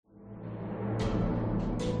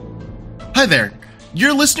Hi there,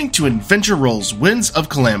 you're listening to Adventure Rolls Winds of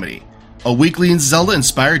Calamity, a weekly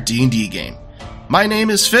Zelda-inspired D&D game. My name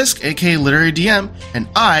is Fisk, aka Literary DM, and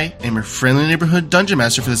I am your friendly neighborhood dungeon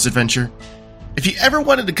master for this adventure. If you ever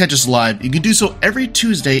wanted to catch us live, you can do so every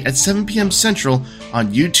Tuesday at 7 p.m. Central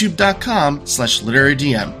on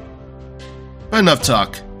youtube.com/literarydm. But enough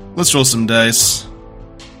talk, let's roll some dice.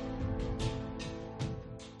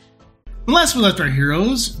 When last we left our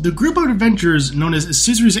heroes, the group of adventurers known as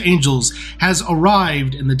Scissor's Angels has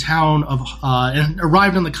arrived in the town of,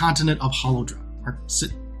 arrived on the continent of Holodrum, or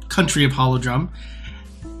country of Holodrum,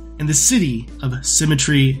 in the city of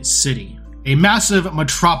Symmetry City, a massive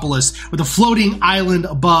metropolis with a floating island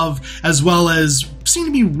above, as well as seem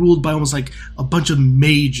to be ruled by almost like a bunch of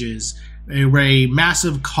mages. A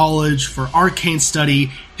massive college for arcane study,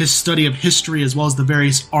 his study of history, as well as the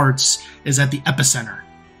various arts, is at the epicenter.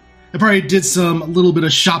 I probably did some little bit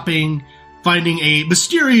of shopping, finding a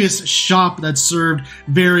mysterious shop that served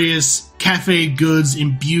various cafe goods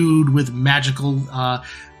imbued with magical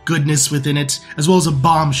goodness within it, as well as a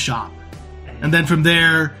bomb shop. And then from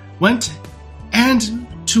there, went and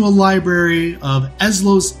to a library of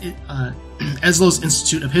Eslo's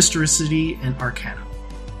Institute of Historicity and Arcana.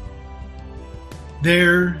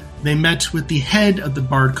 There, they met with the head of the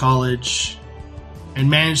Bard College and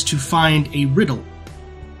managed to find a riddle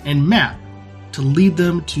and map to lead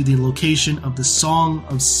them to the location of the Song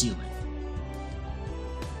of Sealing.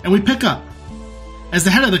 And we pick up as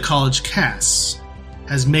the head of the college, Cass,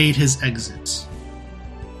 has made his exit.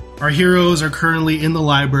 Our heroes are currently in the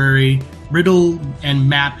library, riddle and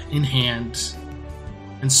map in hand.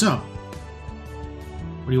 And so,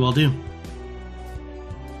 what do you all do?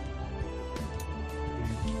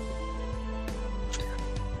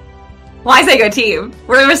 Well, I say go team.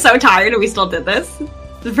 We're so tired and we still did this.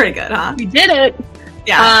 It's pretty good, huh? We did it!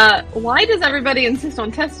 Yeah. Why does everybody insist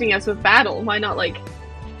on testing us with battle? Why not, like,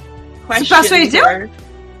 questions? It's the best way to do it.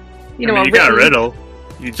 You know, you got a riddle.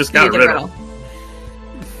 You just got a riddle.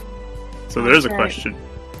 So there's a question.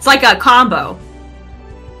 It's like a combo.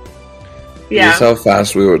 Yeah. Is this how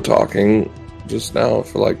fast we were talking just now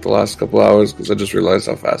for, like, the last couple hours? Because I just realized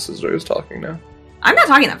how fast Israel is talking now. I'm not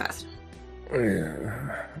talking that fast.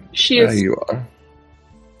 Yeah. She is. Yeah, you are.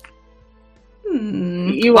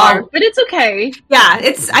 You are, but it's okay. Yeah,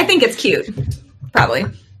 I think it's cute. Probably.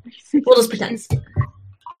 We'll just pretend.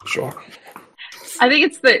 Sure. I think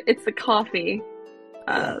it's the coffee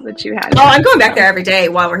that you had. Oh, I'm going back there every day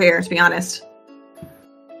while we're here, to be honest.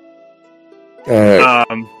 Might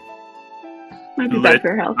be bad for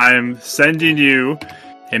your health. I'm sending you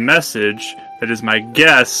a message that is my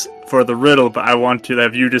guess for the riddle, but I want to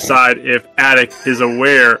have you decide if Attic is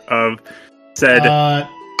aware of said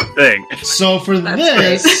thing. So for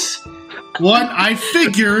this one, I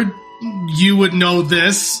figured you would know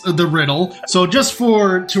the riddle. So just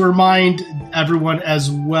to remind everyone as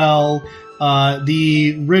well,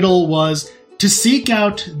 the riddle was, to seek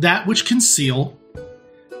out that which conceal,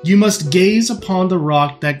 you must gaze upon the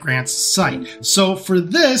rock that grants sight. So for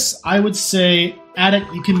this, I would say, Attic,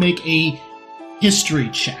 you can make a history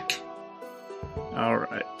check.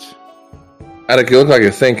 Alright. Attic, you look like you're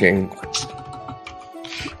thinking.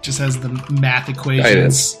 Just has the math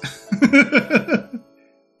equations.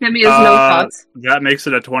 Demi has no thoughts. That makes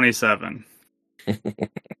it a 27.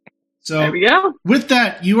 So there we go. With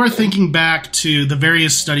that, you are thinking back to the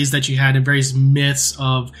various studies that you had and various myths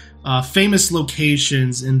of famous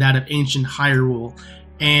locations in that of ancient Hyrule,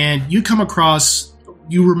 and you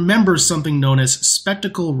remember something known as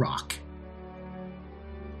Spectacle Rock.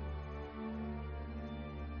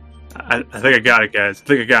 I think I got it, guys. I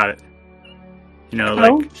think I got it. You know,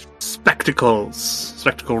 like spectacles.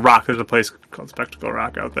 Spectacle Rock. There's a place called Spectacle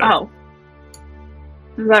Rock out there. Oh.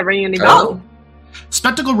 Does that ring any bells? Oh.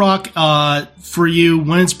 Spectacle Rock, for you,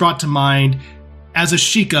 when it's brought to mind, as a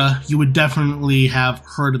Sheikah, you would definitely have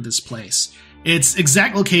heard of this place. Its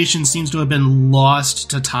exact location seems to have been lost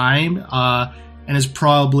to time, and is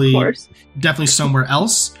probably definitely somewhere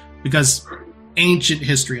else, because ancient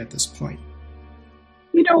history at this point.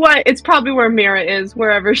 You know what? It's probably where Mira is,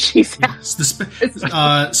 wherever she's at. Yes,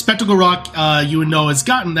 the Spectacle Rock, you would know, has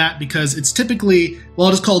gotten that because it's typically, well,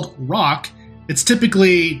 it is called rock. It's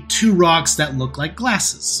typically two rocks that look like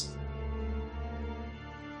glasses.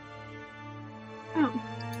 Oh.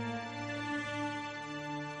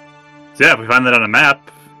 So yeah, if we find that on a map,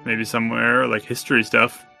 maybe somewhere, like history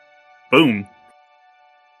stuff, boom.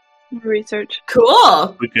 Research.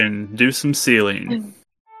 Cool. We can do some sealing.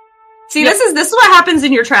 See, this is what happens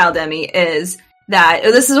in your trial, Demi, is that,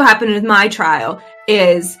 this is what happened with my trial,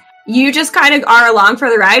 is you just kind of are along for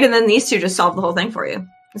the ride, and then these two just solve the whole thing for you.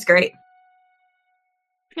 It's great.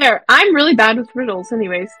 Fair. I'm really bad with riddles,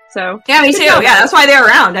 anyways. So Yeah, me too. Yeah, that's why they're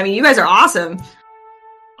around. I mean, you guys are awesome.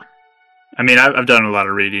 I mean, I've done a lot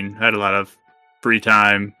of reading. I had a lot of free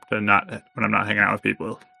time when I'm not hanging out with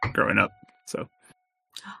people growing up. So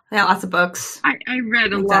Yeah, lots of books. I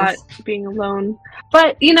read a Makes lot sense. being alone.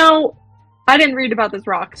 But, I didn't read about this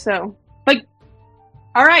rock, so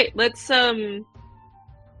alright, let's I mean,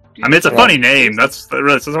 it's a funny name. That's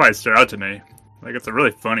why it stood out to me. Like, it's a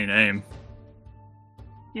really funny name.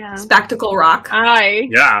 Yeah. Spectacle Rock.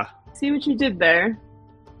 Yeah. See what you did there.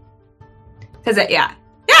 Because yeah,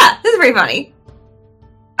 this is pretty funny.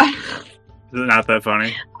 Is it not that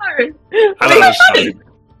funny? Alright. I thought it was funny.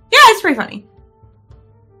 Yeah, it's pretty funny.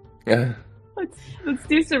 Yeah. Let's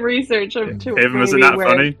do some research to Haven, was it not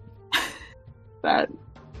funny? That.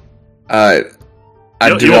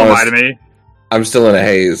 You won't lie to me. I'm still in a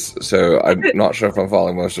haze, so I'm not sure if I'm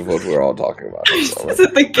following most of what we're all talking about. Is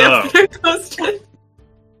it the gift that I posted?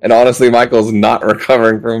 And honestly, Michael's not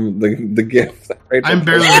recovering from the gift. That Rachel I'm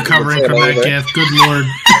barely posted. recovering from that gift. Good lord.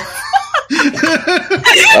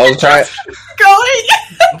 I was trying. Going.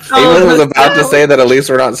 Even was about to say that at least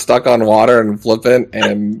we're not stuck on water and flippant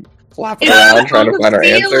and flapping around trying to find our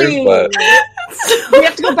answers, but We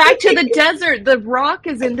have to go back to the desert. The rock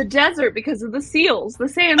is in the desert because of the seals, the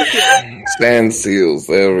sand seals. sand seals.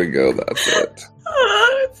 There we go. That's it.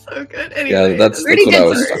 Oh, it's so good. Anyway, Yeah, that's We already what I did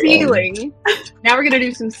was some stuck on. sealing. Now we're gonna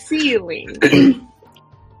do some sealing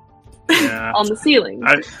Yeah. on the ceiling.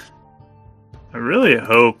 I really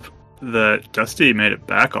hope that Dusty made it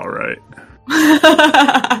back all right.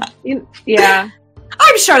 Yeah.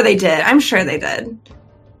 I'm sure they did. Do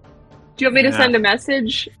you want me to Yeah. send a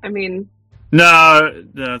message? I mean, No,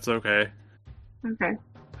 it's okay. okay.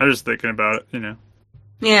 I'm just thinking about it,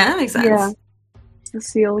 Yeah, that makes sense. Yeah. The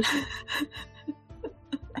seals.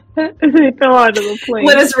 They fell out of the plane.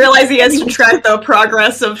 Linus realized he has to track the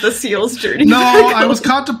progress of the seal's journey. No, I was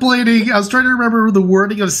contemplating. I was trying to remember the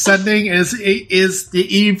wording of sending.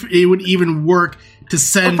 It would even work to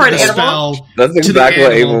send For an the animal? spell, That's to the exactly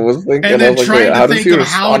what animal. Abel was thinking. and I then was like, wait, trying how to does think he of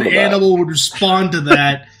how respond an to that? animal would respond to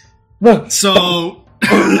that. So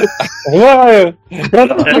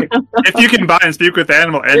If you combine and speak with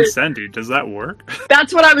animal and sending, does that work?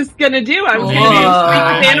 That's what I was gonna do. I was Whoa. gonna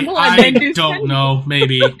speak with animal and then do don't send. know.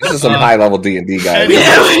 Maybe This is some high level D&D, guys.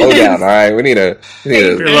 Yeah. Slow down, all right? We need to.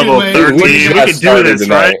 We're level Anyway, 13. We can do this,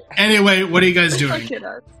 right? Anyway, what are you guys doing? Look at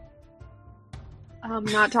us. I'm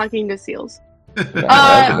not talking to seals. Okay.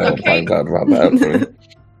 Okay. Find out about that.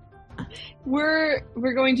 We're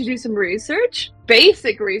going to do some research.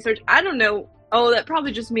 Basic research. I don't know. Oh, that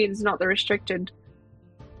probably just means not the restricted.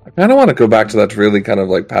 I kind of want to go back to that really kind of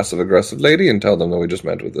like passive aggressive lady and tell them that we just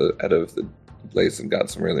met with the head of the place and got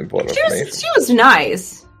some really important information. She was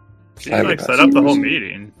nice. She set up the whole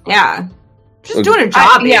meeting. Yeah. She's doing her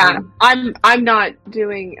job. Yeah, I'm not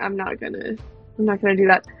gonna do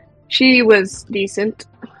that. She was decent.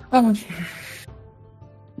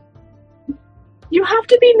 You have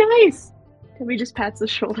to be nice. Can we just pat the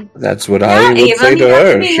shoulder? That's what Yeah, I would Ava, say to you have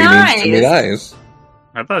to her. be She nice. needs to be nice.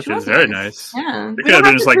 I thought she was was very nice. nice. Yeah. We We could have don't been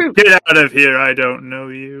have just to like, prove- get out of here, I don't know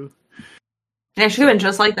you. Yeah, she went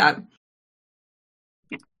just like that.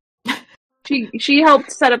 She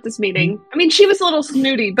helped set up this meeting. I mean, she was a little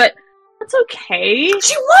snooty, but that's okay.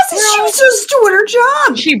 She was just doing her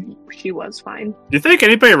job. She was fine. Do you think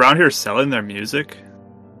anybody around here is selling their music?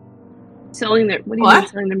 Selling their what do you What? mean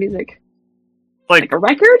selling their music? Like, Like a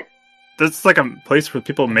record? that's like a place where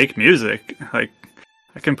people make music. Like,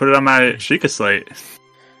 I can put it on my Sheikah slate.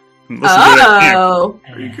 and listen to it here. Oh.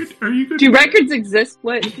 Are you gonna, Do records exist?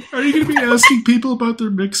 What? are you going to be asking people about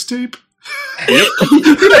their mixtape? Yep.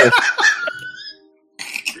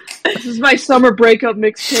 This is my summer breakup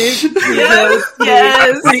mixtape. Yes.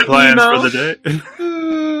 Got plans emo. for the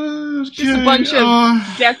day. Just a bunch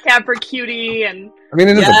of Death Cab for Cutie and I mean,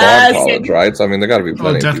 it is Yes. a bar college, right? So, I mean, there got to be Oh,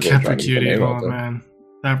 plenty of Death people Cab for trying to get Cutie. their name Oh, out there. man.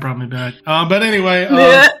 That brought me back. But anyway,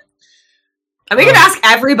 And we can ask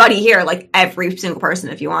everybody here, like every single person,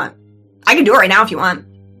 if you want. I can do it right now if you want.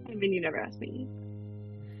 I mean, you never asked me.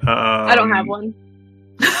 I don't have one.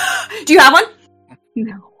 Do you have one?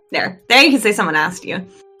 No. There you can say someone asked you.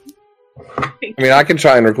 I mean, I can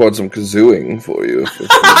try and record some kazooing for you.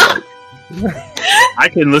 If I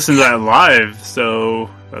can listen to that live, so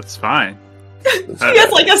that's fine. He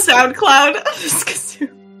has like a SoundCloud.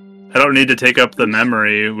 I don't need to take up the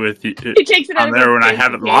memory with you He takes it out on of there his when I face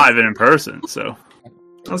have it to face. live and in person. So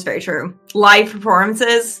That's very true. Live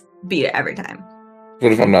performances beat it every time.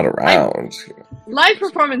 what if I'm not around? Live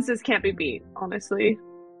performances can't be beat, honestly.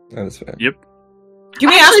 That's fair. yep. Do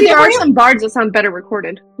we ask Actually, there people are here? some bards that sound better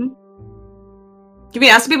recorded. Can we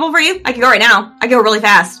ask people for you? I can go right now. I can go really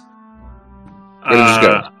fast. Just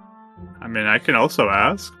go. I mean, I can also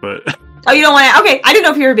ask, but... Oh, you don't want to? Okay, I didn't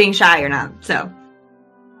know if you were being shy or not, so.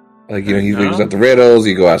 Like, you present the riddles,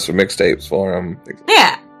 you go ask for mixtapes for them.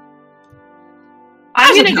 Yeah.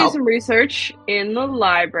 I'm going to do help. some research in the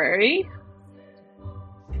library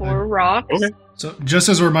for rocks. Okay. So, just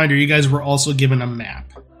as a reminder, you guys were also given a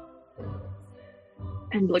map.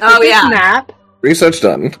 And look at this map. Research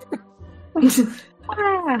done.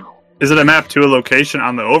 Wow. Is it a map to a location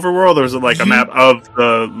on the overworld, or is it like a map of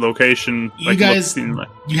the location? You guys,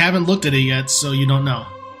 you haven't looked at it yet, so you don't know.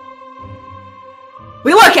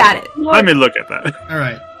 We look at it. Let me look at that. All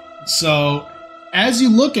right. So, as you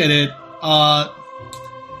look at it,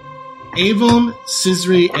 Avon,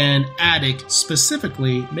 Scissory, and Attic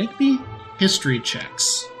specifically make me history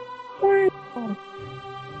checks.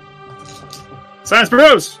 Science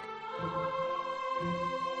bros!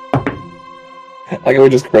 Like we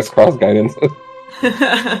just crisscross guidance.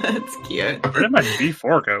 That's cute. Where did my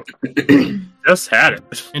D4 go? Just had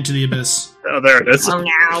it. Into the abyss. Oh, there it is. Oh,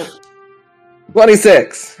 no.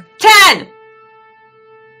 26. 10!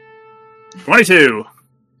 22.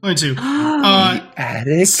 22.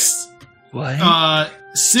 Attic? What?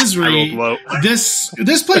 Scissory,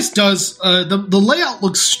 this place does, the layout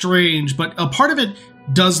looks strange, but a part of it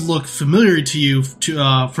does look familiar to you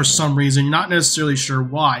for some reason. You're not necessarily sure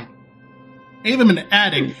why. Avon and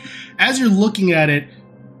Attic, as you're looking at it,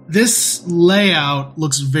 this layout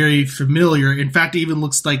looks very familiar. In fact, it even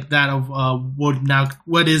looks like that of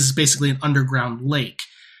what is basically an underground lake.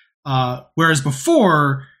 Whereas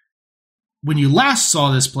before, when you last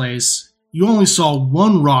saw this place, you only saw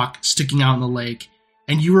one rock sticking out in the lake,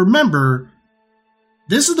 and you remember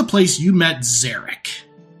this is the place you met Zarek.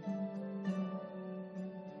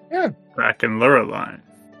 Yeah. Back in Lurline.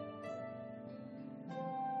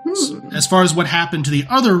 So, as far as what happened to the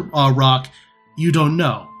other rock, you don't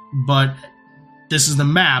know. But this is the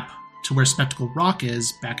map to where Spectacle Rock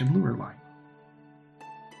is back in Lurline.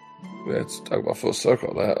 Let's talk about full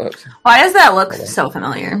circle. Why does that look so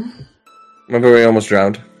familiar? Remember we almost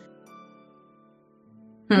drowned?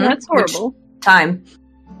 That's horrible. Which time?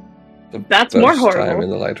 That's more horrible. Time in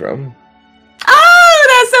the light room.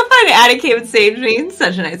 Oh, that's so funny. Attic came and saved me.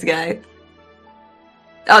 Such a nice guy.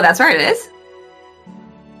 Oh, that's where it is?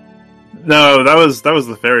 No, that was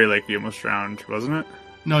the fairy lake you almost drowned, wasn't it?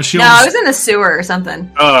 No, I was in the sewer or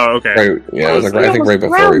something. Oh, okay. Right, yeah, it was I think right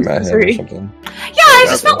before we met him or something. Yeah, I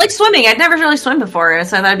just felt like swimming. I'd never really swum before,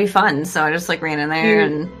 so that'd be fun. So I just ran in there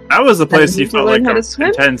and... That was the place you felt like swim?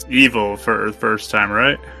 intense evil for the first time,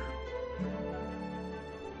 right?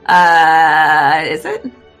 Is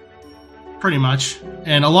it? Pretty much.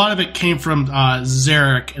 And a lot of it came from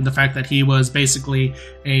Zarek and the fact that he was basically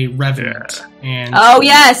a revenant. Yeah. And oh,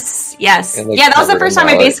 yes. Yes. And Yeah, that was the first time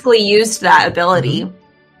I basically used that ability.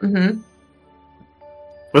 Mm-hmm.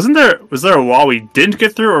 Was there a wall we didn't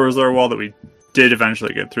get through, or was there a wall that we did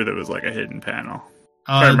eventually get through that was like a hidden panel?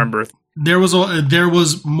 I remember. There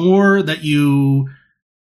was more that you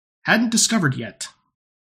hadn't discovered yet.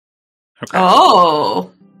 Okay.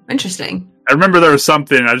 Oh, interesting. I remember there was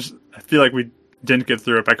something. I feel like we didn't get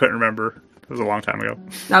through it, but I couldn't remember. It was a long time ago.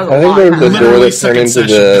 That was I think there was the door that turned into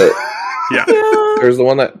the... Yeah. There's the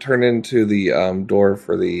one that turned into the door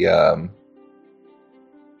for the... I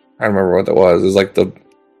don't remember what that was. It was like the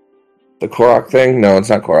Korok thing? No, it's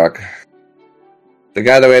not Korok. The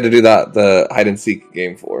guy that we had to do the hide-and-seek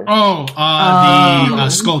game for. Oh, the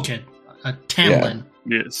Skull Kid. Tamlin.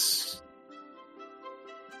 Yeah. Yes.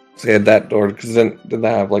 So he had that door, because did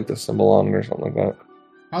that have like the symbol on it or something like that?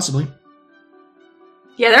 Possibly.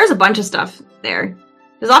 Yeah, there was a bunch of stuff there.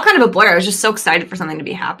 It was all kind of a blur. I was just so excited for something to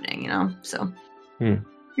be happening, so.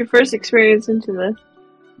 Your first experience into the...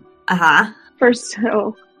 First,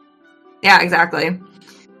 yeah, exactly.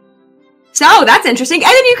 So, that's interesting.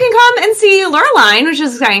 And then you can come and see Lurline, which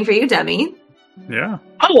is exciting for you, Demi. Yeah.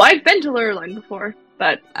 Oh, I've been to Lurline before,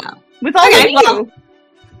 but with all of you...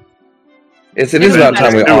 It is about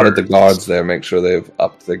time we audit the gods there, make sure they've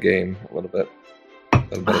upped the game a little bit.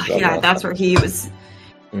 That's where he was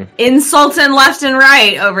insulting left and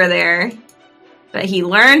right over there. But he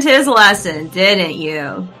learned his lesson, didn't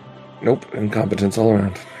you? Nope, incompetence all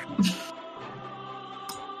around.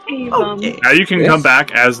 Okay. Now you can come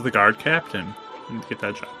back as the guard captain and get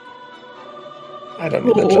that job. I don't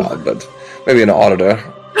need that job, but maybe an auditor.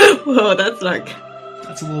 Whoa, that's dark.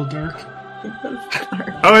 That's a little dark.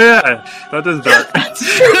 Oh yeah, that is dark.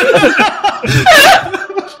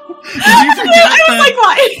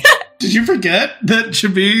 Did you forget that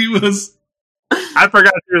Chabi was... I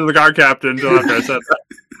forgot she was the guard captain until after I said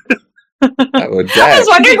that. I was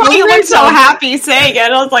wondering why you looked so happy saying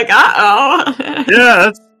it. I was like, uh-oh. Yeah,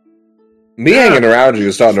 that's... Me hanging around you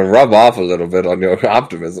is starting to rub off a little bit on your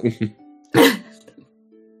optimism.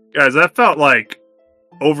 Guys, that felt like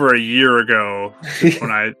over a year ago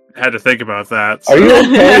when I had to think about that. So. Are you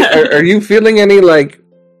okay? Are you feeling any,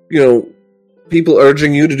 people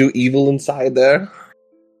urging you to do evil inside there?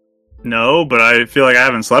 No, but I feel like I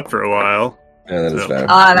haven't slept for a while. Yeah, that is fair.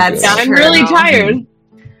 I'm really tired.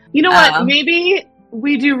 You know what? Maybe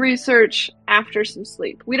we do research after some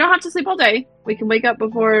sleep. We don't have to sleep all day. We can wake up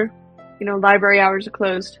before, library hours are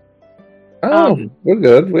closed. Oh, we're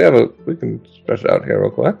good. We can stretch it out here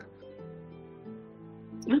real quick.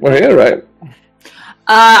 Okay. We're here, right?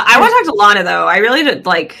 I want to talk to Lana though. I really did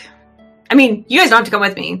you guys don't have to come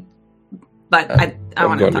with me, but I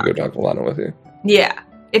want to go talk to Lana with you. Yeah,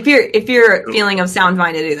 if you're feeling of sound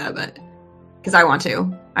mind to do that, but because I want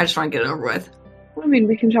to, I just want to get it over with. I mean,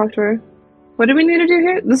 we can talk to her. What do we need to do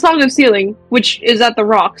here? The Song of Sealing, which is at the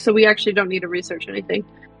Rock, so we actually don't need to research anything.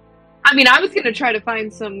 I mean, I was going to try to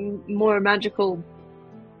find some more magical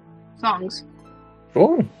songs.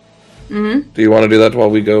 Sure. Mm-hmm. Do you want to do that while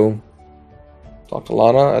we go talk to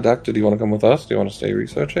Lana? Adakta, do you want to come with us? Do you want to stay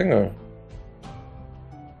researching, or?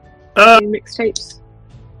 Mixtapes.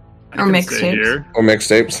 Or mixtapes. Or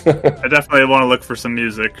mixtapes. I definitely want to look for some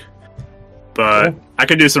music. But I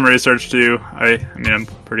could do some research too. I mean, I'm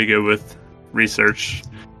pretty good with research.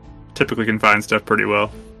 Typically can find stuff pretty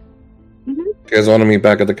well. Mm-hmm. You guys want to meet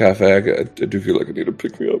back at the cafe? I do feel like I need to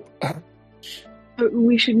pick me up.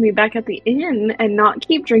 We should meet back at the inn and not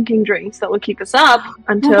keep drinking drinks that will keep us up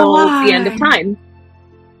until the end of time.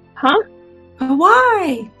 Huh?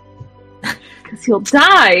 Why? Because he'll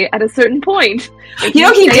die at a certain point. He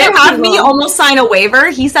did have me almost sign a waiver.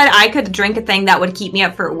 He said I could drink a thing that would keep me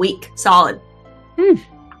up for a week solid. But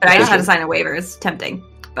I just had to sign a waiver. It's tempting.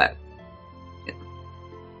 But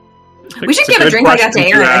we should give a drink like that to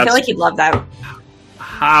Aaron. I feel like he'd love that.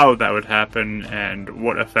 How that would happen and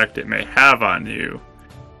what effect it may have on you.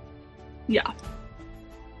 Yeah.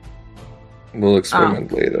 We'll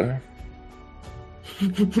experiment later.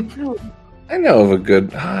 I know of a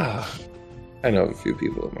good... I know of a few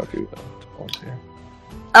people that might be willing to volunteer.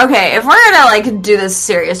 Okay, if we're gonna do this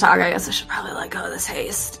serious talk, I guess I should probably let go of this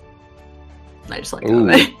haste. I just let go of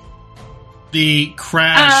it. The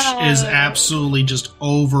crash is absolutely just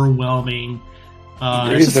overwhelming.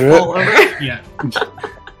 Just fall over. Yeah.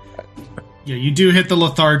 Yeah, you do hit the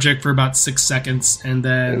lethargic for about 6 seconds, and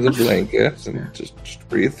then... There's a blanket, and just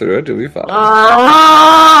breathe through it, it'll be fine.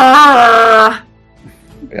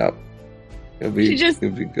 Yep. It'll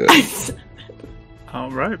be good.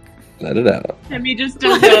 Alright. Let it out. Timmy just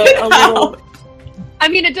does a little... I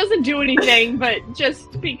mean, it doesn't do anything, but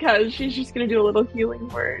just because she's just going to do a little healing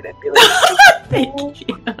word and be like... Thank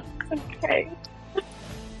you. Okay.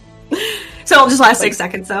 So it'll just last 6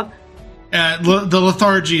 seconds, though. The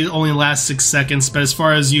lethargy only lasts 6 seconds, but as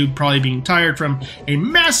far as you probably being tired from a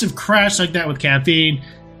massive crash like that with caffeine,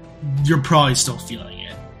 you're probably still feeling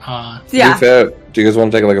it. Yeah. Do you guys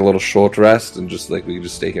want to take a little short rest and just we can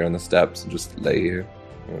just stay here on the steps and just lay here?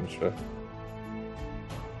 Sure.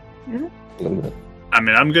 Yeah. A little bit. I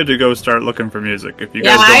mean, I'm good to go start looking for music. If you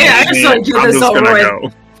guys I just want to do this over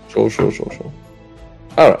with. Sure.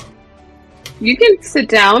 Alright. You can sit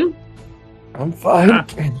down. I'm fine.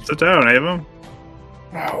 Sit down, Ava.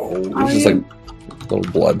 No, there's just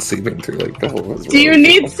little blood seeping through the whole. Do you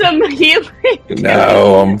need some healing?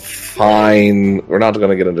 No, I'm fine. We're not going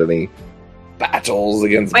to get into any battles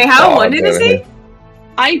against. Wait, what did he say?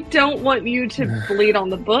 I don't want you to bleed on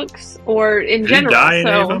the books or in general. Dying,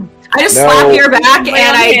 so Ava? I just slap your back and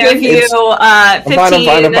I give you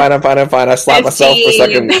 15. I'm fine. I slap myself for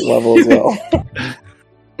second level as well.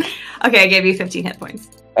 Okay, I gave you 15 hit points.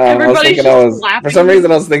 For some reason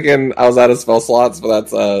I was thinking I was out of spell slots, but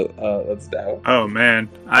that's down. Oh man,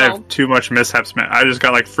 I have too much mishaps, man. I just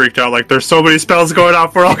got freaked out. There's so many spells going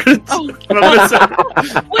off. We're all gonna.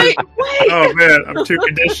 Wait! Oh man, I'm too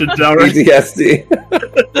conditioned already. PTSD.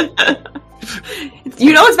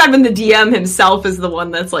 It's bad when the DM himself is the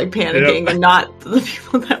one that's panicking and not the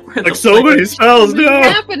people that were so many spells. What's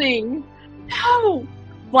happening? No.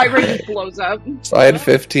 White Ray just blows up. So I had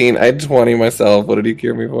 15. I had 20 myself. What did you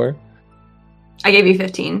cure me for? I gave you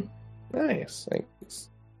 15. Nice. Thanks.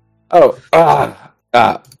 Oh,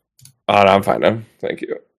 no, I'm fine now. Thank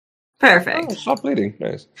you. Perfect. Stop bleeding.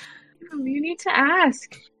 Nice. No, you need to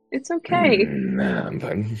ask. It's okay. Nah, I'm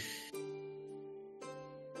fine.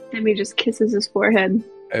 Timmy just kisses his forehead.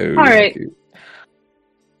 Oh, all right.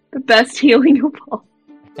 The best healing of all.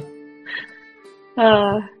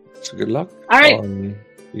 So good luck. All right. On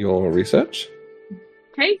your research.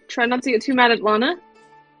 Okay, try not to get too mad at Lana.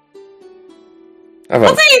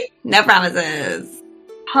 We'll see. No promises.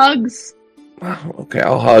 Hugs. Okay,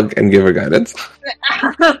 I'll hug and give her guidance.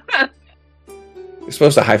 You're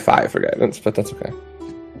supposed to high five for guidance, but that's okay.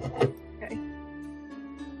 Okay.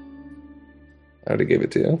 I already gave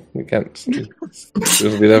it to you. You can't just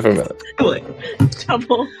be there for a minute.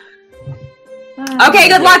 Double. Okay,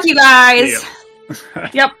 good luck, you guys.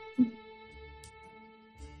 Yep.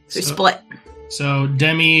 So split. So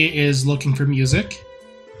Demi is looking for music,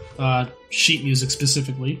 sheet music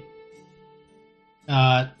specifically.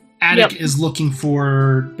 Attic is looking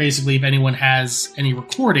for basically if anyone has any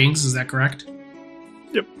recordings. Is that correct?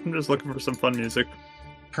 Yep, I'm just looking for some fun music.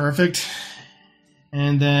 Perfect.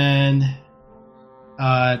 And then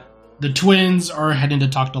the twins are heading to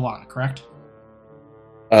talk to Lana, correct?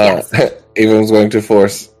 Yes. Evan's going to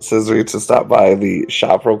force Scissory to stop by the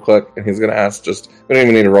shop real quick, and he's going to ask we don't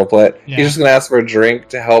even need to roleplay it. Yeah. He's just going to ask for a drink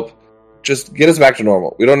to help just get us back to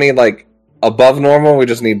normal. We don't need, above normal, we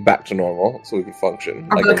just need back to normal so we can function.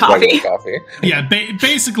 Or good coffee. Yeah,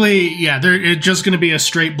 basically, it's just going to be a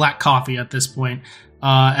straight black coffee at this point,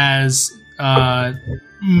 as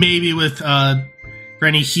maybe with for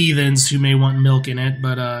any heathens who may want milk in it,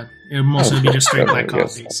 but it'll mostly be just straight black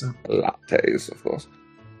coffee. Yes, So. lattes, of course.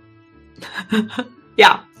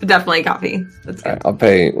 Yeah, definitely coffee. That's good. Right, I'll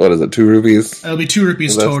pay, what is it, 2 rupees? It'll be 2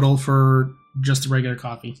 rupees total for just the regular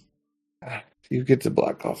coffee. You get the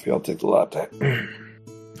black coffee, I'll take the latte.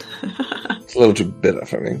 It's a little too bitter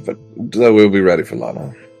for me, but we'll be ready for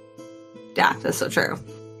Lana. Yeah, that's so true.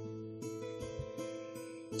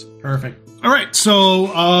 Perfect. All right,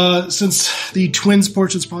 so since the twins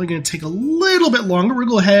portion is probably going to take a little bit longer, we'll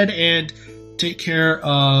go ahead and take care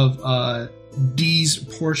of D's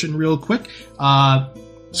portion real quick.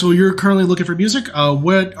 So you're currently looking for music.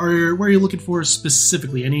 Where are you looking for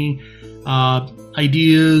specifically? Any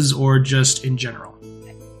ideas or just in general?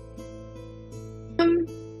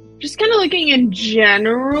 Just kind of looking in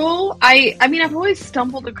general. I mean, I've always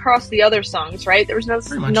stumbled across the other songs, right? There was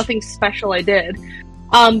nothing special I did.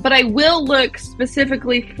 But I will look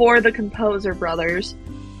specifically for the Composer Brothers,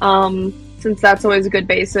 since that's always a good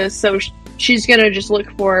basis. So she's going to just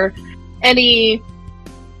look for any,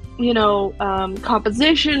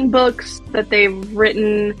 composition books that they've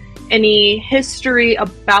written, any history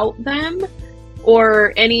about them,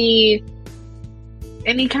 or any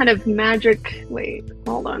kind of magic. Wait,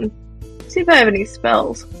 hold on. See if I have any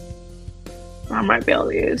spells I might be able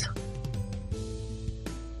to use.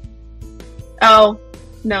 Oh,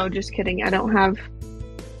 no, just kidding. I don't have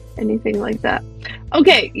anything like that.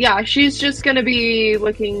 Okay, yeah, she's just gonna be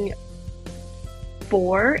looking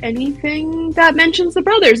for anything that mentions the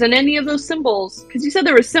brothers and any of those symbols. Because you said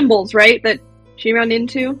there were symbols, right, that she ran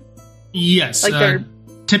into? Yes. They're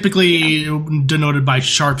typically denoted by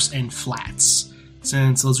sharps and flats,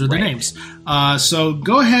 since those are their names. So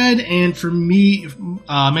go ahead and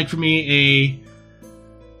make for me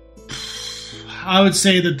I would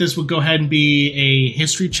say that this would go ahead and be a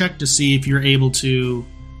history check to see if you're able to...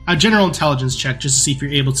 A general intelligence check, just to see if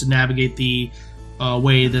you're able to navigate the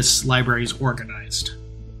way this library is organized.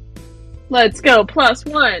 Let's go,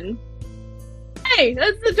 +1. Hey,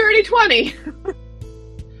 that's the dirty 20!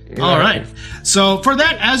 All right. So for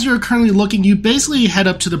that, as you're currently looking, you basically head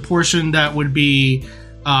up to the portion that would be...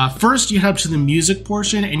 first, you head up to the music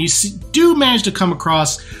portion, and you do manage to come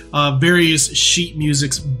across various sheet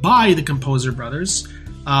musics by the Composer Brothers.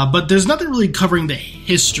 But there's nothing really covering the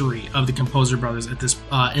history of the Composer Brothers at this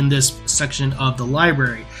in this section of the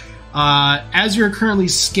library. As you're currently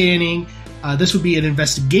scanning, this would be an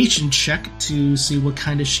investigation check to see what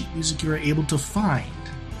kind of sheet music you are able to find.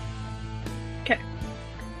 Okay.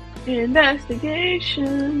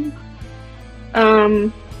 Investigation.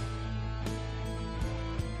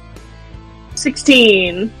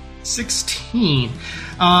 16.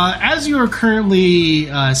 As you are currently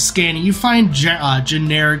scanning, you find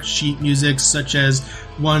generic sheet music, such as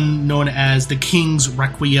one known as the King's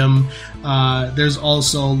Requiem. There's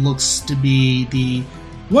also looks to be the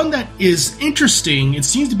one that is interesting. It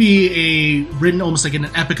seems to be written almost like an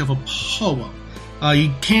epic of a poem.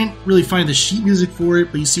 You can't really find the sheet music for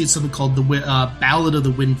it, but you see it's something called the Ballad of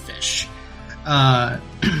the Windfish.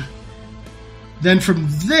 Then from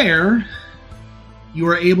there, you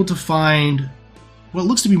are able to find what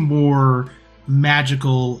looks to be more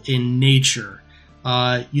magical in nature.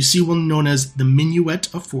 You see one known as the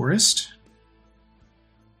Minuet of Forest,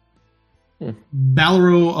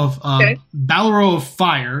 Balaro of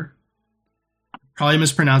Fire. Probably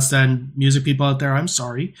mispronounced that. Music people out there, I'm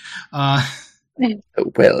sorry.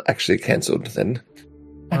 Well, actually cancelled then.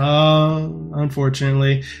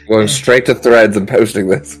 Unfortunately. Going straight to threads and posting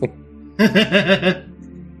this.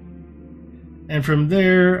 And from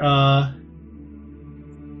there,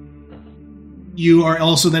 you are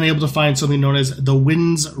also then able to find something known as the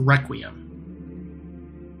Wind's Requiem.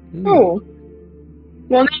 Oh.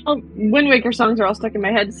 Well, now Wind Waker songs are all stuck in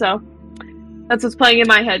my head, so that's what's playing in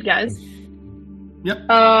my head, guys. Yep.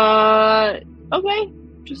 Okay.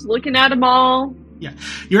 Just looking at them all. Yeah.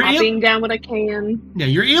 You're copying down what I can. Yeah,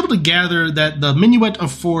 you're able to gather that the Minuet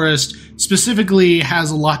of Forest specifically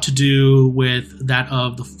has a lot to do with that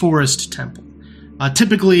of the Forest Temple.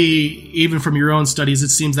 Typically, even from your own studies, it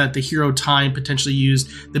seems that the hero Time potentially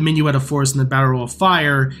used the Minuet of Forest and the Battle of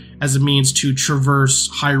Fire as a means to traverse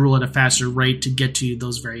Hyrule at a faster rate to get to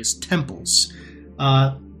those various temples.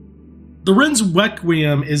 The Wind's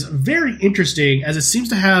Requiem is very interesting as it seems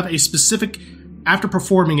to have a specific... After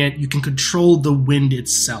performing it, you can control the wind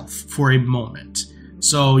itself for a moment.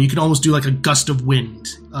 So you can almost do like a gust of wind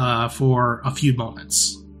for a few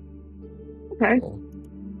moments. Okay.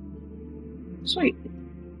 Sweet.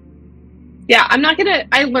 Yeah, I'm not gonna...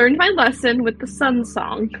 I learned my lesson with the Sun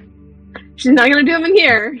Song. She's not gonna do them in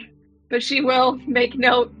here, but she will make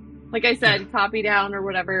note, like I said, copy down or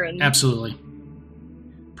whatever. And Absolutely.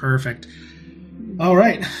 Perfect. All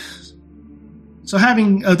right. So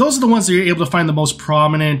having those are the ones that you're able to find the most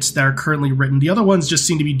prominent that are currently written. The other ones just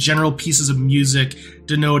seem to be general pieces of music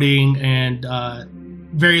denoting and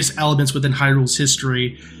various elements within Hyrule's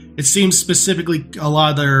history. It seems specifically a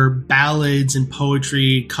lot of their ballads and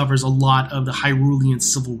poetry covers a lot of the Hyrulean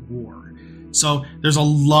Civil War. So there's a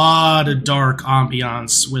lot of dark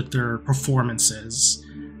ambiance with their performances.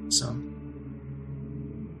 So.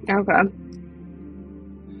 Okay.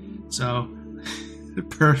 So.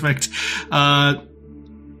 Perfect. And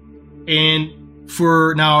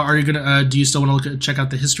for now, are you gonna? Do you still want to check out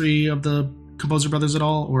the history of the Composer Brothers at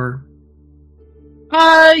all, or?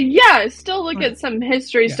 Yeah, still look at some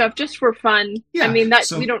history stuff just for fun. Yeah, I mean that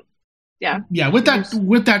we don't. Yeah. Yeah, with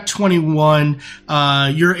that 21,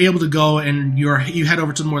 you're able to go and you head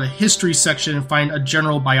over to the history section and find a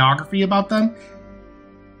general biography about them.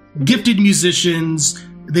 Gifted musicians.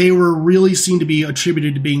 They were really seen to be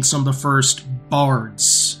attributed to being some of the first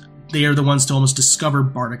bards. They are the ones to almost discover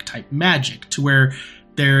bardic-type magic, to where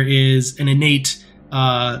there is an innate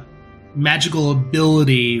magical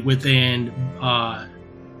ability within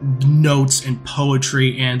notes and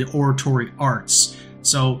poetry and the oratory arts.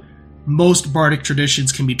 So most bardic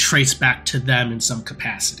traditions can be traced back to them in some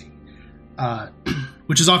capacity,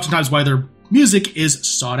 which is oftentimes why their music is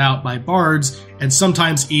sought out by bards and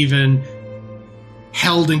sometimes even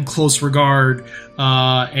held in close regard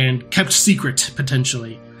and kept secret,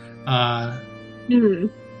 potentially.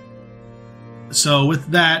 So with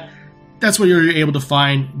that, that's what you're able to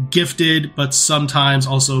find. Gifted, but sometimes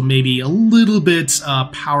also maybe a little bit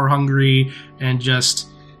power-hungry and just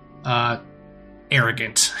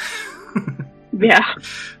arrogant. Yeah.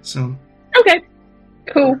 So. Okay.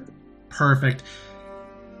 Cool. Perfect.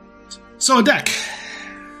 So, Deck.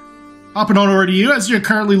 Hopping on over to you, as you're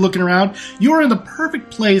currently looking around, you're in the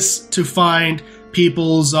perfect place to find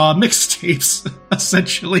people's mixtapes,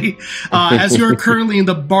 essentially, as you're currently in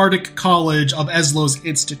the Bardic College of Eslo's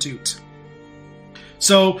Institute.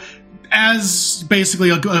 So, as basically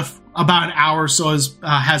about an hour or so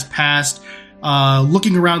has passed,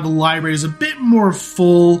 looking around the library is a bit more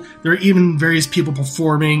full. There are even various people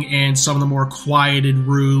performing in some of the more quieted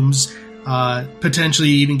rooms. Potentially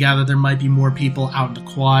even gather there might be more people out in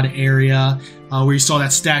the quad area, where you saw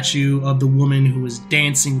that statue of the woman who was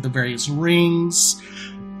dancing with the various rings.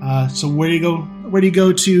 So where do you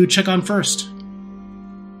go to check on first?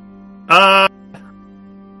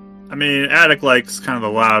 I mean, Attic likes kind of the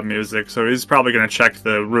loud music, so he's probably going to check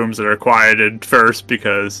the rooms that are quieted first,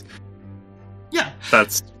 because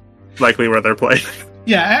that's likely where they're playing.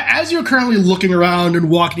 Yeah, as you're currently looking around and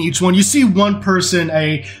walking each one, you see one person,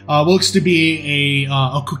 what looks to be a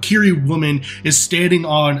Kokiri woman, is standing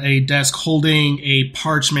on a desk holding a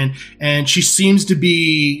parchment, and she seems to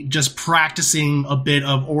be just practicing a bit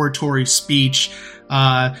of oratory speech.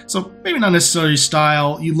 So maybe not necessarily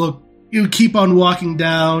style. You keep on walking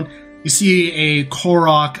down. You see a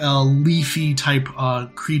Korok, a leafy type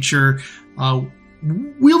creature,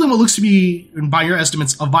 wielding what looks to be, by your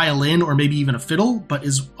estimates, a violin or maybe even a fiddle, but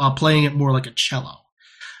is playing it more like a cello.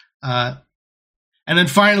 And then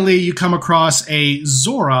finally, you come across a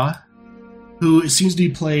Zora, who seems to be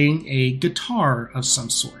playing a guitar of some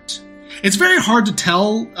sort. It's very hard to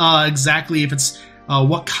tell exactly if it's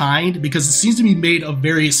what kind, because it seems to be made of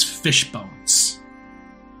various fish bones.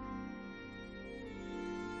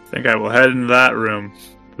 I think I will head into that room,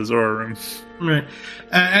 the Zora room. Right.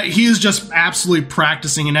 He is just absolutely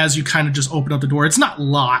practicing, and as you kind of just open up the door, it's not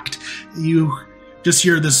locked. You just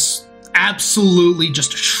hear this absolutely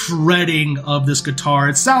just shredding of this guitar.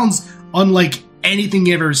 It sounds unlike anything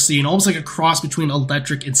you've ever seen, almost like a cross between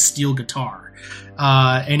electric and steel guitar.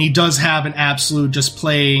 And he does have an absolute just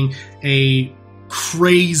playing a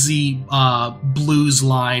crazy blues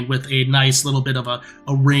line with a nice little bit of a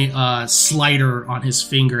slider on his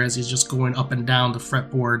finger as he's just going up and down the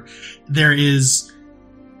fretboard. There is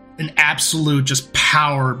an absolute just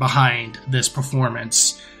power behind this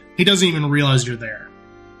performance. He doesn't even realize you're there.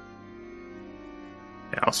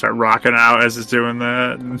 Yeah, I'll start rocking out as he's doing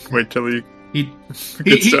that and wait till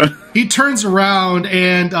he turns around,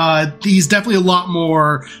 and he's definitely a lot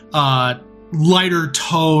more lighter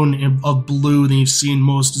tone of blue than you've seen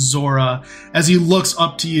most Zora. As he looks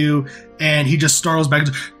up to you, and he just startles back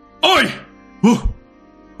and says, "Oi!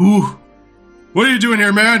 Ooh. What are you doing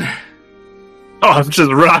here, man?" "Oh, I'm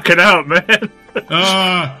just rocking out, man."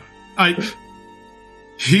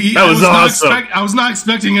 That was awesome. I was not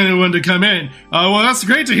expecting anyone to come in. Well, that's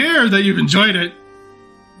great to hear that you've enjoyed it.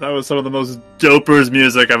 That was some of the most dopers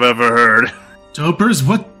music I've ever heard. Dopers?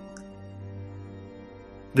 What?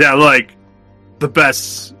 Yeah, like the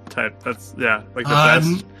best type. That's like the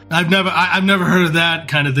best. I've never heard of that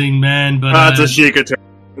kind of thing, man. But it's a chic guitar.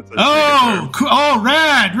 Cool. Oh,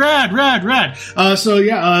 rad. So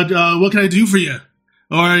yeah, what can I do for you?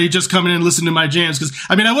 Or are you just coming in and listening to my jams? Because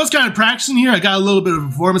I was kind of practicing here. I got a little bit of a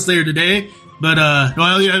performance later today, but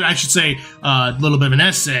I should say a little bit of an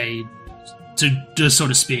essay, so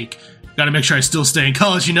to speak. Got to make sure I still stay in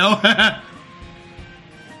college, you know.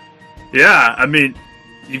 Yeah,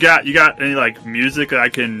 you got any like music that I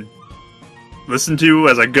can listen to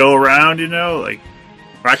as I go around? Or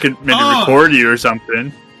I could maybe record you or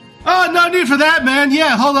something. Oh, no need for that, man.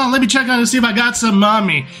 Yeah, hold on. Let me check on to see if I got some on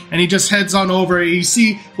me. And he just heads on over. You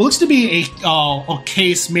see what looks to be a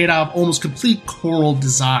case made out of almost complete coral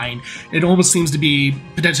design. It almost seems to be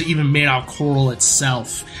potentially even made out of coral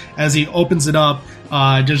itself. As he opens it up,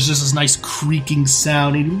 there's just this nice creaking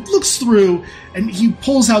sound. He looks through, and he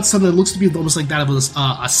pulls out something that looks to be almost like that of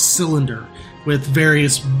a cylinder with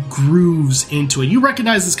various grooves into it. You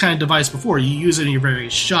recognize this kind of device before. You use it in your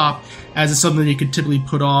various shop, as it's something that you could typically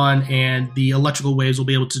put on, and the electrical waves will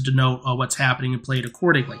be able to denote what's happening and play it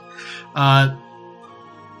accordingly. I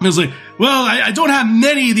was like, well, I don't have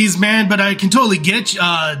many of these, man, but I can totally get you.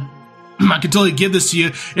 I can totally give this to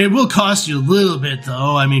you. It will cost you a little bit,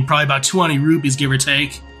 though. Probably about 20 rupees, give or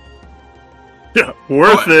take. Yeah,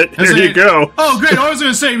 worth it. Here you go. Oh, great. I was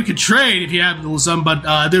going to say we could trade if you have some,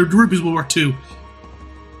 but the rupees will work too.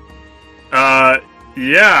 Yeah.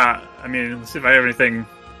 Let's see if I have anything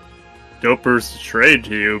dopers to trade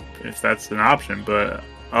to you, if that's an option, but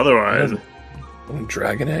otherwise... Want a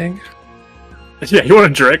dragon egg? Yeah, you want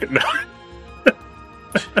a dragon?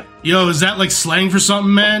 Yo, is that like slang for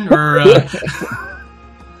something, man? Or,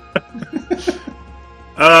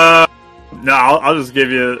 No, I'll just give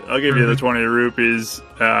you. I'll give you the 20 rupees.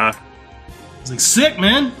 It's like sick,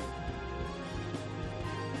 man.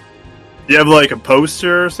 You have like a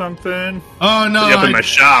poster or something? Oh no, up in my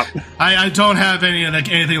shop. I don't have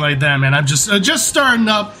anything like that, man. I'm just starting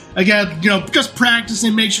up. I got just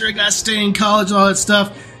practicing, make sure I got to stay in college and all that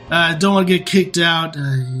stuff. Don't want to get kicked out.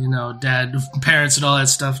 Dad, parents, and all that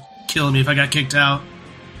stuff killing me if I got kicked out.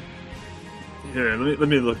 Here, let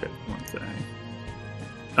me look at one thing.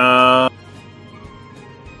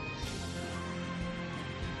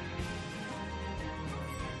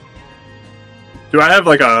 Do I have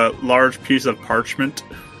like a large piece of parchment?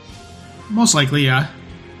 Most likely, yeah.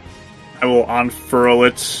 I will unfurl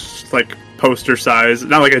it like poster size,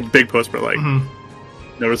 not like a big poster, but like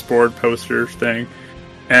notice board poster thing.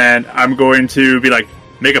 And I'm going to be like,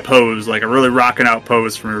 make a pose, like a really rocking out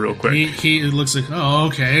pose for me real quick. He looks like, oh,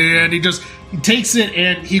 okay. And he takes it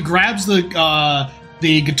and he grabs the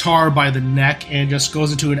guitar by the neck and just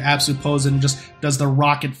goes into an absolute pose and just does the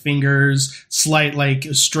rocket fingers, slight, like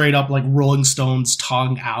straight up like Rolling Stones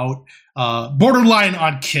tongue out, borderline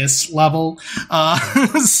on Kiss level. And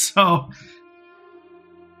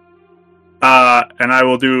I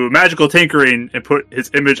will do magical tinkering and put his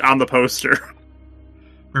image on the poster.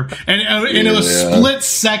 And in a split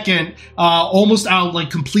second, almost out like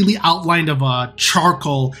completely outlined of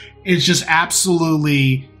charcoal, it's just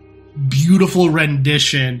absolutely beautiful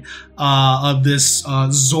rendition of this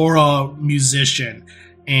Zora musician.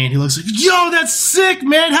 And he looks like, yo, that's sick,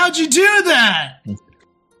 man. How'd you do that?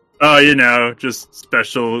 Oh, just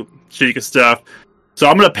special chic stuff. So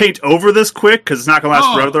I'm going to paint over this quick because it's not going to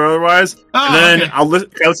last forever otherwise. And then I'll listen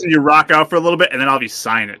to you rock out for a little bit, and then I'll have you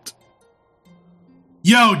sign it.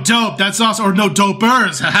 Yo, dope. That's awesome. Or no,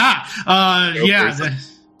 dopers. Haha.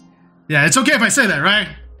 Yeah, it's okay if I say that, right?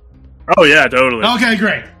 Oh, yeah, totally. Okay,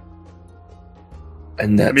 great.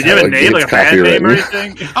 And that's do you have a name, like a band name or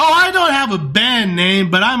anything? Oh, I don't have a band name,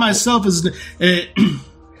 but I myself is...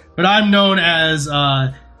 but I'm known as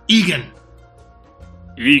Egan.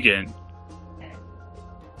 Egan.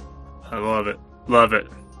 I love it. Love it.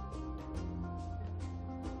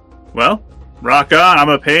 Well, rock on. I'm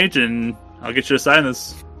a page, and I'll get you to sign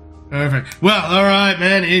this. Perfect. Well, all right,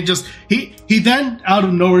 man. He then out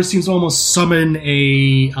of nowhere seems to almost summon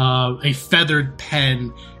a feathered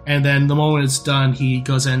pen, and then the moment it's done, he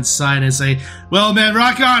goes ahead and sign and say, "Well, man,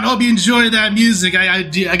 rock on. Hope you enjoy that music. I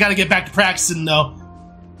got to get back to practicing though."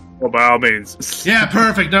 Well, by all means. Yeah,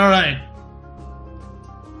 perfect. All right.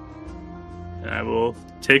 I will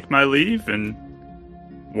take my leave and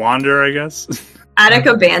wander, I guess. Attic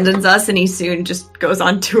abandons us, and he soon just goes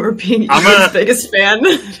on tour being Egan's biggest fan.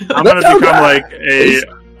 I'm gonna become like a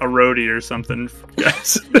roadie or something,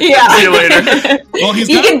 guys. Yeah. See you later. Well,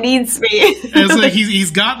 Egan needs me. It's like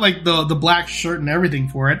he's got like the black shirt and everything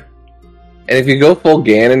for it. And if you go full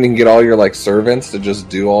Ganon, you can get all your like servants to just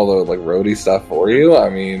do all the like roadie stuff for you. I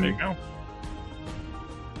mean, There you go.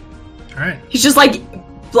 All right. He's just like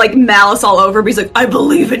malice all over, but he's like, I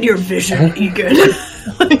believe in your vision, Egan.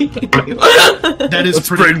 That is Let's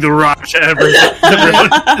pretty. bring the rock to everything.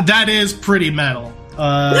 That is pretty metal.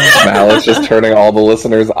 Malice just turning all the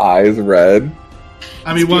listeners' eyes red.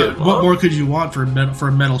 I mean, what more could you want for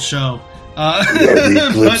a metal show?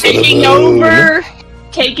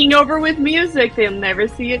 Taking over with music. They'll never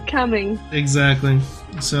see it coming. Exactly.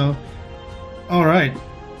 So, all right.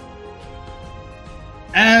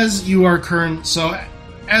 As you are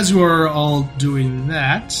all doing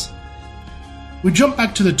that, we jump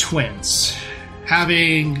back to the twins,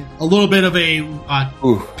 having a little bit of a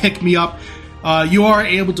pick me up. You are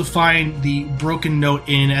able to find the Broken Note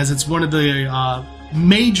Inn, as it's one of the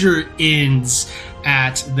major inns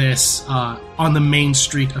at this on the main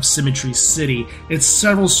street of Symmetry City. It's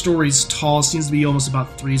several stories tall, seems to be almost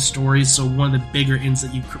about 3 stories, so one of the bigger inns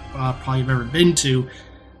that you probably have ever been to.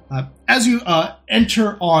 As you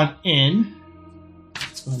enter on in,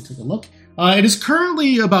 let's go ahead and take a look. It is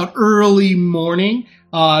currently about early morning.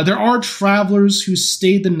 There are travelers who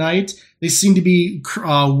stayed the night. They seem to be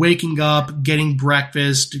waking up, getting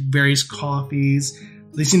breakfast, various coffees.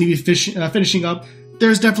 They seem to be finishing up.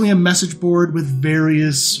 There's definitely a message board with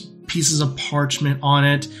various pieces of parchment on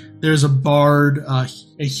it. There's a bard, a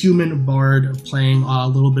human bard, playing a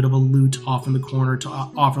little bit of a lute off in the corner to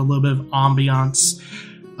offer a little bit of ambiance.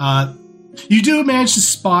 You do manage to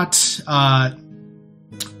spot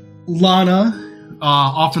Lana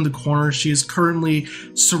off in the corner. She is currently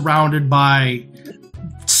surrounded by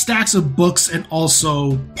stacks of books and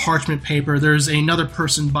also parchment paper. There's another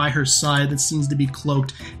person by her side that seems to be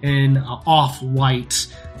cloaked in an off-white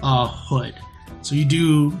hood. So you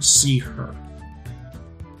do see her.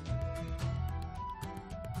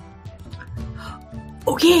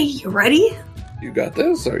 Okay, you ready? You got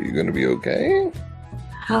this? Are you going to be okay?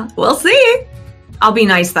 We'll see. I'll be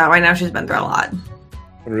nice, though. I know she's been through a lot.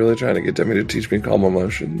 I'm really trying to get Demi to teach me calm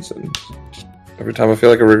emotions, and every time I feel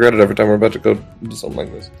like I regret it, every time we're about to go into something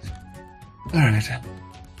like this. Alright.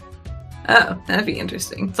 Oh, that'd be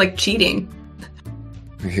interesting. It's like cheating.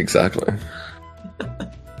 Exactly.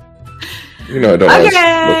 You know I don't always look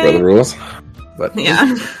by the rules. But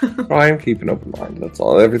yeah. try and keep an open mind. That's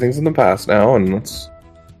all. Everything's in the past now, and let's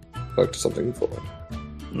go to something forward.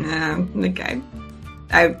 Okay.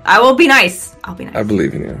 I will be nice. I'll be nice. I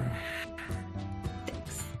believe in you.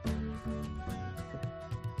 Thanks.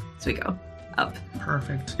 So we go up.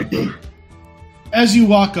 Perfect. As you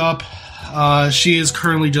walk up, she is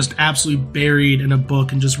currently just absolutely buried in a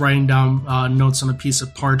book and just writing down notes on a piece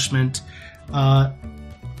of parchment.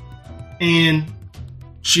 And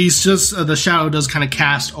she's just, the shadow does kind of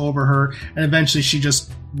cast over her, and eventually she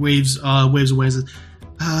just waves away and says,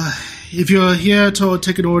 if you're here to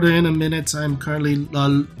take an order in a minute, I'm currently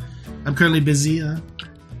busy. But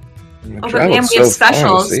damn, we have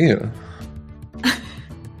specials.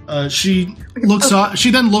 She looks up.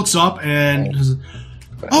 She then looks up and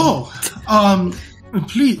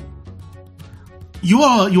please, you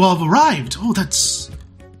all have arrived. Oh, that's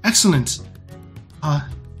excellent.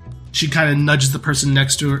 She kind of nudges the person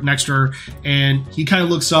next to her, and he kind of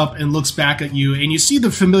looks up and looks back at you, and you see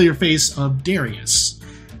the familiar face of Darius.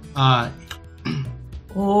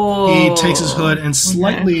 He takes his hood and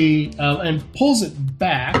slightly and pulls it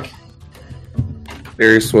back.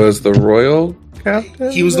 Darius was the royal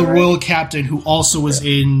captain? He was the royal captain who also was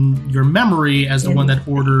in your memory as the one that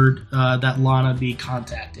ordered that Lana be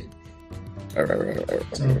contacted.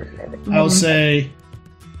 So, I'll say,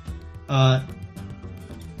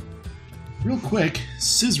 real quick,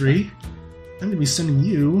 Scissory, I'm going to be sending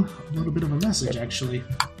you a little bit of a message, actually.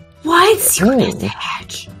 What's your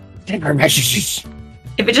message? Messages.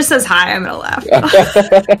 If it just says hi, I'm going to laugh.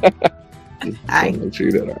 Hi. Make sure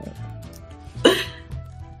you did all right.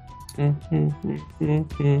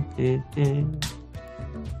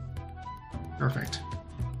 Perfect.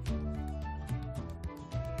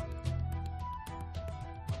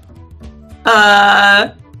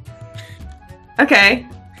 Okay.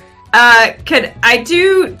 Could I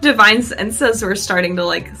do divine sense as we're starting to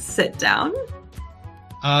like sit down?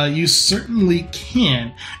 You certainly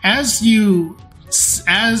can. As you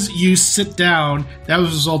sit down, that was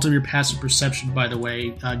a result of your passive perception, by the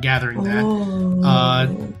way, gathering that.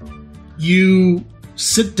 You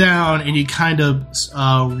sit down and you kind of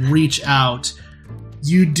reach out.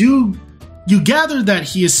 You gather that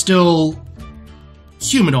he is still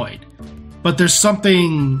humanoid, but there's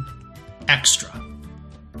something extra.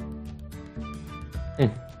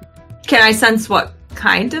 Can I sense what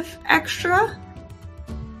kind of extra?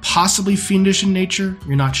 Possibly fiendish in nature,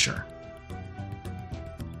 you're not sure.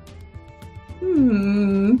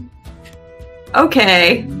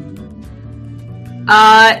 Okay.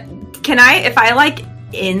 Can I, if I like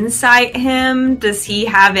insight him, does he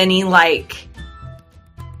have any like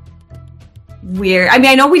weird, I mean,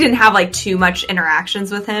 I know we didn't have like too much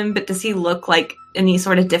interactions with him, but does he look like any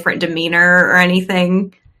sort of different demeanor or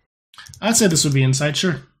anything? I'd say this would be insight,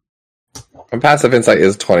 sure. My passive insight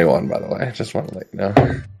is 21, by the way. I just want to let you know.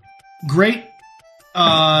 Great.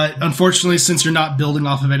 Unfortunately, since you're not building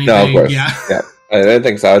off of anything, No, of course. yeah. I didn't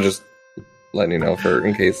think so. I was just letting you know for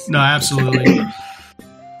in case. No, absolutely.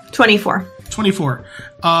 24. 24.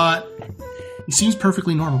 It seems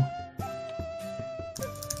perfectly normal.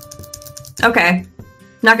 Okay.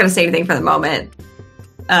 Not gonna say anything for the moment.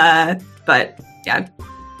 But yeah.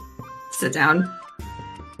 Sit down.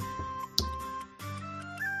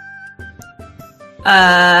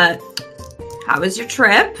 How was your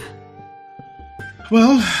trip?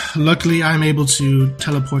 Well, luckily I'm able to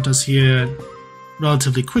teleport us here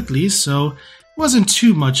relatively quickly, so it wasn't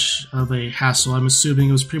too much of a hassle. I'm assuming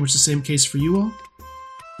it was pretty much the same case for you all?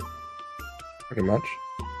 Pretty much.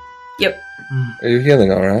 Yep. Are you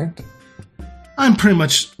healing alright? I'm pretty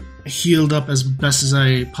much healed up as best as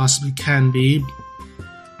I possibly can be.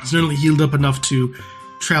 Certainly healed up enough to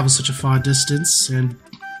travel such a far distance and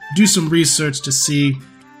do some research to see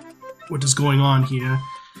what is going on here,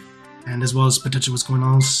 and as well as potentially what's going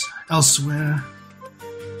on elsewhere.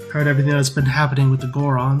 Heard everything that's been happening with the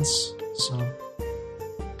Gorons, so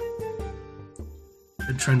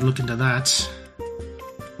been trying to look into that.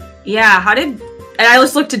 Yeah, and I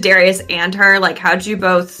just looked to Darius and her, like, how'd you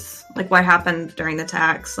both, like, what happened during the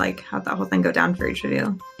attacks? Like, how'd that whole thing go down for each of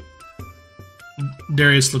you?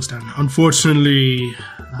 Darius looks down. Unfortunately,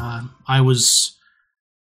 I was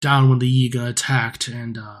down when the Yiga attacked,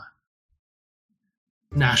 and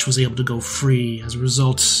Nash was able to go free. As a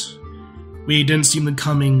result, we didn't see them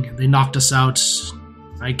coming. They knocked us out.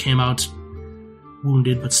 I came out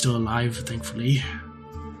wounded, but still alive, thankfully.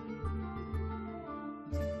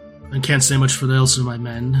 I can't say much for the rest of my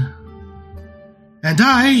men. And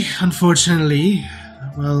I, unfortunately,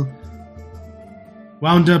 well,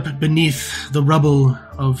 wound up beneath the rubble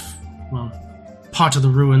of, well, part of the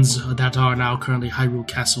ruins that are now currently Hyrule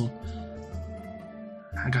Castle.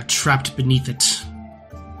 I got trapped beneath it.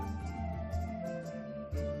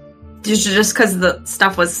 Just because the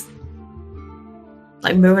stuff was,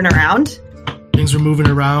 like, moving around? Things were moving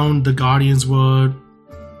around, the Guardians were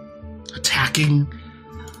attacking.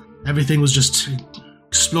 Everything was just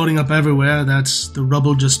exploding up everywhere that the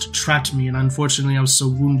rubble just trapped me, and unfortunately I was so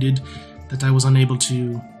wounded that I was unable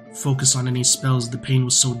to focus on any spells. The pain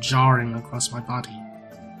was so jarring across my body.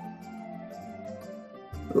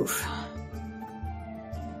 Oof.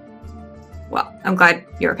 Well, I'm glad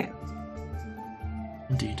you're okay.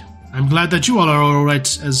 Indeed. I'm glad that you all are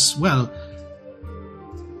alright as well.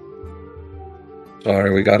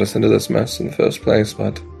 Sorry we got us into this mess in the first place,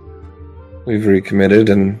 but we've recommitted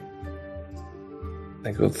and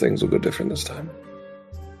I think things will go different this time.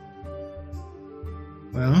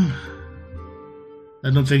 Well, I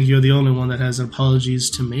don't think you're the only one that has apologies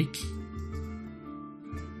to make.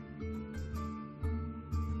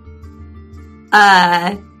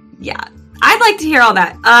 Yeah. I'd like to hear all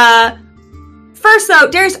that. First though,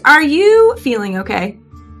 Darius, are you feeling okay?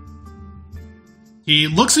 He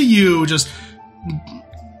looks at you, just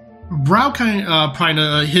brow kind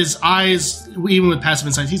of his eyes, even with passive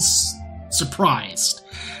insight, he's surprised.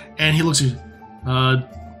 And he looks at you,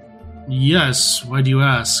 yes, why do you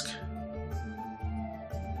ask?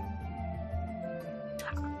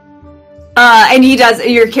 And he does.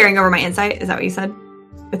 You're carrying over my insight. Is that what you said?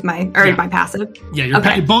 With my my passive.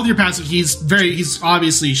 Yeah, both your passive. He's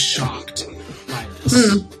obviously shocked by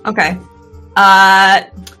this. Okay.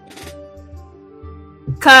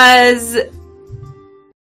 Cause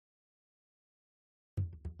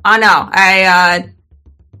I know I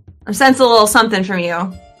sense a little something from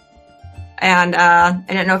you, and I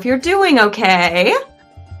don't know if you're doing okay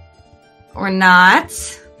or not.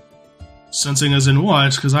 Sensing as in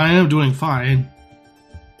what? Because I am doing fine.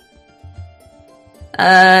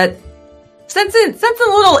 Sense a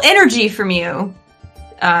little energy from you,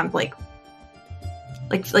 like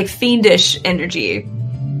fiendish energy.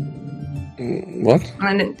 What?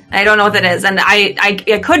 And I don't know what that is, and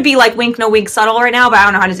it could be like wink no wink subtle right now, but I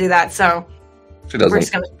don't know how to do that. So she doesn't.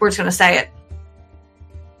 We're just gonna say it.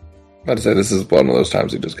 I'd say this is one of those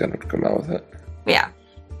times you just kind of come out with it. Yeah.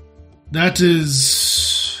 That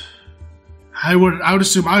is. I would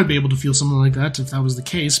assume I would be able to feel something like that if that was the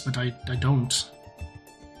case, but I don't.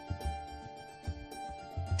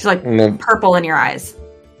 It's like purple in your eyes.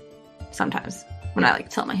 Sometimes when I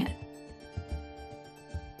tilt my head.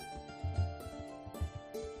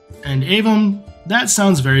 And Avon, that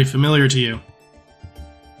sounds very familiar to you.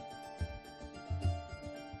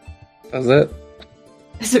 Does it?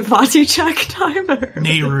 Is it Vati check time?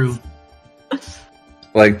 Nehru.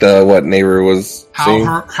 Like what Nehru was seeing?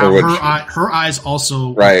 Her eyes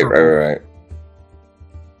also... Right.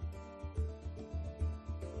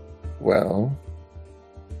 Well...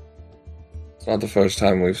 It's not the first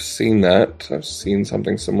time we've seen that. I've seen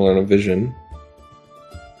something similar in a vision.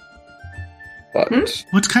 But...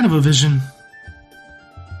 What kind of a vision?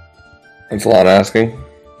 That's Lana asking.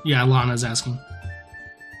 Yeah, Lana's asking.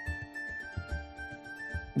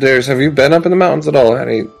 Darius, have you been up in the mountains at all?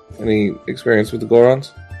 Any experience with the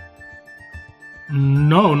Gorons?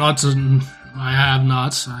 No, I have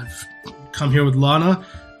not. I've come here with Lana,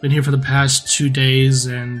 been here for the past 2 days,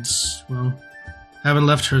 and, well, haven't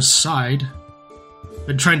left her side.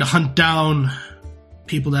 Been trying to hunt down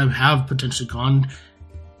people that have potentially gone.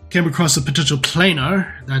 Came across a potential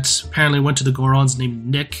planar that apparently went to the Gorons named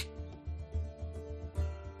Nick.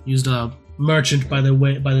 Used a merchant by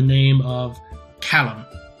the name of Callum.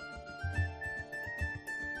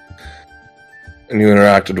 And you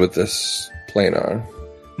interacted with this planar?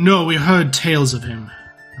 No, we heard tales of him.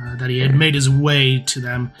 That he had made his way to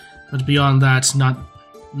them, but beyond that,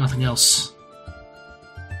 nothing else.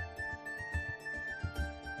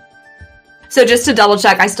 So just to double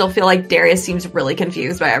check, I still feel like Darius seems really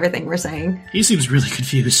confused by everything we're saying. He seems really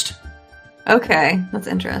confused. Okay, that's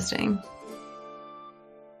interesting.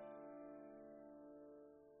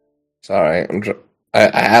 Sorry, I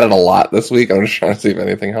added a lot this week. I'm just trying to see if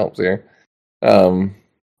anything helps here.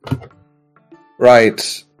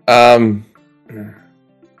 Right.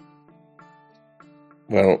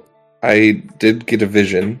 Well, I did get a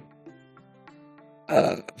vision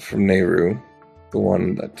from Nehru, the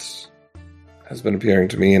one that has been appearing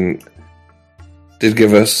to me, and did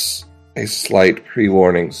give us a slight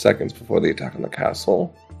pre-warning seconds before the attack on the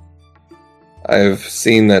castle. I've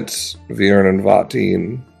seen that Viren and Vati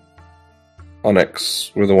and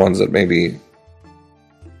Onyx were the ones that maybe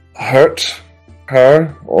hurt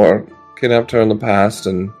her or kidnapped her in the past,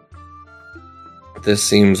 and this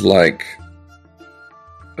seems like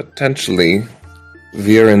potentially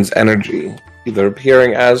Viren's energy, either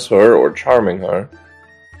appearing as her or charming her,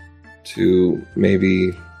 to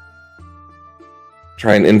maybe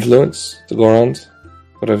try and influence the Gorons.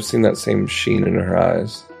 But I've seen that same sheen in her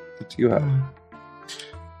eyes that you have.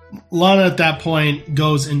 Lana at that point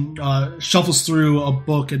goes and shuffles through a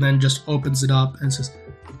book and then just opens it up and says,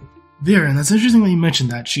 Viren, that's interesting that you mentioned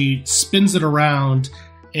that. She spins it around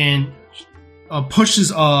and pushes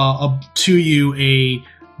to you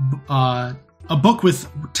a book with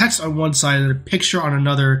text on one side and a picture on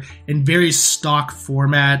another in very stock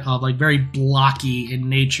format of very blocky in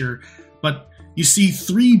nature. But you see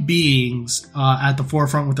 3 beings at the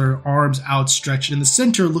forefront with their arms outstretched. In the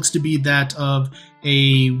center looks to be that of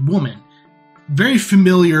a woman. Very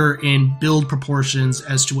familiar in build proportions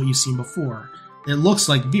as to what you've seen before. It looks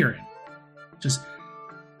like Viren. Just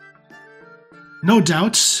no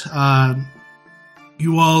doubt,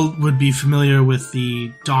 you all would be familiar with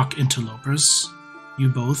the Dock Interlopers. You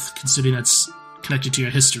both, considering that's connected to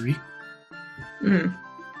your history. Mm.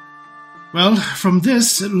 Well, from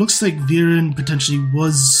this, it looks like Viren potentially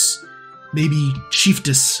was maybe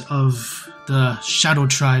chieftess of the Shadow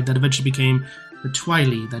Tribe that eventually became the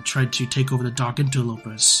Twily that tried to take over the Dock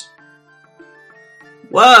Interlopers.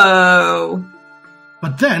 Whoa!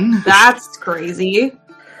 But then... That's crazy.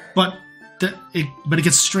 But it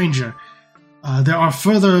gets stranger. There are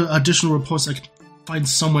further additional reports I can find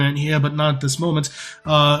somewhere in here, but not at this moment,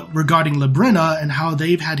 regarding Labrina and how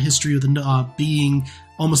they've had history of being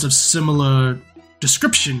almost of similar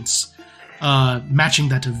descriptions, matching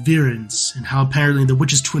that of Viren's, and how apparently the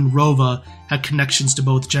witch's twin Rova had connections to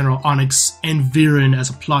both General Onyx and Viren as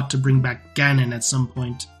a plot to bring back Ganon at some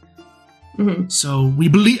point. Mm-hmm. So we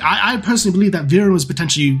believe, I personally believe that Viren was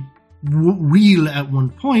potentially real at one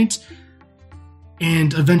point,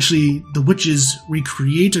 and eventually the witches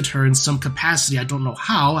recreated her in some capacity. I don't know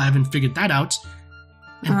how, I haven't figured that out.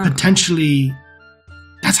 And potentially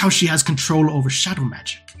that's how she has control over shadow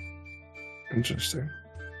magic. Interesting.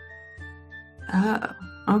 Oh,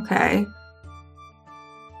 okay.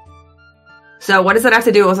 So what does that have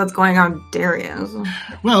to do with what's going on with Darius?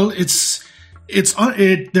 Well,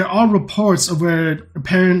 there are reports of where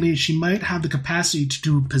apparently she might have the capacity to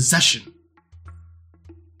do possession.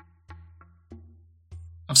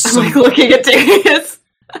 I'm like looking at Darius.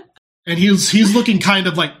 And he's looking kind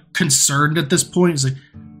of like concerned at this point. He's like,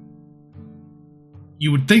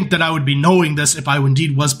 you would think that I would be knowing this if I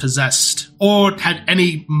indeed was possessed, or had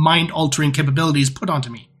any mind-altering capabilities put onto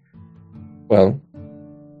me. Well,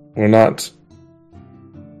 it's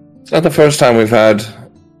not the first time we've had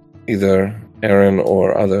either Aaron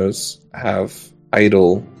or others have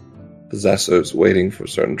idle possessors waiting for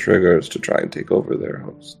certain triggers to try and take over their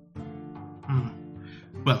host.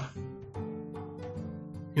 Well,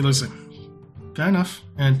 he looks like, fair enough.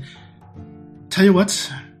 And tell you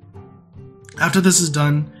what, after this is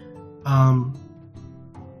done,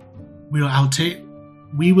 we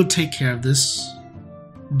will take care of this.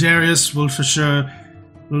 Darius will for sure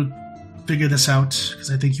figure this out,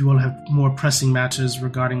 because I think you all have more pressing matters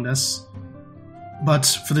regarding this. But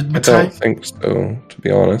for the I don't think so, to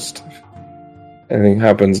be honest. If anything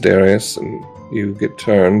happens, Darius, and you get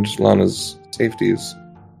turned, Lana's safety is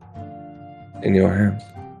in your hands.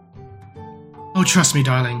 Oh, trust me,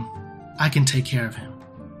 darling. I can take care of him.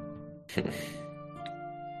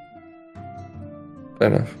 Fair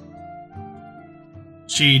enough.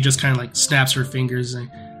 She just kind of like snaps her fingers. And,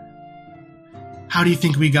 how do you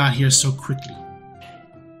think we got here so quickly?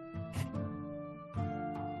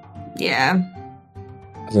 Yeah.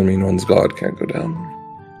 Doesn't mean one's god can't go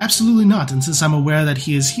down. Absolutely not. And since I'm aware that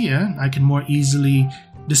he is here, I can more easily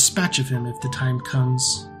dispatch of him if the time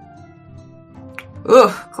comes. Ooh,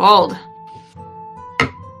 cold.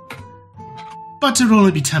 But it will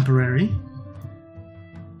only be temporary.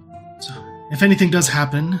 So, if anything does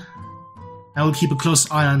happen, I will keep a close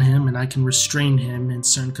eye on him, and I can restrain him in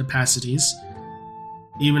certain capacities,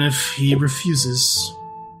 even if he refuses.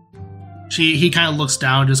 He kind of looks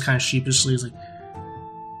down, just kind of sheepishly. He's like,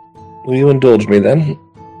 will you indulge me then?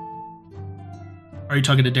 Are you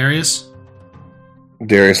talking to Darius?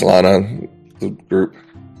 Darius, Lana, the group.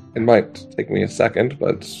 It might take me a second,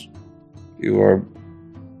 but you are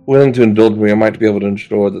willing to indulge me. I might be able to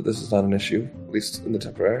ensure that this is not an issue, at least in the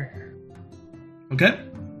temporary. Okay.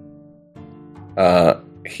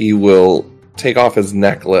 He will take off his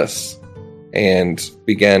necklace and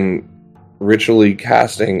begin ritually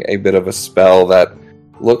casting a bit of a spell that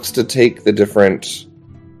looks to take the different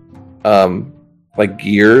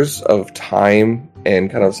gears of time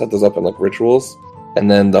and kind of set those up in like rituals, and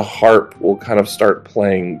then the harp will kind of start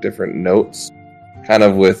playing different notes, kind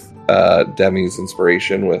of with Demi's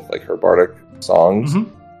inspiration with like her bardic songs.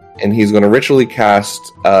 Mm-hmm. And he's going to ritually cast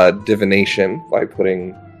divination by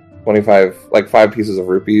putting 5 pieces of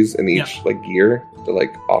rupees in each gear to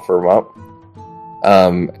offer them up,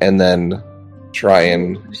 and then try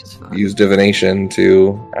and use divination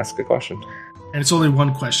to ask a question. And it's only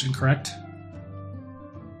one question, correct?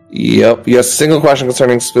 Yep. Yes, single question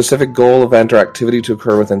concerning specific goal, event, or activity to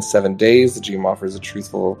occur within 7 days. The GM offers a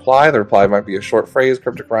truthful reply. The reply might be a short phrase,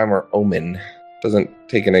 cryptic rhyme, or omen. Doesn't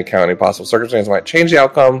take into account any possible circumstances might change the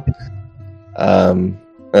outcome. And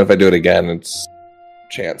if I do it again, it's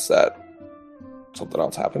a chance that something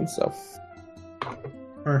else happens. So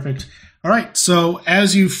perfect. All right. So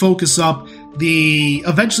as you focus up,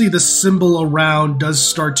 eventually the symbol around does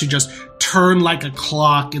start to just turn like a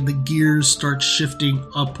clock, and the gears start shifting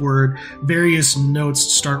upward. Various notes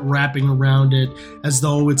start wrapping around it as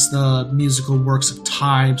though it's the musical works of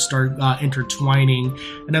time start intertwining.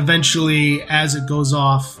 And eventually, as it goes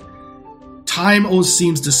off, time almost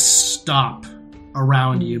seems to stop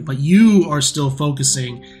around you, but you are still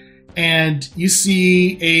focusing. And you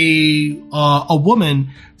see a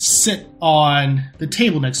woman sit on the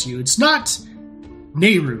table next to you. It's not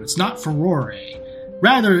Nehru. It's not Furore.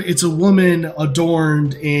 Rather, it's a woman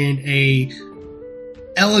adorned in a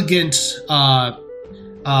elegant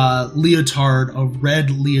leotard, a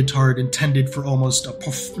red leotard intended for almost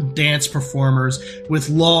dance performers, with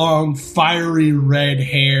long, fiery red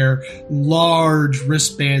hair, large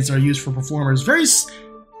wristbands that are used for performers.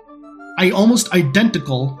 Almost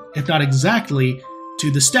identical, if not exactly,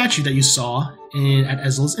 to the statue that you saw at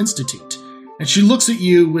Ezel's Institute. And she looks at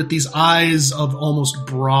you with these eyes of almost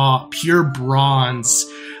pure bronze.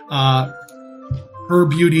 Her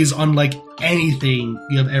beauty is unlike anything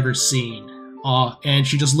you have ever seen. And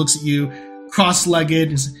she just looks at you, cross-legged,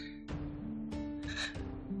 and says,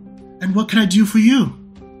 "And what can I do for you?"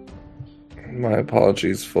 My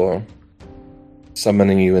apologies for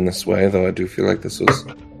summoning you in this way, though I do feel like this was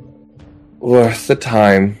worth the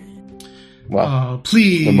time. Well,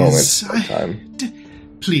 please. The moment of time.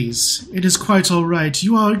 Please, it is quite all right.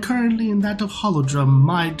 You are currently in that of Holodrum,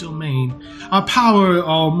 my domain. Our power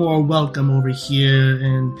are more welcome over here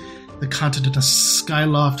in the continent of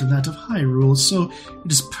Skyloft and that of Hyrule, so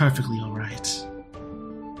it is perfectly all right.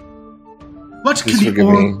 What Please can forgive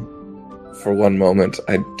me for one moment.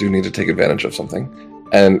 I do need to take advantage of something.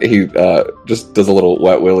 And he just does a little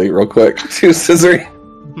wet willy real quick to Scissory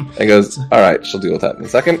and goes, "All right, she'll deal with that in a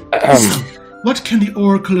second." What can the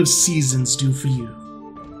Oracle of Seasons do for you?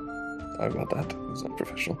 Sorry about that. It was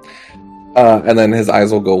unprofessional. And then his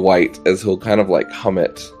eyes will go white as he'll kind of like hum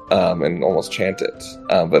it and almost chant it.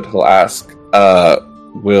 But he'll ask,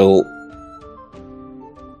 will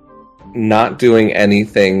not doing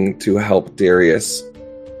anything to help Darius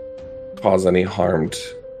cause any harm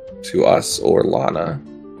to us or Lana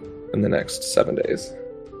in the next 7 days?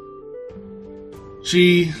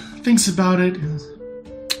 She thinks about it.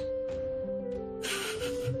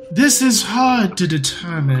 This is hard to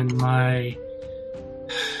determine, my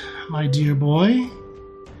dear boy.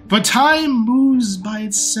 But time moves by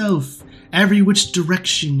itself. Every which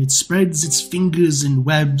direction it spreads its fingers and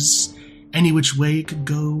webs. Any which way it could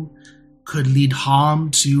go. Could lead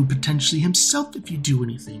harm to potentially himself if you do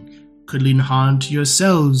anything. Could lead harm to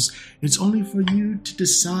yourselves. It's only for you to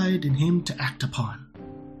decide and him to act upon.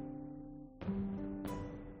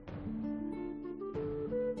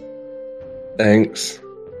 Thanks.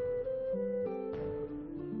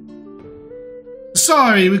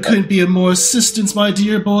 Sorry we couldn't be of more assistance, my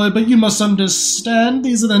dear boy, but you must understand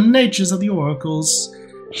these are the natures of the oracles.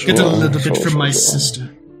 Get a little bit from my sister.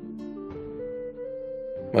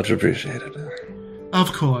 Much appreciated.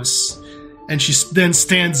 Of course. And she then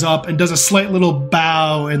stands up and does a slight little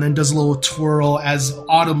bow and then does a little twirl as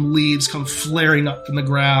autumn leaves come flaring up from the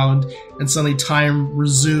ground, and suddenly time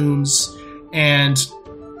resumes, and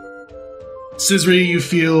Scissory, you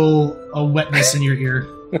feel a wetness in your ear.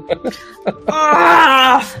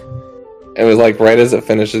 It was like right as it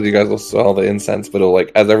finishes, you guys will smell the incense, but it'll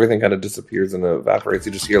like as everything kind of disappears and evaporates,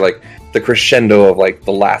 you just hear like the crescendo of like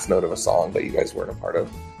the last note of a song that you guys weren't a part of.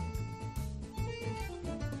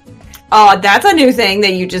 Oh, that's a new thing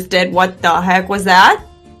that you just did. What the heck was that?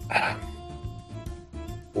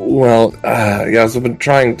 Well, yeah, so I've been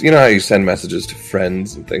trying. You know how you send messages to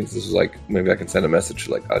friends and things? This is like maybe I can send a message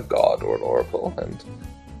to like a god or an oracle, and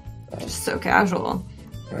just so casual.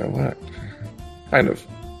 What? Kind of.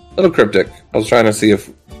 A little cryptic. I was trying to see if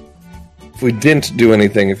we didn't do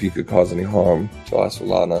anything, if you could cause any harm to us or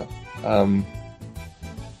Lana.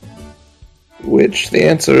 Which the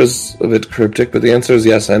answer is a bit cryptic, but the answer is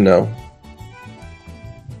yes and no.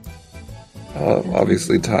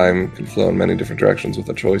 Obviously, time can flow in many different directions with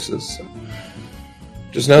our choices. So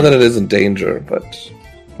just know that it is in danger, but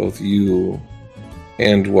both you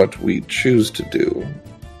and what we choose to do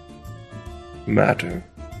matter.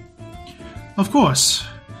 Of course.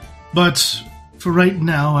 But for right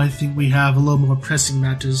now, I think we have a little more pressing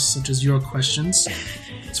matters, such as your questions.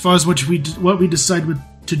 As far as what we decide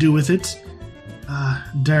to do with it,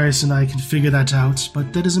 Darius and I can figure that out,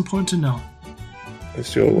 but that is important to know. I'm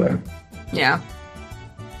still aware. Yeah.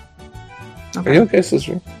 Okay. Are you okay,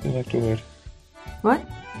 sister? You're acting weird. What?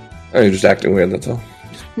 Oh, you're just acting weird, that's all.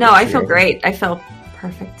 No, I feel great. I feel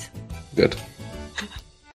perfect. Good.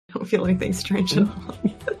 I don't feel anything strange at all.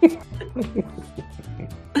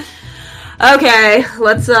 Okay,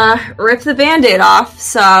 let's rip the Band-Aid off.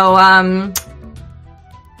 So,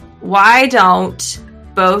 why don't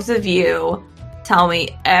both of you tell me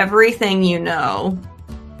everything you know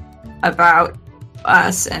about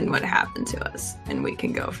us and what happened to us, and we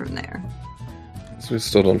can go from there. So we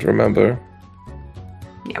still don't remember.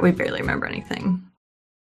 Yeah, we barely remember anything.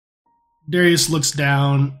 Darius looks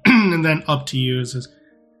down and then up to you and says,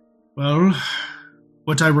 "Well,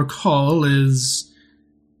 what I recall is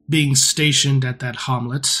being stationed at that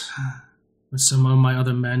hamlet with some of my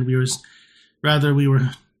other men. We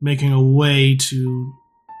were making a way to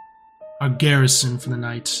our garrison for the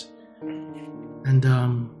night.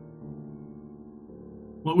 And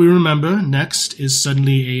what we remember next is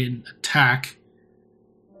suddenly an attack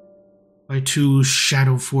by two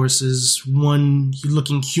shadow forces, one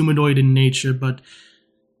looking humanoid in nature, but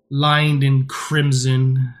lined in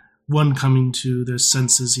crimson, one coming to their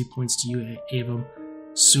senses, he points to you, Ava,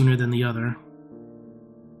 sooner than the other.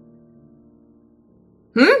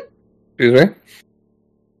 Excuse me?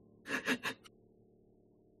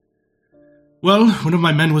 Well, one of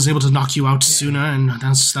my men was able to knock you out sooner, and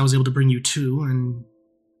that was able to bring you to, and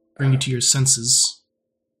bring you to your senses.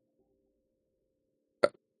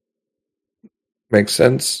 Makes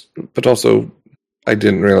sense, but also I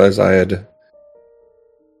didn't realize I had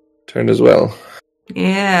turned as well.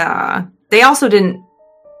 Yeah. They also didn't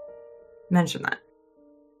mention that.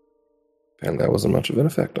 And that wasn't much of an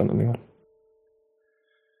effect on anyone.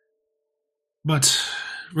 But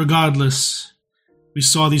regardless, we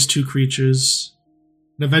saw these two creatures,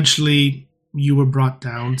 and eventually you were brought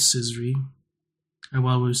down, Sisri. And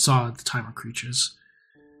well, we saw at the time our creatures.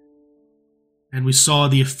 And we saw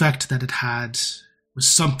the effect that it had was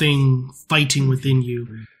something fighting within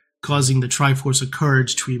you, causing the Triforce of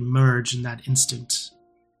Courage to emerge in that instant.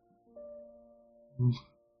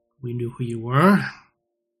 We knew who you were,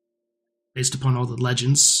 based upon all the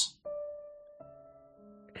legends.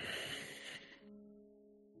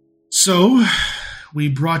 So, we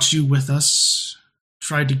brought you with us,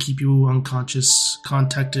 tried to keep you unconscious,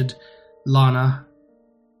 contacted Lana.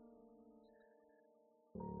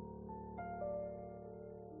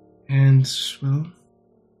 And, well,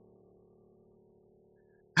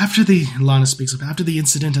 Lana speaks up, after the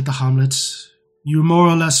incident at the Hamlet, you more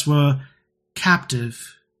or less were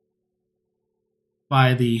captive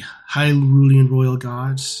by the Hyrulean royal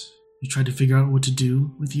guards. We tried to figure out what to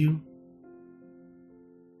do with you,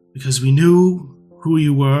 because we knew who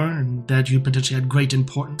you were and that you potentially had great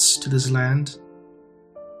importance to this land,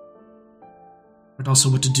 but also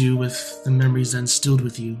what to do with the memories that instilled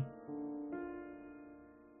with you.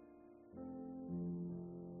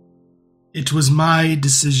 It was my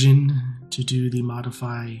decision to do the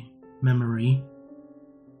modify memory,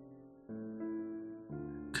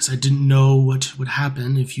 because I didn't know what would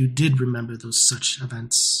happen if you did remember those such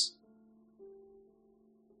events.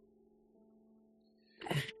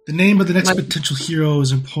 The name of the next potential hero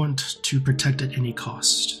is important to protect at any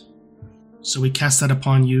cost. So we cast that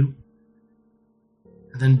upon you,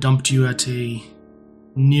 and then dumped you at a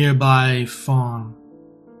nearby farm.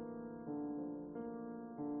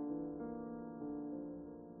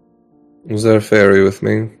 Was there a fairy with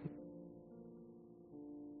me?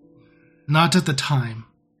 Not at the time.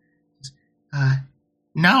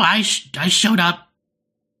 No, I showed up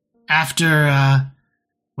after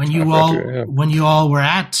when you all were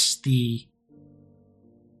at the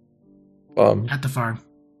farm.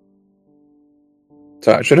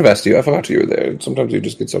 Sorry, I should have asked you. I forgot you were there. Sometimes you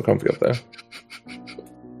just get so comfy up there.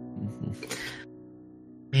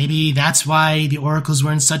 Maybe that's why the oracles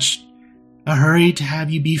were in such a hurry to have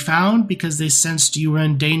you be found, because they sensed you were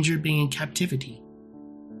in danger of being in captivity.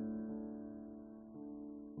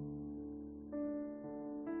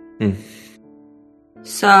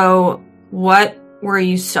 So, what were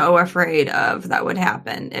you so afraid of that would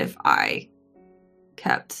happen if I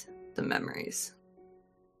kept the memories?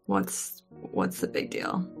 What's the big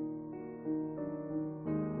deal?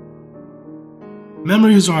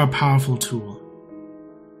 Memories are a powerful tool.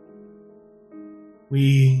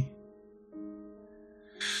 We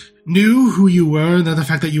knew who you were, that the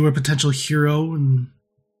fact that you were a potential hero, and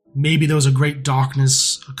maybe there was a great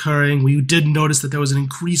darkness occurring. We did notice that there was an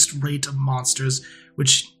increased rate of monsters,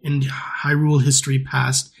 which in Hyrule history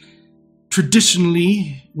past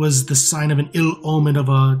traditionally was the sign of an ill omen of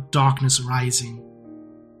a darkness rising.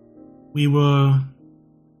 We were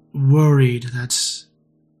worried that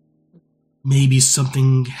maybe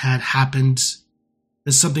something had happened,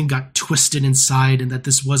 that something got twisted inside, and that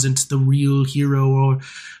this wasn't the real hero, or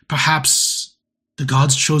perhaps the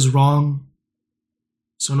gods chose wrong.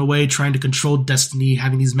 So in a way, trying to control destiny,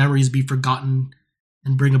 having these memories be forgotten,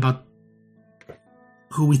 and bring about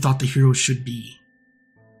who we thought the hero should be.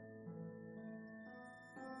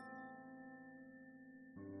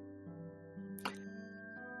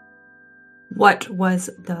 What was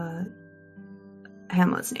the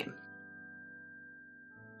Hamlet's name?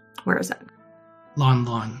 Where is that? Lon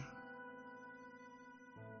Lon.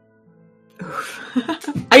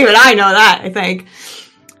 Even I know that, I think.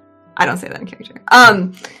 I don't say that in character.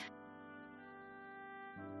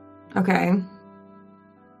 Okay.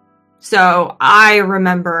 So, I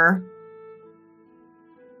remember...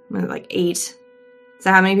 like 8. Is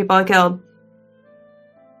that how many people I killed?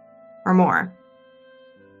 or more.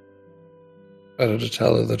 Better to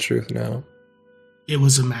tell her the truth now. It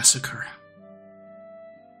was a massacre.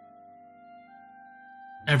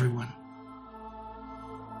 Everyone.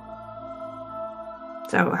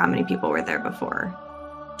 So how many people were there before?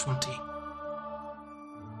 20.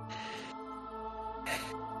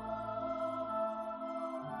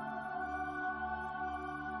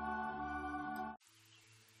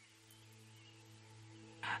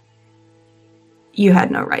 You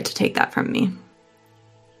had no right to take that from me.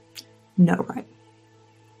 No right.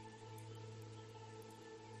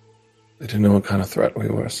 They didn't know what kind of threat we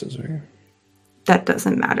were, Scissory. That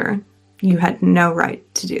doesn't matter. You had no right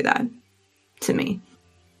to do that to me.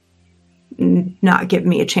 Not give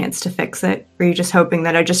me a chance to fix it. Were you just hoping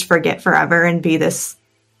that I just forget forever and be this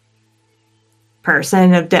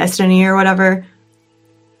person of destiny or whatever?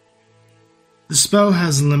 The spell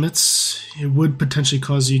has limits. It would potentially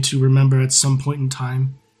cause you to remember at some point in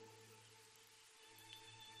time.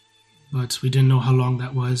 But we didn't know how long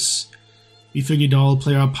that was. We figured all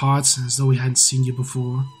play our parts as though we hadn't seen you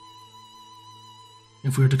before.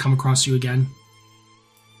 If we were to come across you again.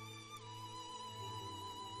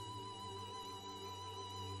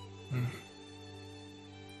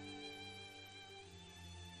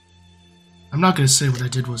 I'm not going to say what I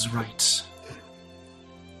did was right.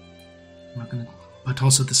 I'm not going to, but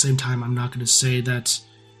also at the same time, I'm not going to say that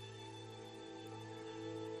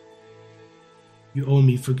you owe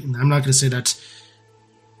me for. I'm not going to say that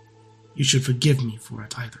you should forgive me for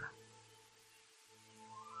it either.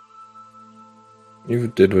 You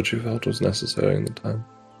did what you felt was necessary in the time.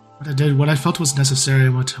 What I did, what I felt was necessary,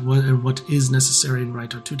 and what is necessary and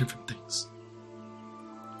right are two different things.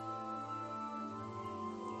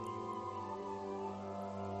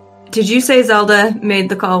 Did you say Zelda made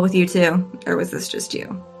the call with you too? Or was this just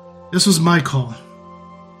you? This was my call.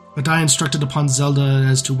 But I instructed upon Zelda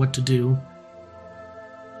as to what to do.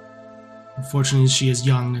 Unfortunately, she is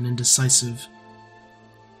young and indecisive.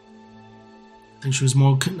 I think she was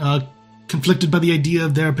more conflicted by the idea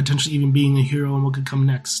of there potentially even being a hero and what could come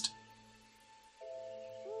next.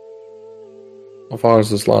 How far is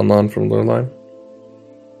this Lon from Lurline?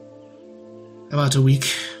 About a week.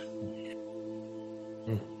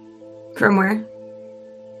 From where?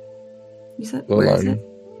 You said? Lurline. Where is it?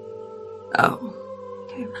 Oh.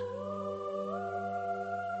 Okay.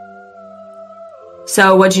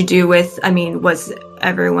 So what'd you do with, was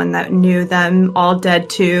everyone that knew them all dead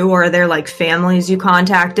too? Or are there like families you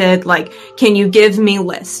contacted? Like, can you give me a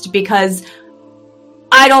list? Because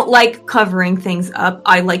I don't like covering things up.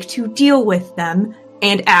 I like to deal with them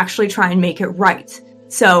and actually try and make it right.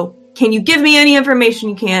 So can you give me any information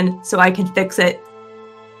you can so I can fix it?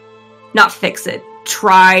 Not fix it.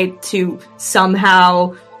 Try to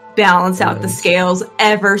somehow balance out the scales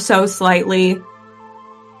ever so slightly.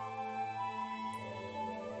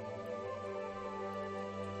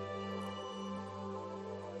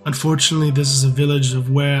 Unfortunately, this is a village a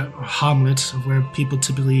hamlet of where people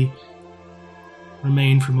typically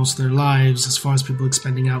remain for most of their lives. As far as people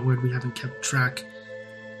expanding outward, we haven't kept track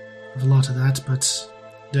of a lot of that, but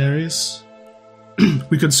Darius,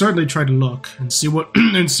 we could certainly try to look and see what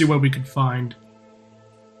we could find.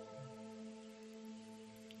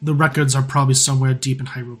 The records are probably somewhere deep in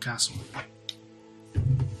Hyrule Castle.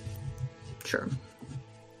 Sure.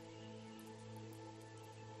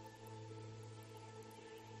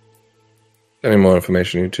 Any more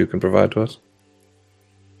information you two can provide to us?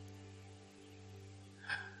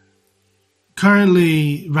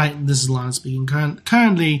 Currently, this is Lana speaking.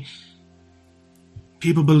 Currently,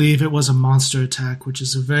 people believe it was a monster attack, which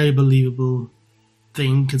is a very believable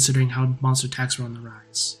thing considering how monster attacks were on the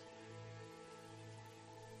rise.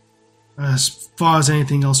 As far as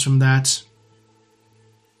anything else from that,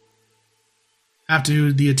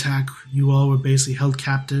 after the attack, you all were basically held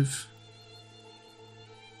captive.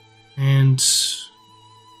 And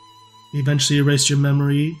eventually erased your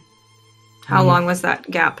memory. How long was that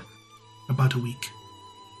gap? About a week.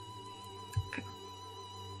 Okay.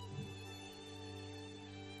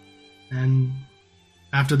 And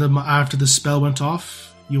after the spell went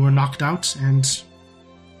off, you were knocked out and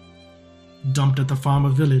dumped at the farmer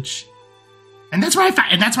village. And that's where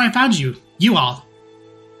I found you. You all.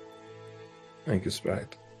 Thank you,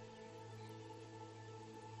 Sprite.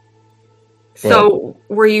 So,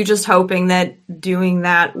 were you just hoping that doing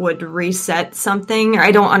that would reset something?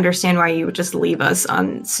 I don't understand why you would just leave us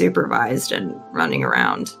unsupervised and running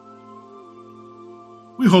around.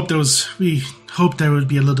 We hoped there would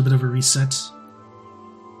be a little bit of a reset.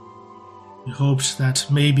 We hoped that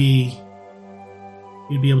maybe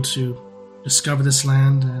we'd be able to discover this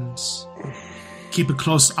land and keep a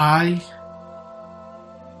close eye.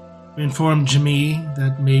 We informed Jimmy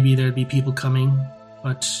that maybe there'd be people coming,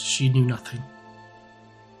 but she knew nothing.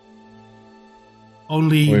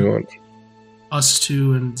 Only us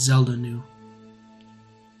two and Zelda knew.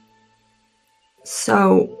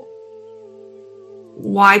 So,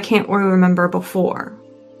 why can't we remember before?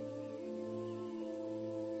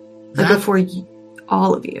 Before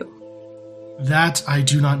all of you. That I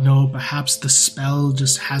do not know. Perhaps the spell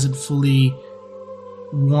just hasn't fully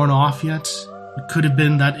worn off yet. It could have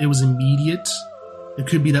been that it was immediate. It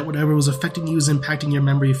could be that whatever was affecting you is impacting your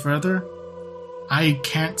memory further. I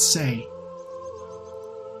can't say.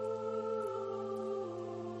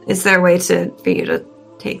 Is there a way for you to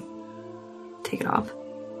take it off?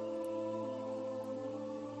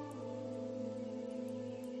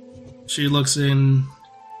 She looks in.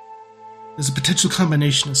 There's a potential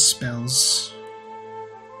combination of spells.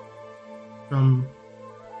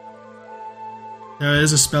 There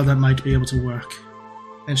is a spell that might be able to work.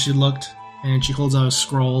 And she looked, and she holds out a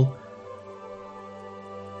scroll.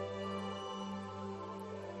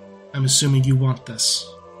 I'm assuming you want this.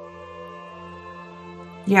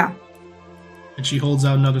 Yeah. And she holds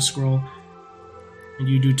out another scroll. And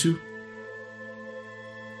you do too.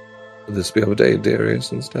 Would this be able to aid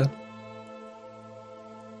Darius instead?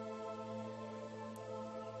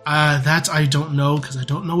 That I don't know, because I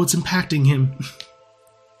don't know what's impacting him.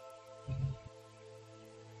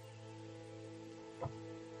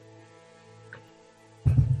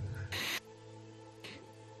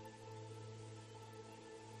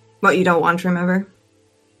 What, you don't want to remember?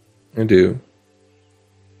 I do.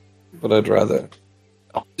 But I'd rather...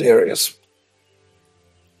 Oh, Darius.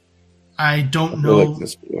 I don't know... Like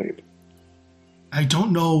this point. I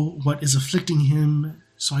don't know what is afflicting him,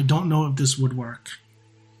 so I don't know if this would work.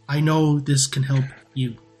 I know this can help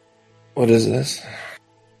you. What is this?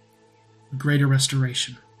 Greater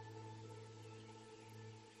restoration.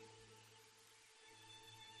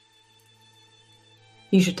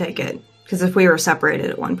 You should take it. Because if we were separated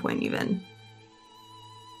at one point even,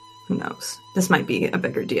 who knows? This might be a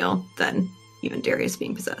bigger deal than even Darius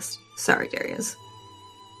being possessed. Sorry, Darius.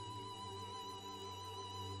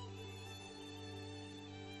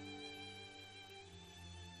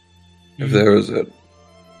 If there was a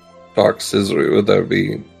dark scissory, would there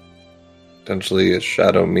be potentially a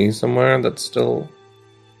shadow me somewhere that's still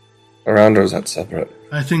around, or is that separate?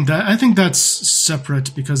 I think that's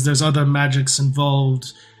separate because there's other magics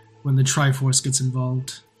involved when the Triforce gets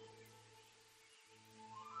involved.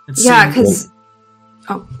 Because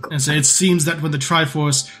it seems that when the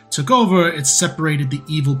Triforce took over, it separated the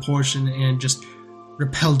evil portion and just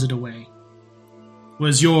repelled it away.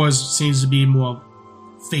 Whereas yours seems to be more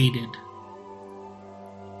faded.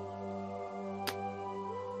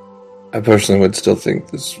 I personally would still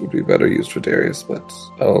think this would be better used for Darius, but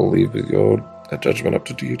I'll leave that judgment up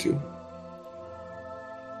to you two.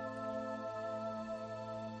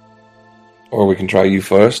 Or we can try you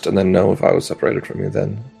first, and then know if I was separated from you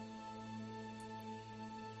then.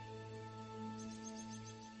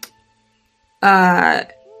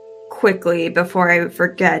 Quickly, before I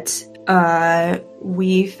forget,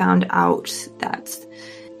 we found out that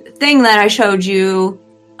the thing that I showed you,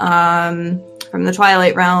 from the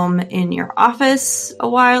Twilight Realm in your office a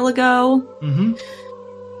while ago. Mm-hmm.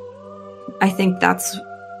 I think that's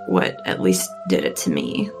what at least did it to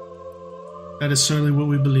me. That is certainly what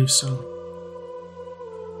we believe so.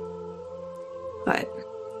 But...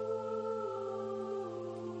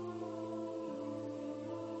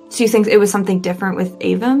 So you think it was something different with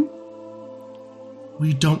Avon?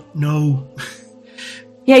 We don't know.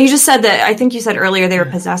 Yeah, you just said that, I think you said earlier they were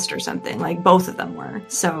possessed or something. Like, both of them were,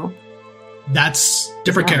 so... That's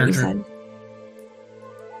different character.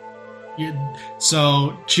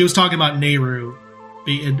 So she was talking about Nehru,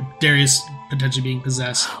 Darius potentially being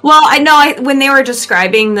possessed. Well, I know when they were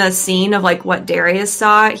describing the scene of like what Darius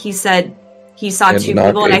saw, he said he saw two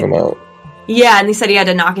people, and and he said he had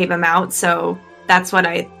to knock him out. So that's what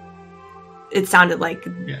it sounded like,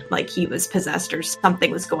 like he was possessed or something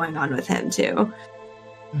was going on with him too.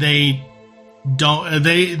 They don't.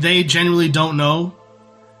 They genuinely don't know.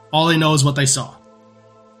 All they know is what they saw.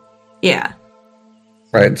 Yeah.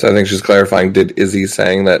 Right, so I think she's clarifying, did Izzy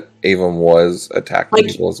saying that Avon was attacking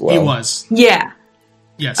people as well? He was. Yeah.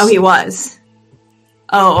 Yes. Oh, he was.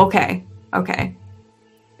 Oh, okay. Okay.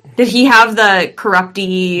 Did he have the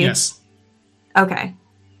corrupty... Yes. Okay.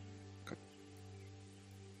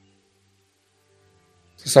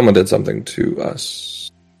 So someone did something to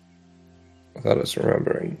us without us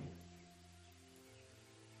remembering.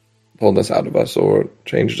 Pulled us out of us or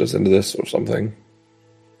changed us into this or something.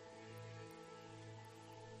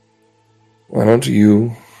 Why don't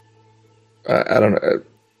you... I don't know.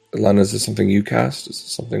 Lana, is this something you cast? Is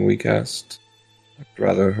this something we cast? I'd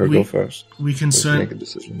rather her go first. We can make a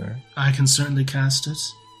decision there. I can certainly cast it.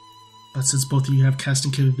 But since both of you have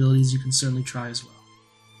casting capabilities, you can certainly try as well.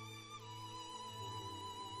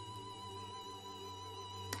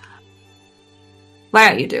 Why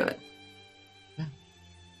don't you do it? Okay.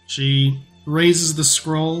 She raises the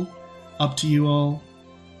scroll up to you all,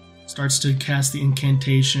 starts to cast the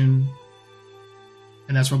incantation,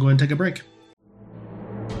 and that's where we'll go ahead and take a break.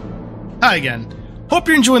 Hi again. Hope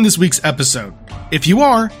you're enjoying this week's episode. If you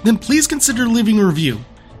are, then please consider leaving a review,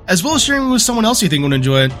 as well as sharing it with someone else you think would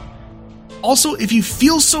enjoy it. Also, if you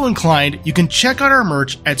feel so inclined, you can check out our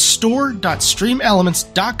merch at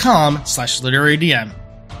store.streamelements.com/literarydm.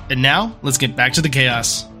 And now, let's get back to the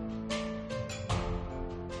chaos.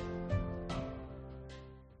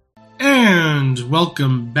 And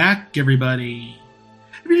welcome back, everybody.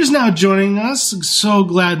 If you're just now joining us, so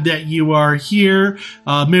glad that you are here.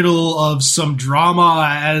 Middle of some drama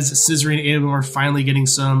as Scissory and Abram are finally getting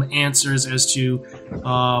some answers as to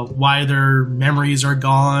why their memories are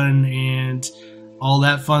gone and all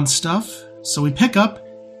that fun stuff. So we pick up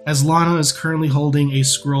as Lana is currently holding a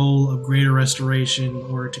scroll of greater restoration in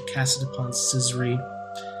order to cast it upon Scissory.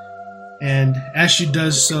 And as she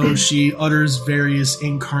does so, she utters various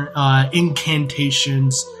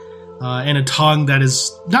incantations in a tongue that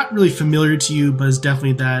is not really familiar to you, but is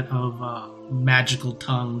definitely that of magical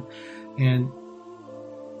tongue. And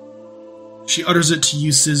she utters it to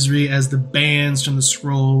you, Scissory, as the bands from the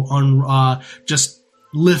scroll just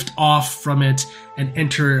lift off from it and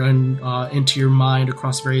enter into your mind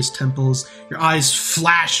across various temples. Your eyes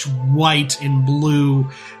flash white and blue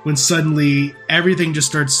when suddenly everything just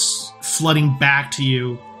starts flooding back to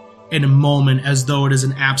you in a moment, as though it is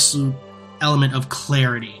an absolute element of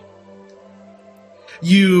clarity.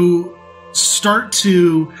 You start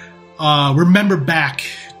to remember back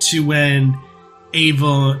to when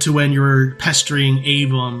you're pestering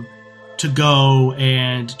Avum to go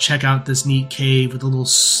and check out this neat cave with a little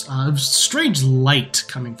strange light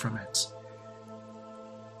coming from it.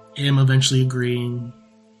 Him eventually agreeing.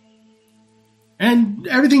 And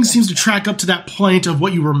everything seems to track up to that point of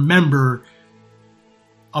what you remember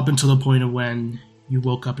up until the point of when you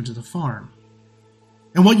woke up into the farm.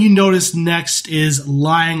 And what you notice next is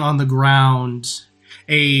lying on the ground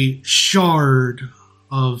a shard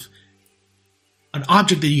of an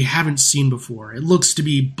object that you haven't seen before. It looks to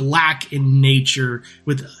be black in nature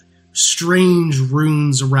with strange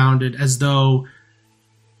runes around it, as though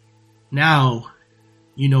now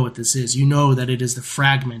you know what this is. You know that it is the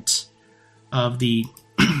fragment of the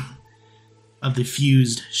of the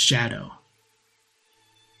fused shadow.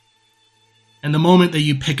 And the moment that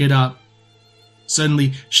you pick it up,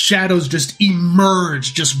 suddenly shadows just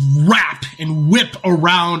emerge, just wrap and whip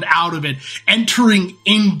around out of it, entering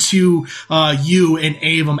into you and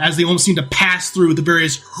Avum as they almost seem to pass through the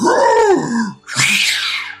various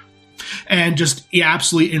and just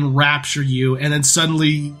absolutely enrapture you. And then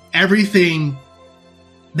suddenly everything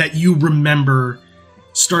that you remember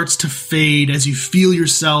starts to fade as you feel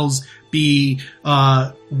yourselves be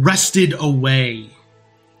wrested away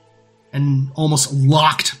and almost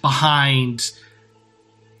locked behind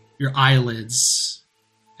your eyelids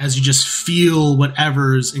as you just feel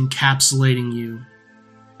whatever's encapsulating you.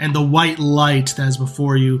 And the white light that is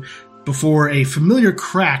before you, before a familiar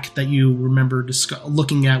crack that you remember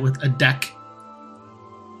looking at with a deck,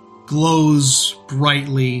 glows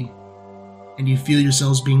brightly, and you feel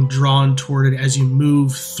yourselves being drawn toward it. As you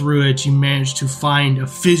move through it, you manage to find a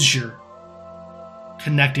fissure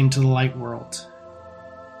connecting to the light world.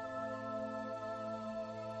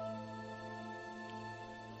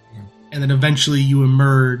 And then eventually you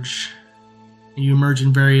emerge. And you emerge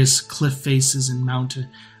in various cliff faces and mount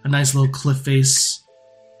a nice little cliff face.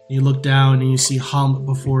 And you look down and you see Hump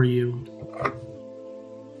before you.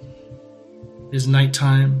 It is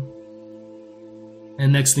nighttime.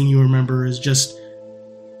 And next thing you remember is just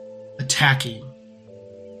attacking.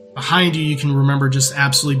 Behind you, you can remember just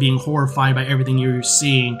absolutely being horrified by everything you're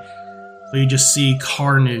seeing. But you just see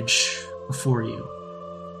carnage before you.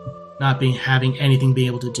 Not having anything be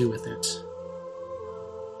able to do with it.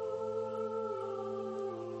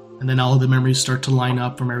 And then all of the memories start to line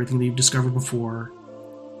up from everything that you've discovered before.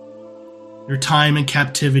 Your time in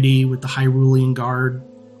captivity with the Hyrulean Guard.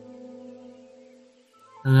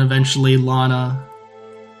 And then eventually Lana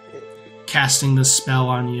casting this spell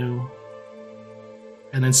on you.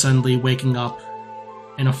 And then suddenly waking up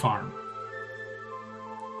in a farm.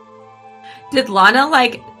 Did Lana,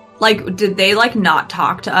 Like, did they, like, not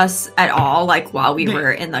talk to us at all, like, while we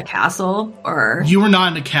were in the castle, or? You were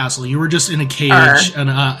not in a castle. You were just in a cage, in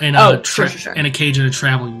a cage in a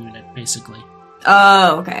traveling unit, basically.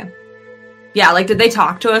 Oh, okay. Yeah, like, did they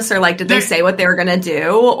talk to us, or, like, did they say what they were gonna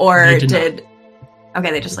do, or did...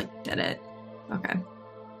 Okay, they just, like, did it. Okay.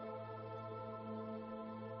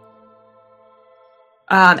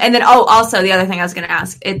 And then, also, the other thing I was gonna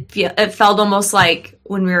ask, it felt almost like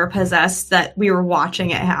when we were possessed that we were watching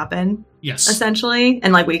it happen. Yes. Essentially,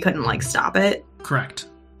 and, like, we couldn't, like, stop it. Correct.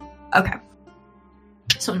 Okay.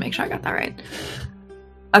 Just want to make sure I got that right.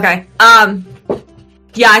 Okay.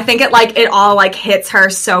 Yeah, I think it all, like, hits her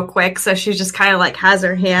so quick, so she just kind of, like, has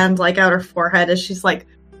her hand, like, out her forehead as she's, like,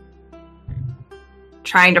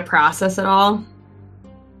 trying to process it all.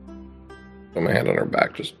 Put my hand on her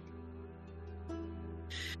back, just...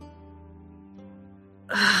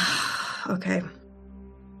 Okay.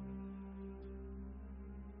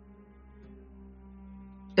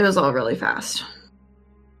 It was all really fast.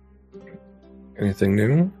 Anything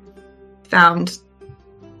new? Found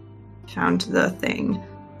the thing.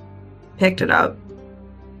 Picked it up.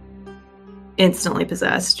 Instantly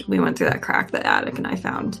possessed. We went through that crack the attic and I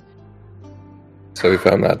found. So we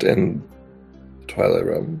found that in the Twilight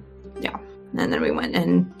Realm. Yeah. And then we went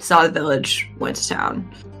and saw the village, went to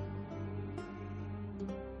town.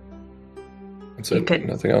 That's it?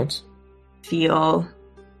 Nothing else? Feel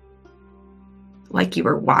like you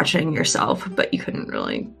were watching yourself, but you couldn't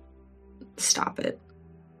really stop it.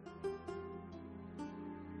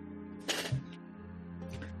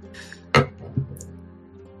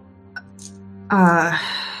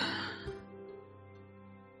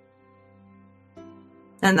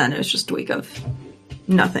 And then it was just a week of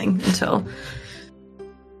nothing until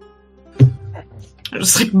I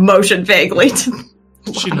just like motioned vaguely to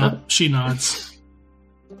She nods.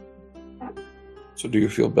 So do you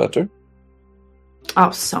feel better?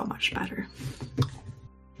 Oh, so much better.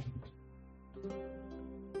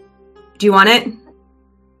 Do you want it?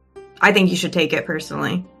 I think you should take it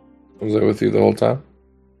personally. Was I with you the whole time?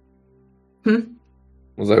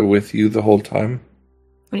 Was I with you the whole time?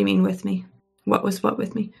 What do you mean with me? What was what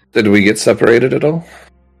with me? Did we get separated at all?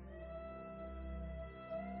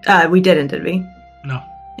 We didn't, did we? No.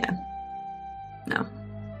 Yeah. No.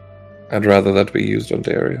 I'd rather that be used on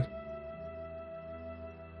Darius.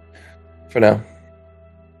 For now.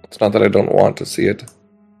 It's not that I don't want to see it.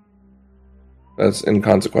 That's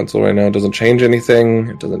inconsequential right now. It doesn't change anything.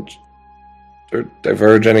 It doesn't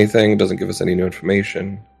diverge anything. It doesn't give us any new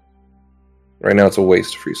information. Right now it's a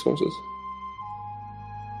waste of resources.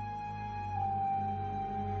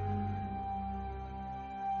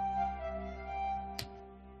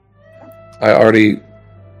 I already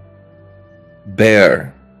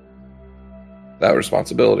bear that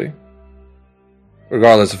responsibility.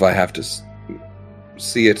 Regardless if I have to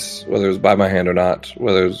see it, whether it's by my hand or not,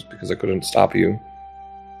 whether it's because I couldn't stop you.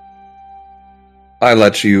 I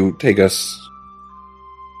let you take us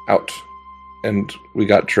out, and we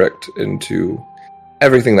got tricked into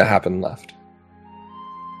everything that happened left.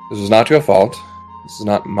 This is not your fault. This is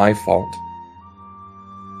not my fault.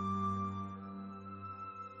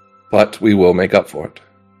 But we will make up for it.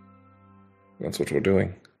 That's what we're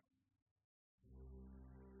doing.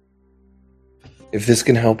 If this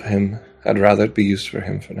can help him, I'd rather it be used for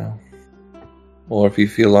him for now. Or if you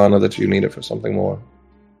feel, Lana, that you need it for something more.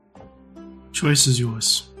 Choice is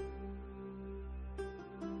yours.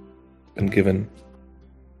 Been given.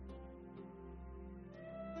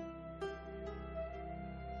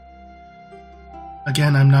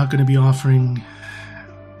 Again, I'm not going to be offering...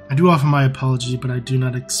 I do offer my apology, but I do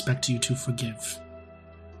not expect you to forgive.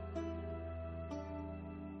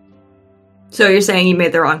 So you're saying you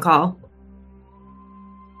made the wrong call?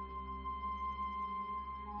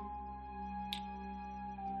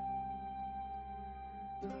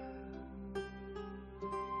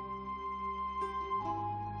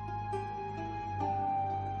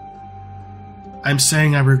 I'm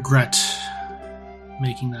saying I regret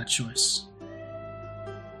making that choice.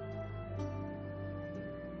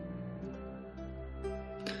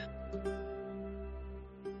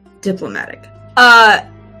 Diplomatic.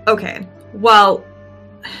 Okay. Well,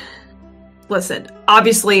 listen,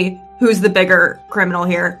 obviously, who's the bigger criminal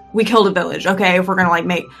here? We killed a village, okay? If we're gonna, like,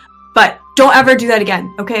 but don't ever do that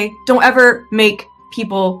again, okay? Don't ever make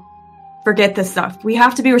people forget this stuff. We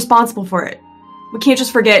have to be responsible for it. We can't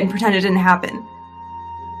just forget and pretend it didn't happen.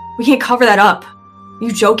 We can't cover that up. Are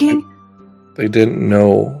you joking? They didn't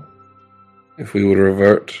know if we would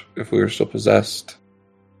revert, if we were still possessed,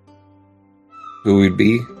 who we'd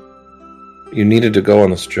be. You needed to go on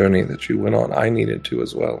this journey that you went on. I needed to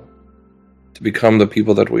as well. To to become the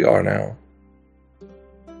people that we are now.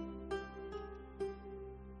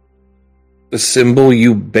 The symbol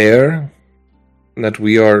you bear and that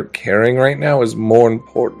we are carrying right now is more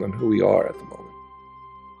important than who we are at the moment.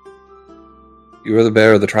 You are the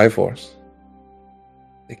bearer of the Triforce.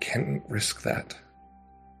 They can't risk that.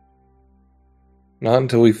 Not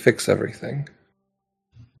until we fix everything.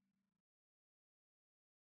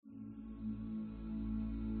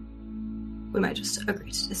 We might just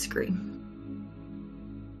agree to disagree.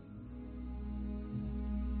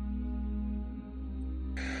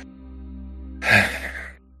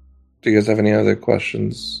 Do you guys have any other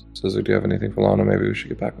questions? Scissor, do you have anything for Lana? Maybe we should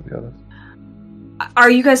get back with the others. Are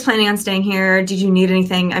you guys planning on staying here? Did you need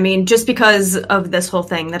anything? I mean, just because of this whole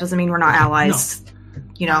thing, that doesn't mean we're not allies. No.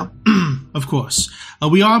 You know? Of course.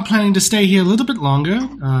 We are planning to stay here a little bit longer,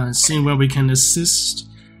 seeing where we can assist.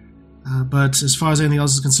 But as far as anything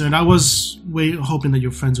else is concerned, I was hoping that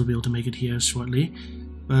your friends will be able to make it here shortly.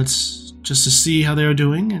 But just to see how they are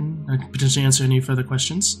doing and potentially answer any further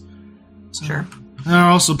questions. So, sure. There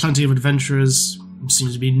are also plenty of adventurers. There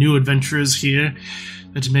seems to be new adventurers here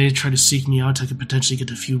that may try to seek me out. I could potentially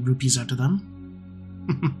get a few rupees out of them.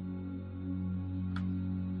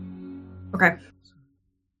 Okay.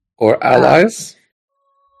 Or allies?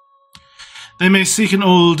 They may seek a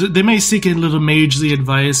little magely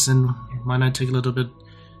advice, and why not take a little bit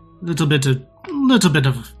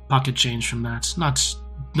of pocket change from that?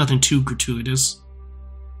 Nothing too gratuitous.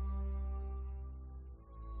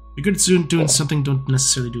 You're good at doing something, don't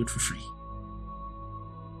necessarily do it for free.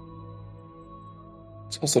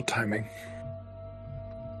 It's also timing.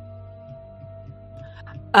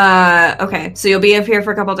 Okay, so you'll be up here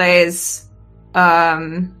for a couple days.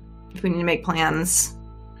 If we need to make plans.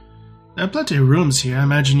 There are plenty of rooms here. I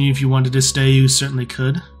imagine if you wanted to stay, you certainly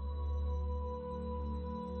could.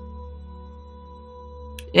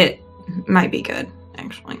 It might be good,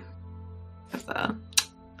 actually. I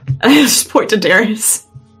just point to Darius.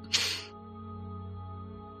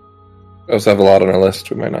 We also have a lot on our list.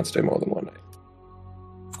 We might not stay more than one night.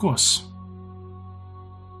 Of course.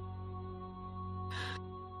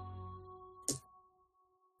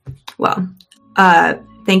 Well,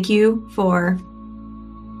 thank you for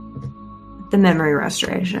the memory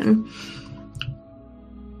restoration.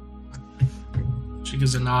 She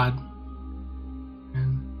gives a nod.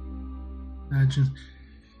 And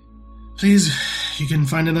please, you can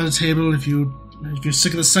find another table if you're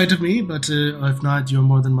sick of the sight of me, but if not, you're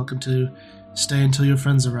more than welcome to stay until your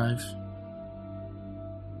friends arrive.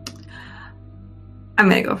 I'm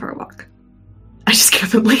gonna go for a walk. I just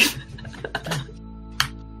can't believe it.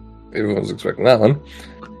 Everyone was expecting that one.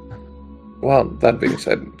 Well, that being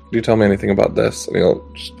said, can you tell me anything about this? And he'll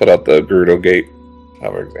just put out the Gerudo gate,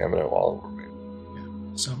 have her examine it while we're waiting.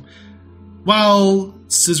 Yeah. So, while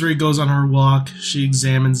Scissory goes on her walk, she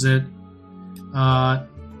examines it.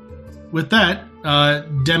 With that,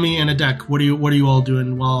 Demi and Adek, what are you all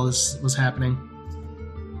doing while this was happening?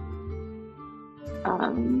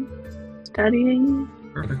 Studying.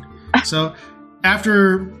 Perfect. So,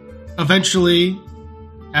 after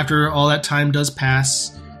all that time does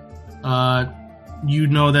pass, you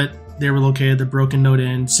know that they were located at the Broken Note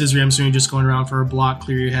Inn. Scissory, I'm assuming, just going around for a block,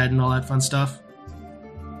 clear your head, and all that fun stuff.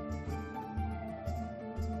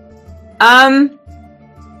 I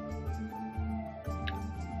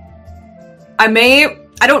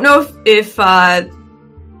don't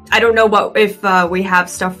know if we have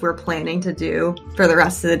stuff we're planning to do for the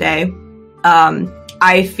rest of the day.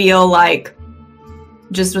 I feel like,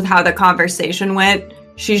 just with how the conversation went,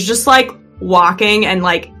 she's just, like, walking and,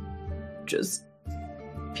 like, just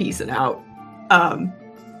peacing out.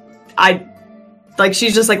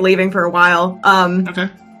 She's just, like, leaving for a while. Okay.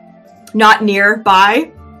 Not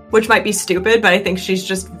nearby, which might be stupid, but I think she's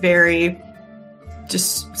just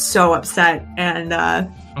so upset, and,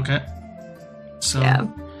 Okay. So, yeah.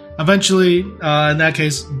 Eventually, in that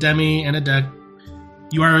case, Demi and Adek,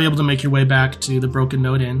 you are able to make your way back to the Broken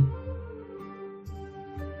Note Inn.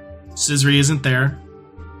 Scissory isn't there.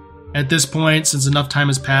 At this point, since enough time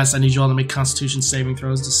has passed, I need you all to make Constitution saving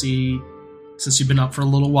throws to see, since you've been up for a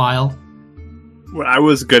little while. What I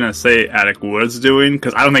was gonna say Attic was doing,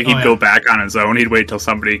 because I don't think he'd go back on his own. He'd wait till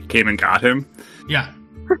somebody came and got him. Yeah.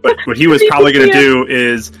 But what he was probably gonna do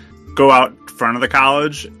is go out front of the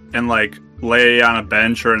college and, like, lay on a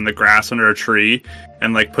bench or in the grass under a tree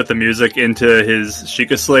and, like, put the music into his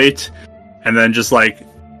Sheikah slate and then just, like,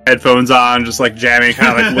 headphones on, just, like, jamming,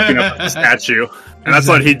 kind of, like, looking up at the statue. And that's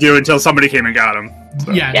what he'd do until somebody came and got him.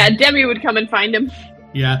 So. Yeah, Demi would come and find him.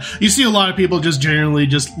 Yeah, you see a lot of people just generally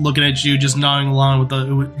just looking at you, just nodding along with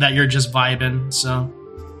that you're just vibing, so.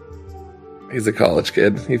 He's a college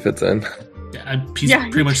kid. He fits in. He's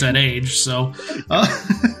pretty much that age, so.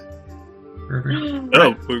 We're going.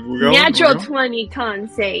 Natural 20 con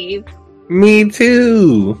save. Me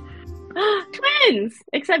too. Twins!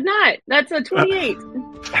 Except not. That's a 28.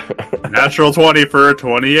 Natural 20 for a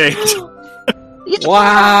 28.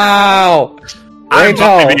 Wow! I'm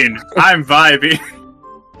vibing.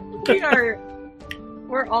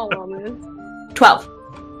 We're all on this. 12.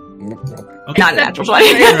 Okay. Not natural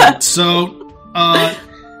 20. Right, so,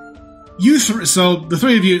 so the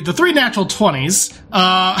three of you, the 3 natural 20s,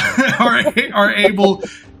 are able.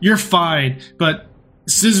 You're fine, but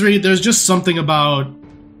Scissory, there's just something about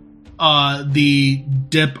the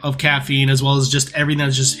dip of caffeine, as well as just everything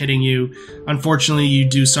that's just hitting you. Unfortunately, you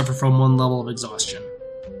do suffer from 1 level of exhaustion.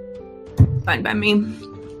 Fine by me.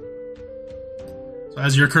 So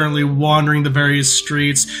as you're currently wandering the various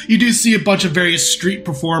streets, you do see a bunch of various street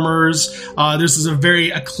performers. This is a very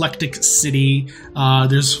eclectic city.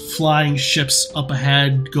 There's flying ships up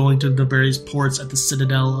ahead going to the various ports at the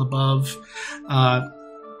Citadel above.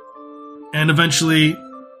 And eventually,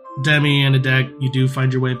 Demi and Adek, you do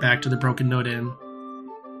find your way back to the Broken Note Inn.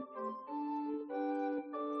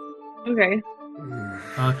 Okay.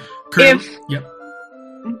 Yep.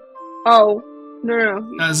 Oh,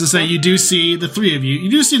 no. As I say, you do see the 3 of you. You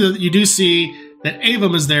do see that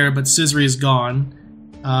Avum is there, but Scissory is gone.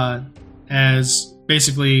 As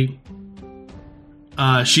basically,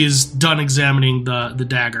 she is done examining the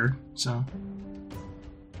dagger. So.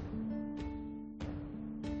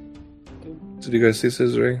 Did you guys see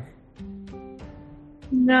Scissory?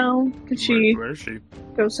 No. Did she? Where is she?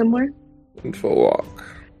 Go somewhere? Went for a walk.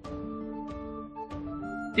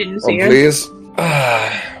 Didn't see her. Please.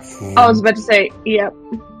 I was about to say, yep.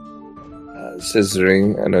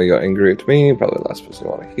 Scissory, I know you're angry at me. Probably the last person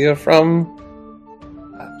you want to hear from.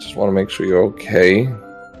 I just want to make sure you're okay.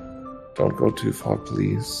 Don't go too far,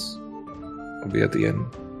 please. I'll be at the end.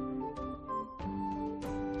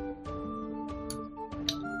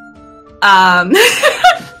 I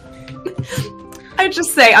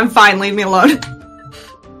just say, I'm fine, leave me alone.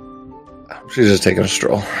 She's just taking a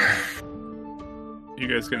stroll. You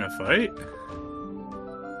guys gonna fight?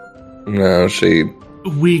 No,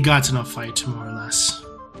 We got in a fight, more or less.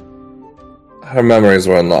 Her memories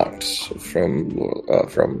were unlocked from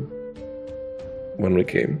when we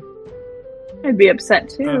came. I'd be upset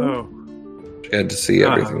too. Oh. She had to see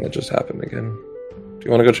everything that just happened again. Do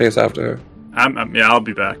you want to go chase after her? Yeah, I'll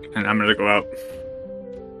be back, and I'm gonna go out.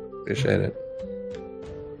 Appreciate it.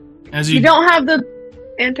 As you don't have the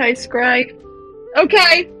anti-scry.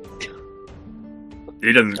 Okay.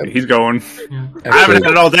 He doesn't. He's going. Yeah. I haven't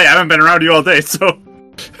had it all day. I haven't been around you all day, so.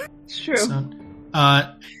 It's true.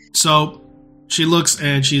 So she looks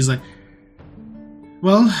and she's like,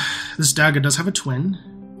 "Well, this dagger does have a twin.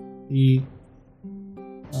 The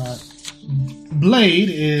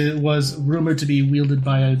blade was rumored to be wielded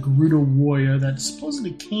by a Gerudo warrior that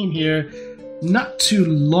supposedly came here not too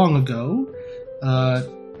long ago.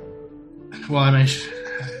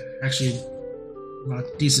 Actually, a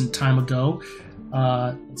decent time ago.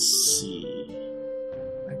 Let's see.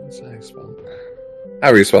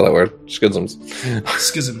 How do you spell that word? Schisms.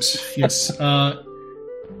 Schisms, yes.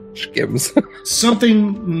 Skims.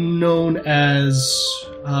 Something known as...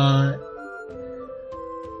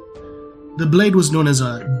 the blade was known as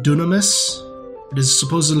a dunamis. It is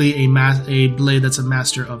supposedly a blade that's a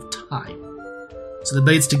master of time. So the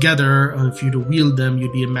blades together, if you to wield them,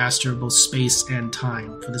 you'd be a master of both space and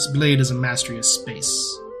time. For this blade is a mastery of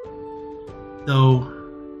space. Though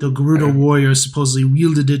the Gerudo warrior supposedly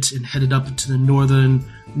wielded it and headed up into the northern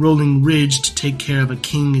rolling ridge to take care of a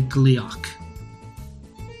King Gliok.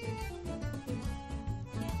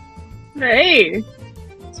 Hey!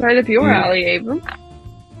 It's right up your alley, Abram.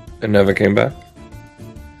 And never came back?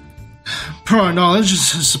 Per our knowledge,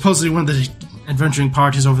 supposedly one of the adventuring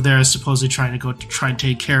parties over there is supposedly trying to go to try and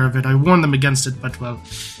take care of it. I warned them against it, but, well,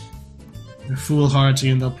 they're foolhardy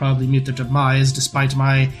and they'll probably meet their demise despite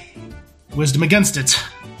my wisdom against it.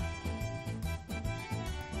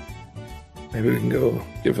 Maybe we can go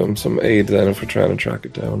give them some aid then if we're trying to track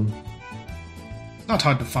it down. Not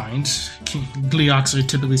hard to find. Glioks are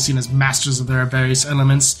typically seen as masters of their various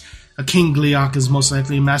elements. A King Gliok is most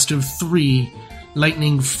likely a master of 3,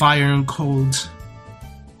 lightning, fire, and cold.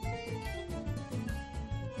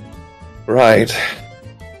 Right.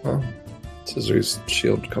 Well, Scissory's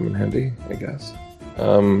shield come in handy, I guess.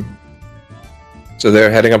 So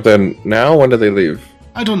they're heading up there now? When do they leave?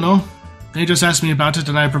 I don't know. They just asked me about it,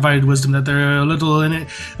 and I provided wisdom that they're a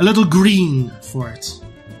little green for it.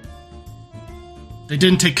 They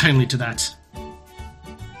didn't take kindly to that.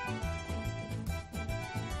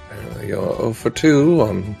 You're 0 for 2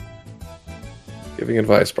 on giving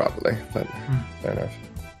advice properly, but fair enough.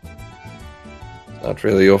 Not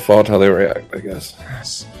really your fault how they react, I guess.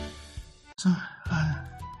 Yes. So,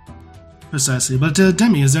 precisely. But,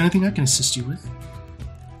 Demi, is there anything I can assist you with?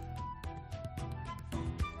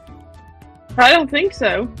 I don't think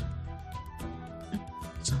so.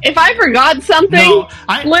 If I forgot something,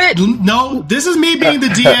 no, this is me being the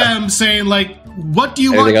DM saying, like, what do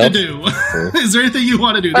you want to do? Is there anything you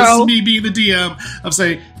want to do? This is me being the DM of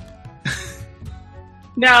saying...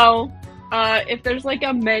 No. If there's, like,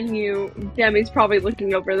 a menu, Demi's probably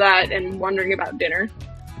looking over that and wondering about dinner.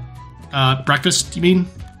 Breakfast, you mean?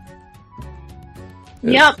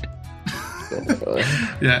 Yep.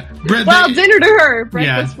 Yeah. Dinner to her.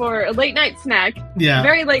 Breakfast for a late night snack. Yeah.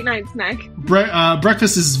 Very late night snack.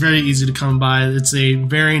 Breakfast is very easy to come by. It's a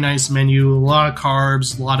very nice menu. A lot of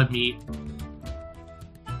carbs, a lot of meat.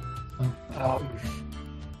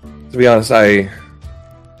 To be honest, again,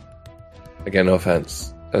 no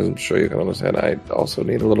offense, as I'm sure you can understand, I also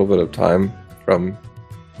need a little bit of time from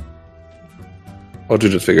what you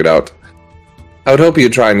just figured out. I would hope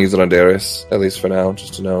you'd try and use it on Darius, at least for now,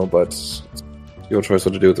 just to know, but it's your choice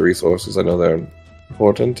what to do with the resources. I know they're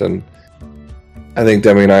important, and I think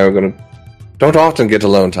Demi and I don't often get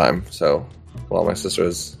alone time, so while my sister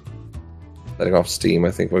is letting off steam,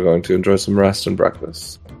 I think we're going to enjoy some rest and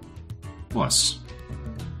breakfast. Plus.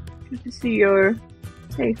 Good to see you're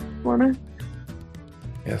safe, Lana.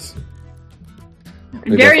 Yes.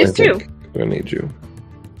 And Darius, too. We're going to need you.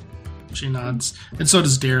 She nods. And so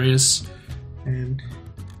does Darius. And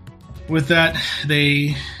with that,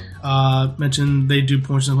 they mentioned they do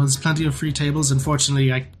portions. There's plenty of free tables.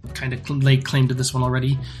 Unfortunately, I kind of laid claim to this one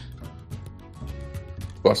already.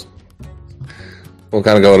 Of course. We'll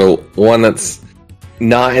kind of go to one that's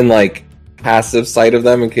not in, like, passive sight of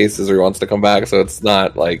them in case Cesar wants to come back, so it's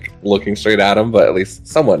not, like, looking straight at him, but at least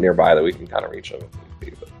somewhat nearby that we can kind of reach him.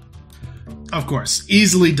 Of course.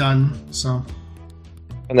 Easily done, so.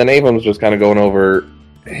 And then Avon's just kind of going over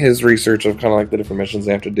his research of kind of, like, the different missions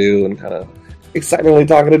they have to do and kind of excitingly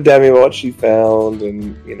talking to Demi about what she found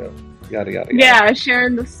and, you know, yada, yada, yada. Yeah,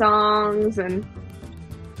 sharing the songs and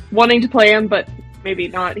wanting to play them, but maybe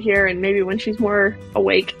not here and maybe when she's more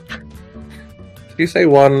awake. Did you say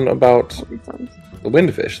one about the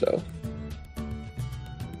windfish, though?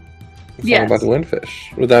 Yes. About the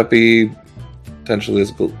windfish. Would that be potentially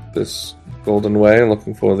this golden way,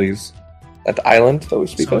 looking for that island that we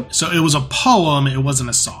speak of? So it was a poem, it wasn't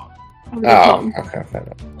a song. Oh, okay, fair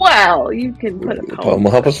enough. Well, you can put a poem.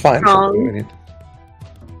 Will help us find something we need.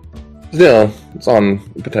 Still, it's on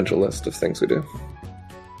the potential list of things we do.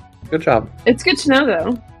 Good job. It's good to know,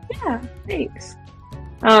 though. Yeah, thanks.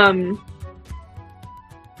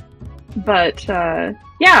 But,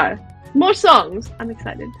 yeah, more songs. I'm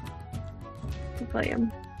excited to play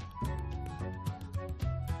them.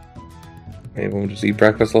 Maybe we'll just eat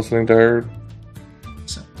breakfast listening to her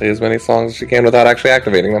play as many songs as she can without actually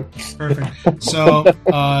activating them. Perfect. So,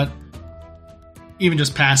 even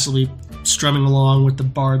just passively strumming along with the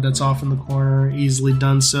bard that's off in the corner, easily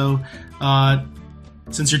done so.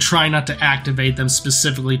 Since you're trying not to activate them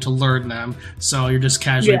specifically to learn them, so you're just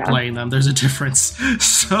casually playing them. There's a difference.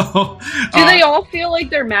 So, do they all feel like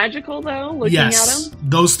they're magical though? Looking at them,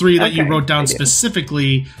 those three that you wrote down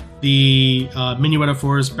specifically: the Minuet of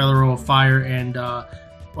Forest, Belero of Fire, and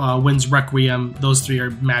Wind's Requiem. Those three are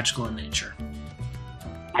magical in nature.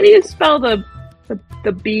 How do you spell the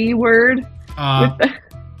B word?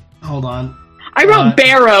 Hold on. I wrote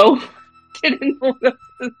barrow. Didn't know that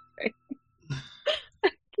was right.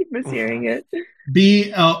 Keep mishearing it.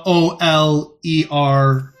 Bolero.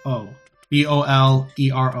 Bolero.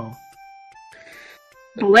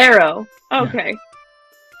 Bolero. Okay.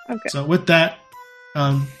 Yeah. Okay. So with that,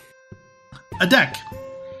 a deck.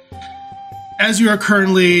 As you are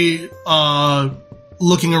currently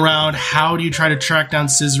looking around, how do you try to track down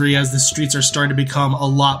Scissory as the streets are starting to become a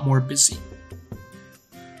lot more busy?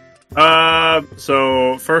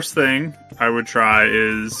 So first thing I would try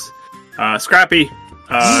is Scrappy.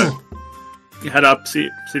 Head up, see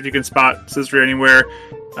if you can spot Scissory anywhere.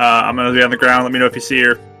 I'm gonna be on the ground. Let me know if you see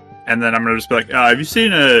her, and then I'm gonna just be like, "Have you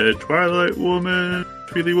seen a Twilight woman,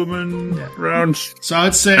 Tweely woman around?" So I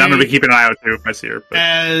would say and I'm gonna be keeping an eye out too if I see her.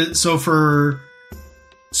 So for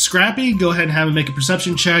Scrappy, go ahead and have him make a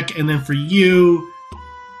perception check, and then for you,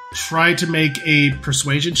 try to make a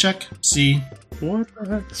persuasion check. See. What the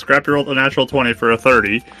heck? Scrappy rolled a natural 20 for a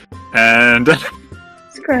 30, and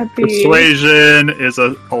Scrappy. Persuasion is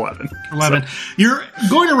a 11. 11. So. You're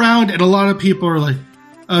going around, and a lot of people are like,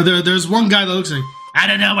 there's one guy that looks like, I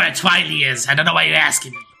don't know where Twiley is. I don't know why you're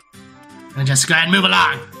asking me. And just go ahead and move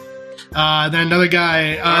along. Then another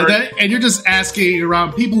guy, and you're just asking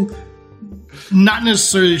around people, not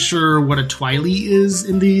necessarily sure what a Twily is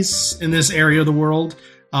in this area of the world.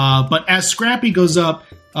 But as Scrappy goes up,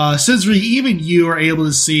 Scissory, even you are able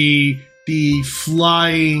to see the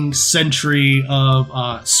flying sentry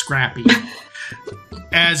of Scrappy.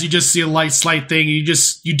 As you just see a slight thing,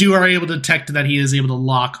 you are able to detect that he is able to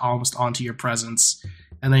lock almost onto your presence,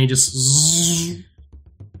 and then you just.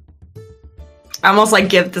 I almost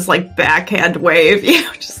give this backhand wave,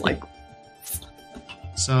 just like.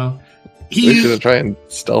 So, he's gonna try and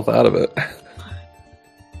stealth out of it.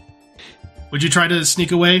 Would you try to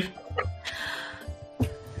sneak away?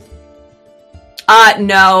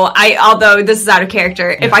 No. Although this is out of character,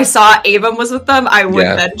 if I saw Avon was with them, I would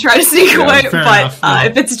then try to sneak away. But enough,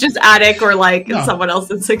 if it's just Attic or someone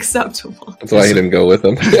else, it's acceptable. That's why he didn't go with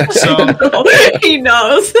him. So he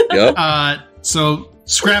knows. Yep. So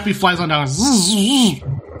Scrappy flies on down.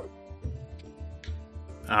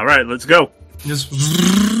 All right, let's go. Just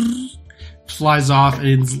flies off,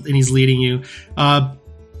 and he's leading you.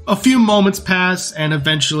 A few moments pass, and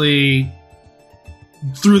eventually,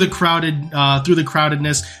 through the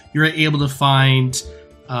crowdedness, you're able to find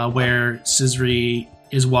where Scissory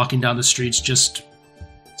is walking down the streets, just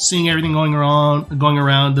seeing everything going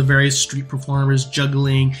around. The various street performers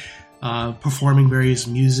juggling, performing various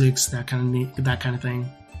musics, that kind of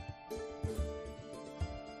thing.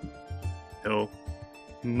 He'll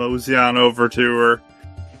mosey on over to her.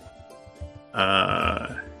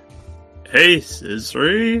 Hey,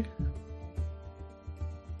 Scissory.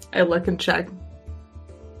 I look and check.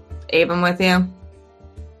 Avon with you?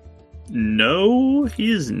 No,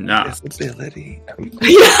 he's not. Invisibility.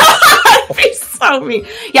 He's so mean.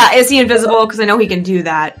 Yeah, is he invisible? Because I know he can do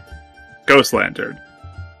that. Ghost lantern.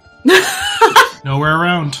 Nowhere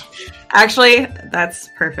around. Actually, that's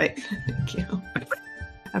perfect. Thank you.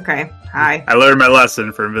 Okay, hi. I learned my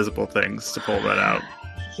lesson for invisible things to pull that out.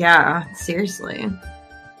 Yeah, seriously.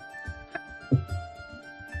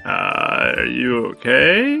 Are you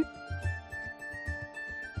okay?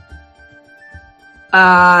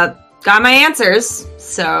 Got my answers,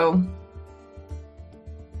 so...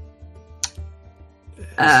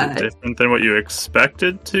 Is it different than what you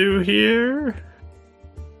expected to hear?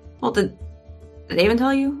 Well, did they even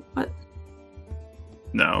tell you? What?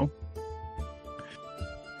 No.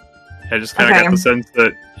 I just kind of got the sense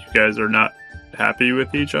that you guys are not happy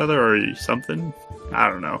with each other or something. I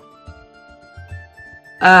don't know.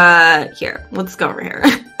 Here, let's go over here.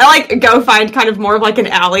 I go find kind of more of an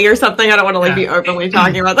alley or something. I don't want to be openly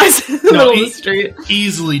talking about this in the middle of the street.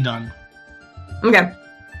 Easily done. Okay.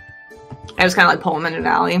 I just kind of pull him in an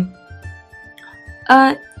alley.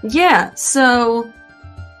 Yeah, so,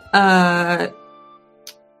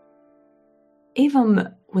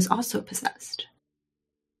 Avon was also possessed.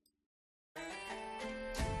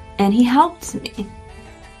 And he helped me.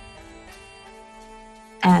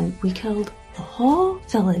 And we killed the whole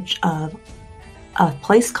village of a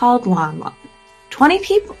place called Lon. 20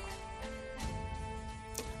 people.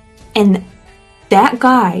 And that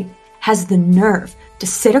guy has the nerve to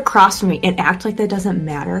sit across from me and act like that doesn't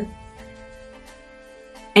matter.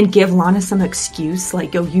 And give Lana some excuse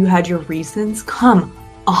like, yo, you had your reasons? Come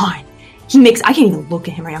on. I can't even look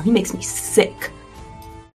at him right now. He makes me sick.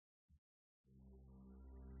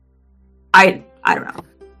 I don't know.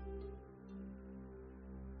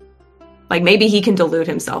 Maybe he can delude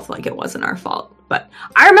himself like it wasn't our fault. But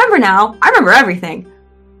I remember now. I remember everything.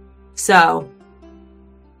 So.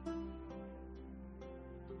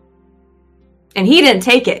 And he didn't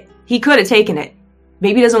take it. He could have taken it.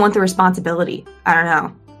 Maybe he doesn't want the responsibility. I don't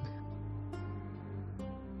know.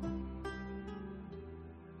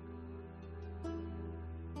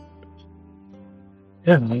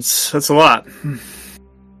 Yeah, that's a lot.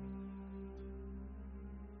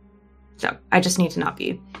 So, I just need to not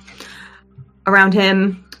be around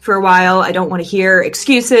him for a while. I don't want to hear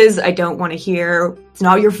excuses. I don't want to hear, it's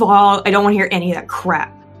not your fault. I don't want to hear any of that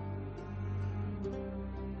crap.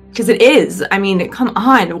 Because it is. I mean, come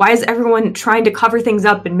on. Why is everyone trying to cover things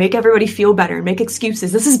up and make everybody feel better and make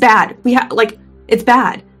excuses? This is bad. It's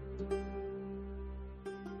bad.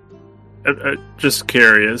 Just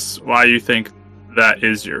curious why you think that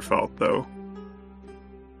is your fault, though.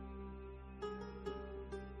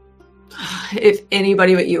 If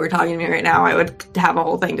anybody but you were talking to me right now, I would have a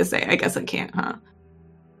whole thing to say. I guess I can't, huh?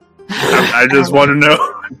 I just want to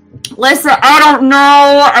know. Listen, I don't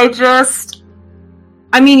know.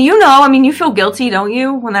 You feel guilty, don't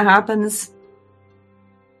you, when that happens?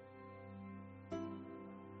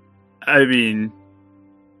 I mean,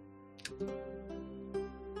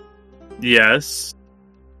 yes.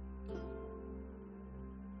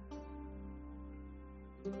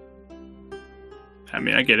 I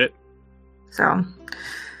mean, I get it. So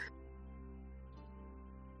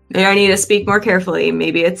maybe I need to speak more carefully.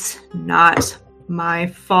 Maybe it's not my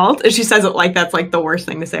fault. And she says it like that's like the worst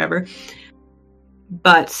thing to say ever.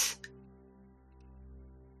 But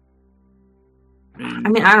I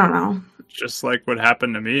mean, I don't know. Just like what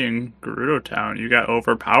happened to me in Gerudo Town. You got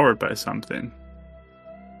overpowered by something.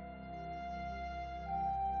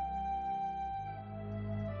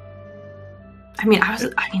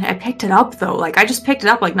 I picked it up though. Like I just picked it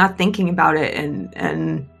up, like not thinking about it,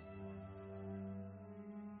 and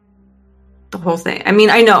the whole thing. I mean,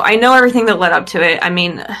 I know everything that led up to it. I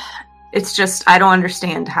mean, it's just I don't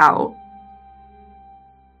understand how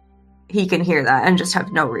he can hear that and just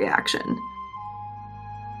have no reaction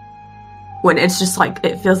when it's just like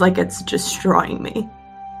it feels like it's destroying me.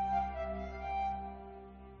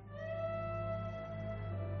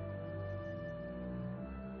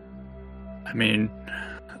 I mean,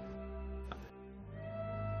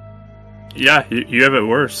 yeah, you have it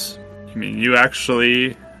worse. I mean, you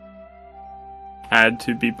actually had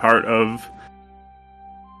to be part of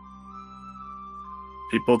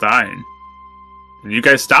people dying. And you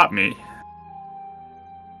guys stopped me.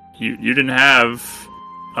 You didn't have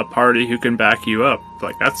a party who can back you up.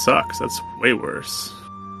 Like, that sucks. That's way worse.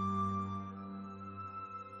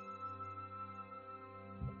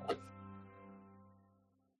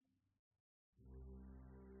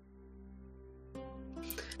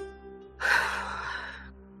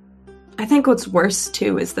 I think what's worse,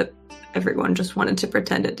 too, is that everyone just wanted to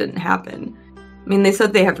pretend it didn't happen. I mean, they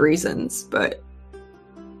said they have reasons, but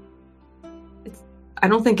I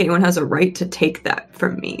don't think anyone has a right to take that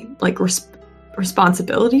from me. Like,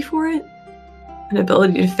 responsibility for it? An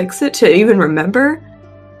ability to fix it? To even remember?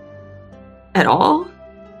 At all?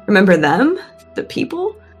 Remember them? The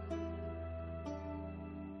people?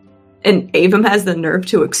 And Avum has the nerve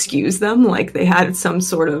to excuse them like they had some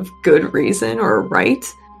sort of good reason or right?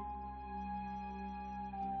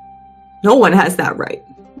 No one has that right.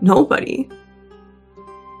 Nobody.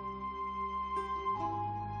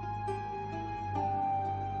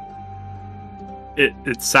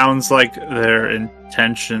 It sounds like their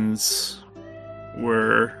intentions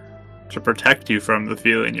were to protect you from the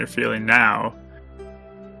feeling you're feeling now.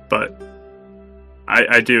 But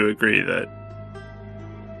I do agree that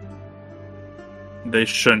they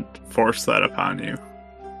shouldn't force that upon you.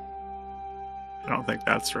 I don't think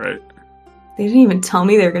that's right. They didn't even tell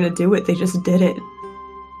me they were going to do it. They just did it.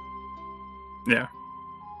 Yeah.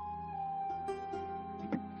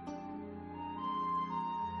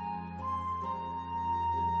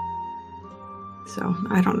 So,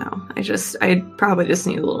 I don't know. I probably just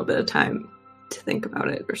need a little bit of time to think about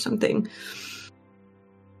it or something.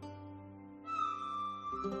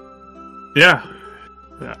 Yeah.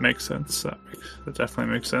 That makes sense. That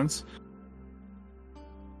definitely makes sense.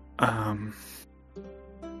 I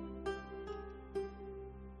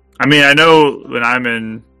mean, I know when I'm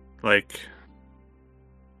in, like,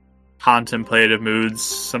 contemplative moods,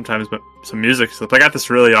 sometimes some music slips. I got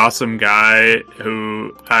this really awesome guy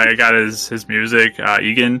who I got his music,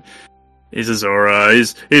 Egan. He's a Zora.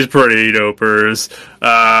 He's pretty dopers.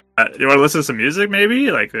 You want to listen to some music,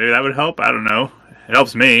 maybe? Like, maybe that would help? I don't know. It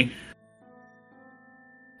helps me.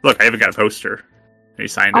 Look, I even got a poster. He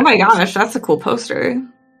signed it. Oh my gosh, that's a cool poster.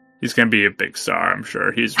 He's going to be a big star, I'm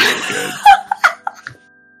sure. He's really good.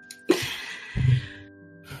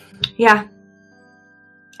 Yeah.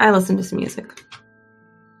 I listen to some music.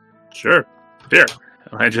 Sure. Here.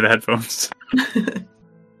 I'll hand you the headphones.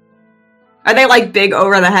 Are they like big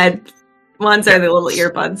over the head ones or are they little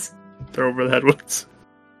earbuds? They're over the head ones.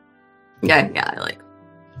 Yeah, I like.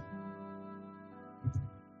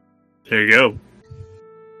 There you go.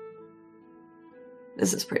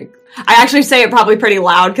 This is pretty. I actually say it probably pretty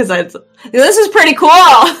loud because this is pretty cool.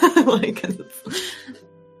 Like,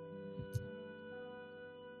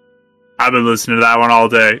 I've been listening to that one all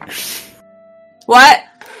day. What?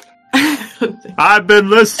 I've been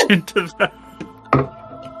listening to that.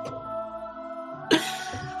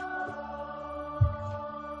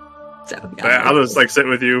 So, yeah, I'll just like sit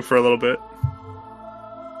with you for a little bit.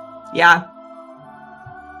 Yeah.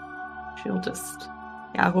 She'll just.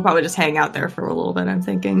 Yeah, we'll probably just hang out there for a little bit, I'm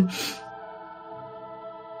thinking.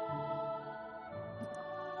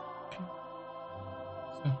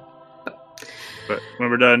 But when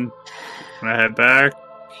we're done, when I head back,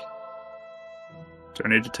 do I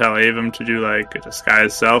need to tell Avum to do like a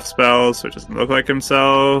disguise self spell so it doesn't look like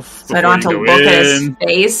himself? So I don't have to look at his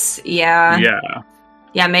face? Yeah. Yeah.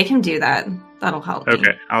 Yeah, make him do that. That'll help.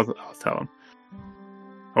 Okay, I'll tell him.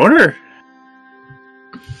 I wonder.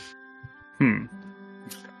 I'm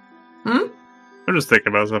just thinking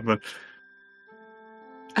about something.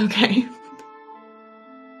 Okay.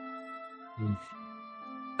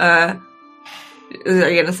 Are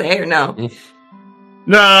you gonna say or no?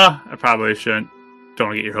 Nah, I probably shouldn't. Don't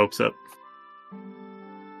want to get your hopes up.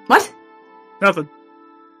 What? Nothing.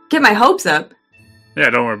 Get my hopes up? Yeah,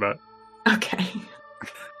 don't worry about it. Okay.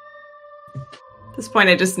 At this point,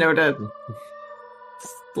 I just know to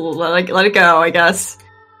let it go, I guess.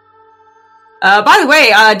 By the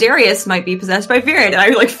way, Darius might be possessed by Virid, and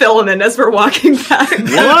I fill him in as we're walking back.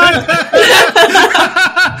 What?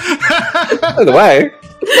 By the way.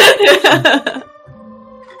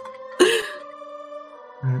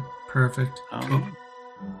 Perfect.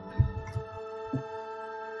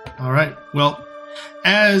 All right. Well,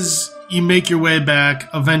 as you make your way back,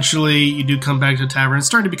 eventually you do come back to the tavern. It's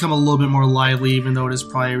starting to become a little bit more lively, even though it is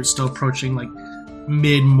probably still approaching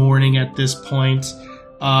mid-morning at this point.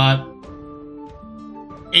 Avum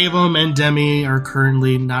and Demi are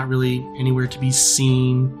currently not really anywhere to be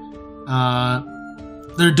seen.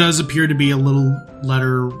 There does appear to be a little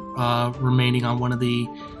letter remaining on one of the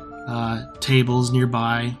tables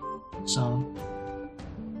nearby. So,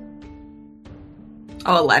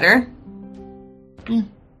 a letter? Yeah.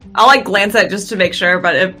 I'll glance at it just to make sure,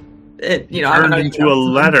 but if it, I don't know. Turned into a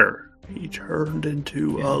letter. He turned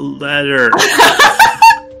into a letter.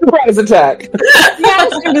 Surprise attack!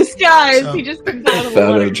 Yes, in disguise. So- He just comes out of the Found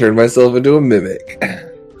out water. to turn myself into a mimic.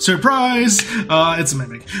 Surprise! It's a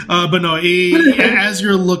mimic. But no, as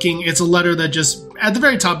you're looking, it's a letter that just, at the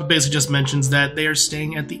very top, it basically just mentions that they are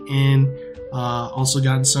staying at the inn. Also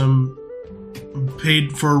gotten some,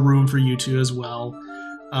 paid for a room for you two as well.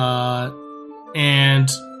 And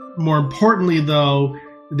more importantly, though,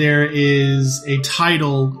 there is a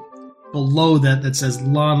title below that says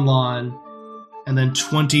Lon Lon, and then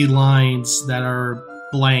 20 lines that are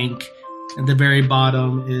blank. At the very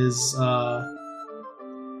bottom is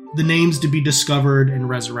the names to be discovered and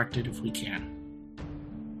resurrected if we can.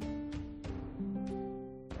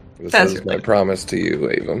 This That's is my really- promise to you,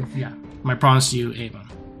 Avon. Yeah, my promise to you, Ava.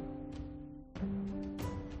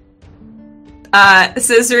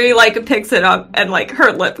 Scissory picks it up and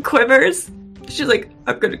her lip quivers. She's like,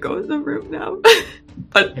 I'm gonna go in the room now.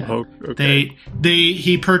 But Yeah. Oh, okay.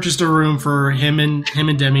 He purchased a room for him and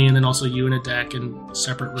Demi, and then also you and a deck in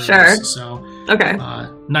separate rooms. Sure. So okay.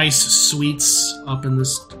 nice suites up in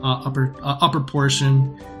this upper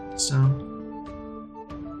portion. So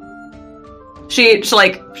She her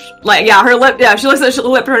lip, she looks at her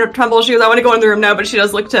lip tremble. She goes, I want to go in the room now, but she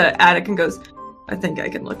does look to Attic and goes, I think I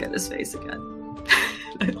can look at his face again.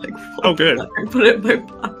 I fold Oh, good. the letter and put it in my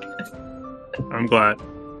pocket. I'm glad.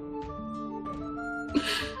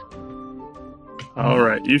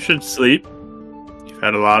 Alright, you should sleep. You've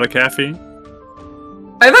had a lot of caffeine.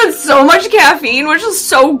 I've had so much caffeine, which is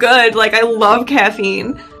so good. I love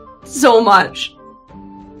caffeine so much.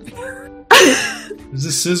 is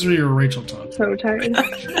this Scissory or Rachel talking? So tired.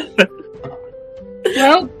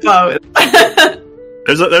 Well, Both.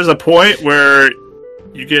 There's a point where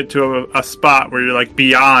you get to a spot where you're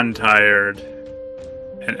beyond tired,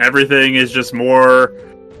 and everything is just more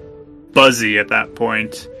buzzy at that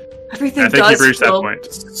point. Everything I think does you've reached that feel point.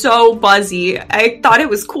 so buzzy. I thought it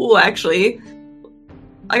was cool, actually.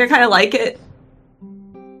 I kind of like it.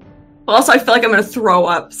 But also, I feel like I'm going to throw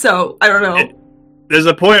up, so I don't know. There's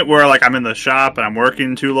a point where I'm in the shop and I'm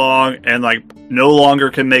working too long and no longer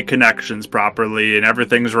can make connections properly and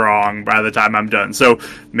everything's wrong by the time I'm done. So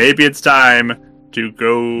maybe it's time to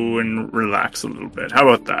go and relax a little bit. How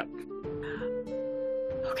about that?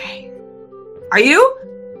 Okay. Are you?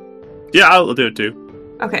 Yeah, I'll do it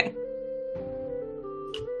too. Okay.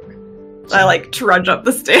 I trudge up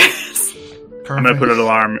the stairs. I'm gonna put an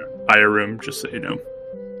alarm by your room, just so you know.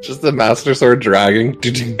 Just the Master Sword dragging.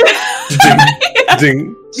 Ding, ding,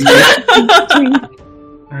 ding.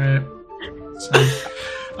 Alright. So,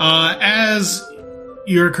 as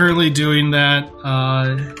you're currently doing that,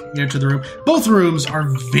 you enter the room. Both rooms are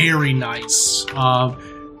very nice.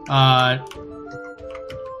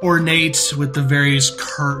 Ornate with the various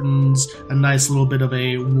curtains, a nice little bit of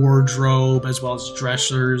a wardrobe, as well as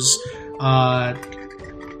dressers.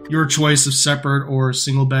 Your choice of separate or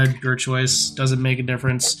single bed, your choice, doesn't make a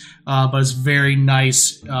difference. But it's very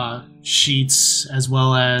nice sheets, as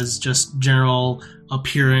well as just general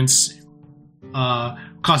appearance.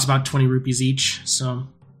 Costs about 20 rupees each. So,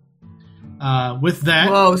 with that,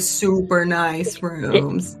 Whoa, super nice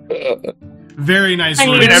rooms. very nice I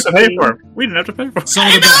mean, We rooms. didn't have to pay for them. We didn't have to pay for them. Some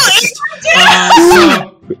of the best.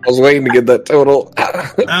 I was waiting to get that total.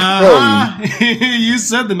 You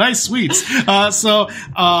said the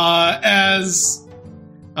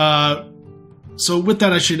So with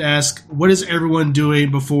that, I should ask, what is everyone doing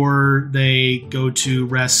before they go to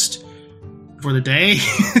rest for the day?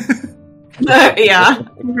 Yeah.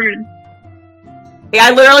 Yeah,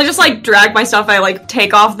 I literally just, like, drag my stuff. I, like,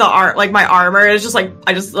 take off the my armor. It's just, like,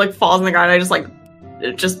 I just, like, falls on the ground. I just, like,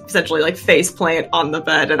 essentially, like, face plant on the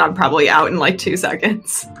bed, and I'm probably out in, like, 2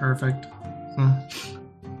 seconds. Perfect.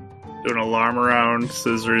 Do an alarm around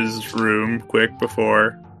Scissor's room quick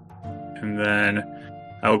before, and then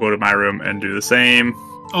I will go to my room and do the same.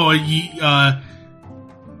 Oh,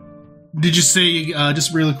 did you say,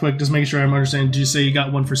 just really quick, just making sure I'm understanding, did you say you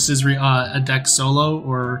got one for Scissory, a deck solo,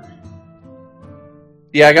 or...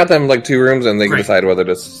 Yeah, I got them like 2 rooms, and they can Great. decide whether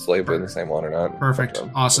to sleep in the same one or not. Perfect.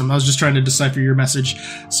 Awesome. I was just trying to decipher your message.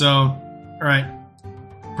 So, all right.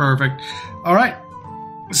 Perfect. All right.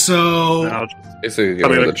 So, I'll Basically, give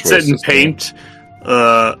probably her the like, choice sit and system. paint.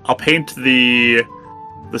 I'll paint the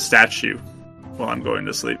statue while I'm going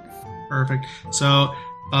to sleep. perfect. So,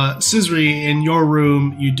 Scissory, in your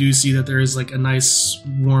room, you do see that there is like a nice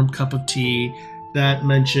warm cup of tea that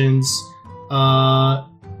mentions,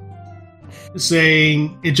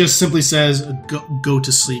 saying, it just simply says, go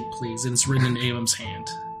to sleep, please. And it's written in Avum's hand.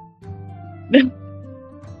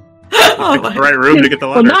 Oh Pick my. the right room to get the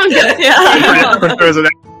Well, letter. now I'm good. Yeah. There's an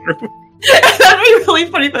extra room. That'd be really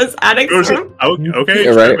funny for this attic room. Oh, okay.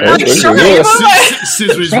 Yeah, right. man. I'm sure Yeah. you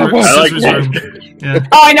Scissory's I room. like Scissory's that. room. Yeah.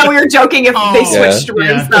 Oh, I know we were joking if Oh, they switched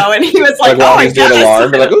yeah. rooms though, and he was Like, like, while "Oh my he's doing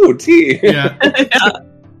alarm, god!" they're like, ooh, tea. Yeah.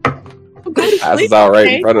 Passes out right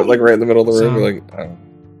in front of, like, right in the middle of the room. You're like, oh.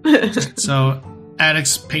 So,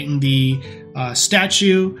 Addict's painting the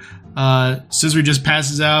statue. Scissory just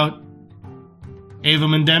passes out.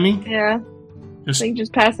 Avum and Demi? Yeah, I Just, think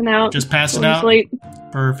just passing out. just passing Going to out? sleep.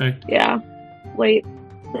 Perfect. Yeah, late.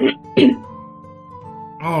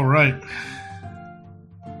 All right.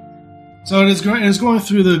 So it is going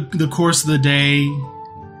through the course of the day.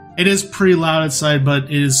 It is pretty loud outside, but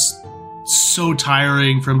it is so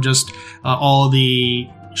tiring from just all the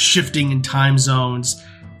shifting in time zones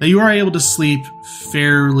that you are able to sleep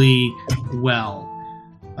fairly well.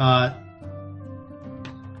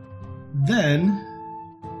 Then,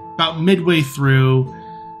 about midway through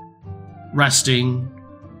resting,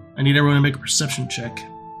 I need everyone to make a perception check.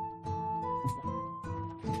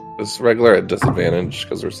 It's regular at disadvantage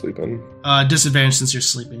because we're sleeping. Disadvantage since you're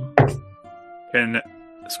sleeping. Can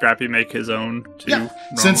Scrappy make his own too? Yeah,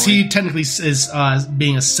 since he technically is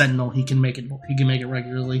being a sentinel, he can make it. He can make it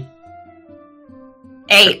regularly.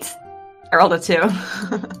 8. I rolled a 2.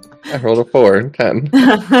 I rolled a 4, 10.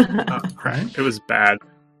 Oh, crap. It was bad.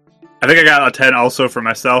 I think I got a 10 also for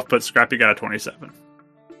myself, but Scrappy got a 27.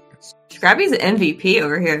 Scrappy's an MVP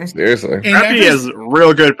over here. Seriously. And Scrappy has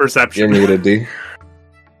real good perception. You're muted, D.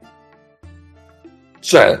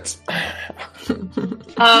 Shut.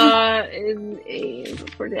 In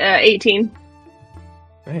 18.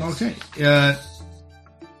 Nice. Okay.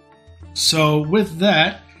 So with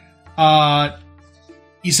that,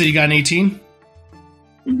 you said you got an 18.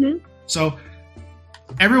 Mm-hmm. So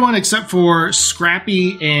everyone except for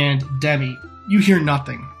Scrappy and Demi, you hear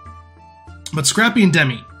nothing. But Scrappy and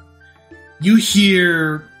Demi, you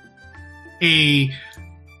hear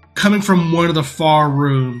coming from one of the far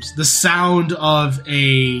rooms, the sound of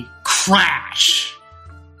a crash,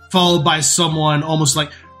 followed by someone almost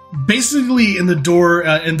like, basically in the door,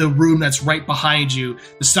 in the room that's right behind you,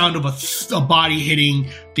 the sound of a body hitting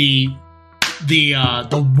the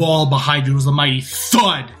wall behind you was a mighty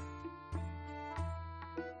thud.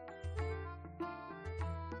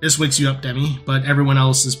 This wakes you up, Demi, but everyone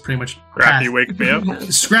else is pretty much Scrappy, passed. wake me up.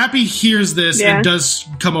 Scrappy hears this Yeah. and does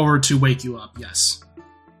come over to wake you up, yes.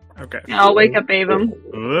 Okay. I'll wake up Avum.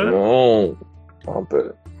 What? Oh, stop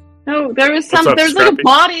it. No, there was What's up, there's like Scrappy? a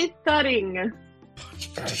body thudding.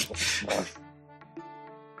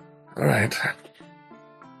 All right.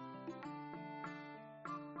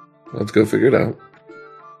 Let's go figure it out.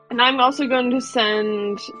 And I'm also going to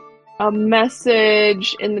send a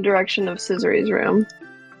message in the direction of Scissory's room.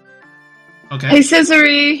 Okay. Hey,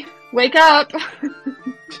 Scissory, wake up!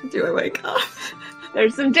 Do I wake up?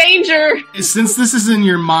 There's some danger! Since this is in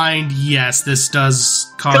your mind, yes, this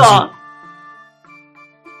does cause Cool.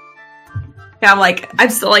 Yeah, I'm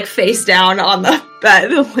still like face down on the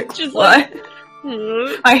bed. I'm like, Just what?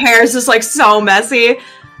 Hmm. My hair is just like so messy.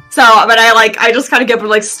 So, but I just kind of get up and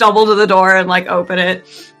like stumble to the door and like open it.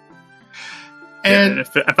 And if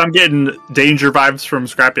I'm getting danger vibes from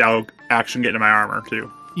Scrappy, I'll action get into my armor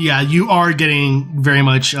too. yeah, you are getting very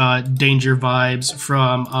much danger vibes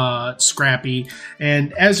from Scrappy.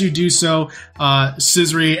 And as you do so,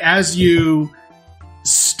 Scissory, as you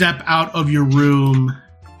step out of your room,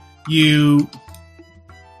 you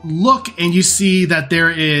look and you see that there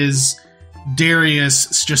is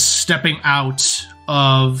Darius just stepping out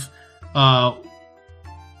of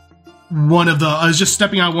one of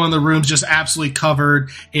the rooms, just absolutely covered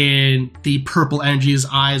in the purple energy. His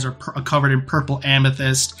eyes are covered in purple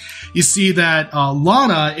amethyst. You see that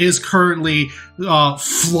Lana is currently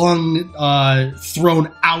thrown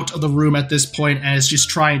out of the room at this point, and is just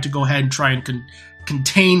trying to go ahead and try and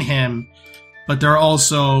contain him. But there are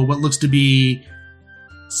also what looks to be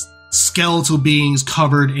skeletal beings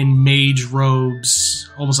covered in mage robes,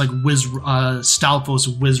 almost like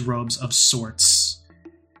Stalfos wiz robes of sorts.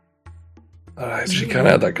 She kind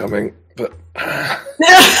of had that coming, but...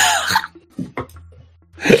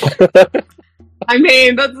 I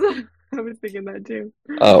mean, I was thinking that too.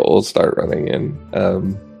 We'll start running in. I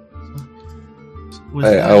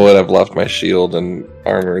would have left my shield and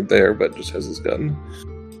armor there, but just has his gun.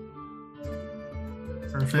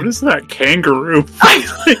 Perfect. What is that kangaroo?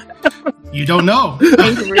 You don't know.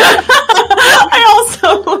 I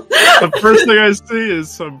also... The first thing I see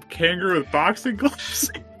is some kangaroo with boxing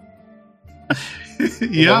gloves.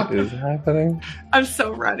 Yeah. What is happening? I'm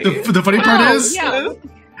so ready. The funny part is... Yeah.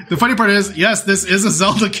 The funny part is, yes, this is a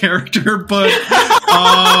Zelda character, but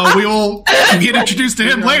we will get introduced to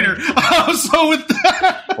him later. So with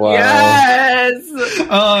that... Wow. Yes!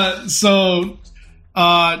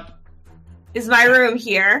 Is my room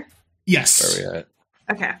here? Yes. Where are we at?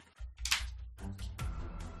 Okay.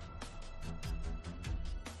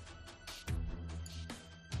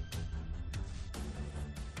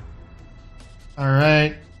 All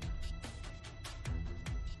right.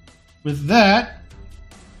 With that...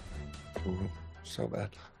 Ooh, so bad.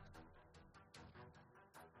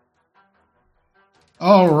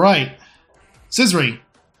 All right. Scissory.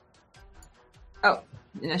 Oh,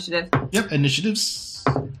 initiative. Yep, initiatives.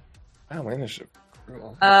 Wow, my initiative.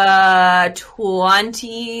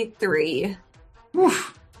 23.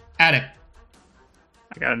 Woof. Attic.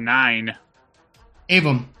 I got a 9.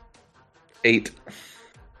 Avum. 8.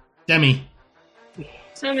 Demi.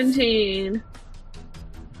 17.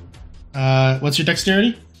 What's your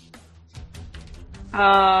dexterity?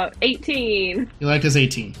 18. You like his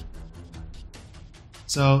 18.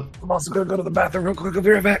 So, I'm also gonna go to the bathroom real quick. I'll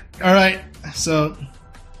be right back. all right. So,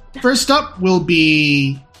 first up will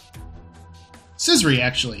be Scissory,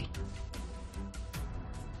 actually.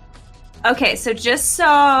 Okay, so just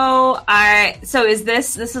so is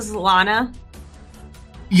this is Lana?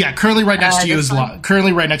 Yeah, currently right next to you this is one? Lana.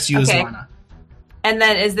 Currently right next to you is Okay. Lana. And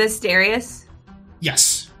then is this Darius?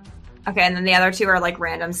 Yes. Okay, and then the other two are like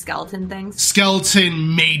random skeleton things.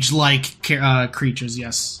 Skeleton mage-like creatures.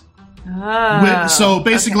 Yes. Oh, So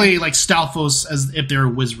basically, like Stalfos, as if they're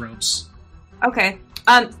whiz robes. okay.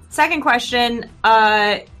 Second question.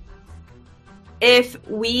 If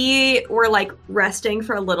we were like resting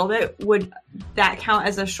for a little bit, would that count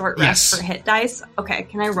as a short rest Yes. for hit dice? Okay,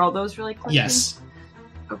 can I roll those really quickly? Yes.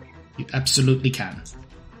 Okay. You absolutely can.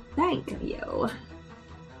 Thank you.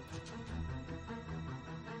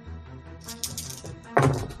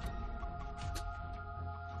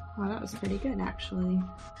 Wow, that was pretty good, actually.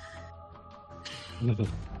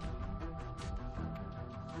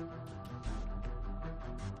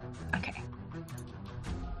 Okay.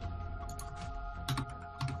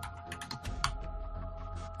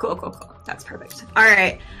 Cool. That's perfect. All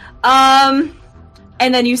right. And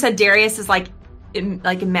then you said Darius is like in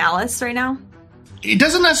malice right now? It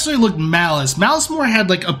doesn't necessarily look malice. Malice more had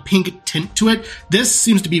like a pink tint to it. This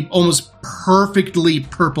seems to be almost perfectly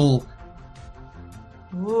purple.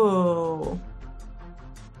 Whoa.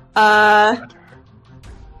 All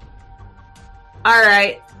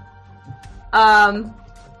right.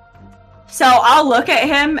 So I'll look at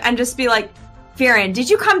him and just be like, Viren, did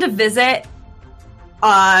you come to visit?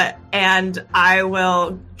 And I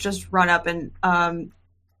will just run up and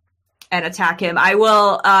attack him. I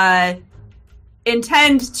will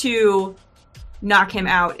intend to knock him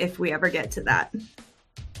out if we ever get to that.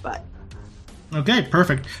 But Okay,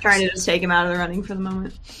 perfect. trying to just take him out of the running for the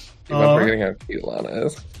moment. Keep on forgetting how cute Lana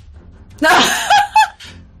is.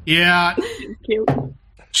 Yeah, Cute.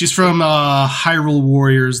 she's from Hyrule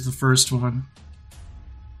Warriors, the first one.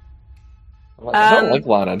 I don't like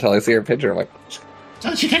Lana until I see her picture. I'm like,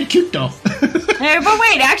 Oh, she's kind of cute, though. Hey, but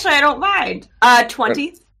wait, actually, I don't mind.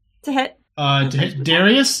 20 to hit. To hit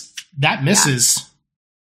Darius, that misses.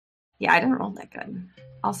 Yeah, I didn't roll that good.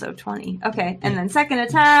 Also 20. Okay, and then second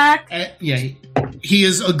attack. Yeah, he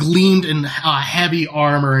is gleamed in heavy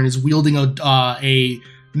armor and is wielding a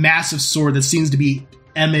massive sword that seems to be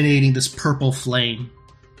emanating this purple flame.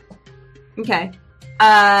 Okay.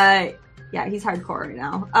 Yeah, he's hardcore right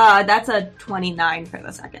now. That's a 29 for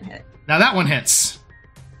the second hit. Now that one hits.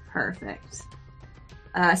 Perfect.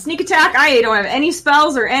 Sneak attack. I don't have any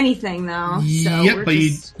spells or anything though. So yep, but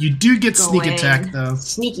you do get sneak attack though.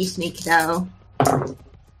 Sneak though.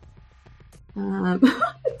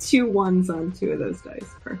 2 1s on 2 of those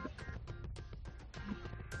dice. Perfect.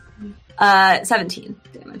 17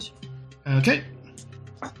 damage. Okay.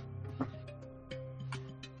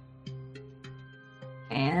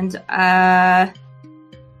 And I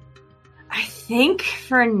think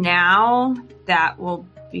for now that will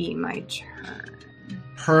be my turn.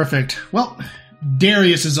 Perfect. Well,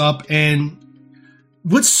 Darius is up, and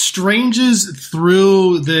what stranges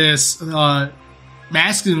through this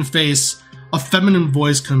masculine face, a feminine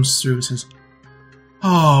voice comes through and says,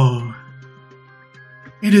 "Oh,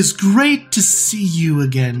 it is great to see you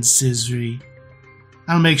again, Sisri.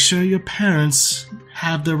 I'll make sure your parents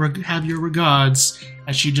have your regards."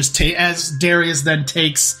 As she as Darius then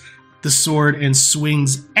takes the sword and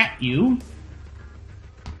swings at you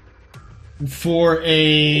for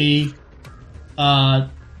a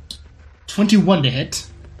 21 to hit.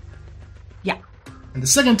 Yeah. And the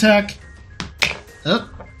second attack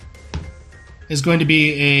is going to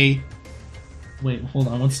be a... Wait, hold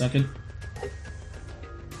on 1 second.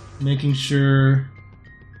 Making sure...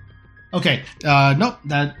 Okay, nope,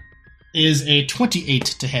 that is a 28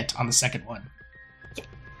 to hit on the second one.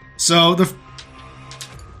 So and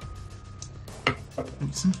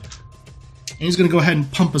he's going to go ahead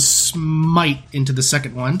and pump a smite into the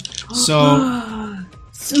second one. So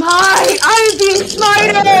smite! I'm being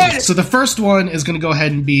smited! So the first one is going to go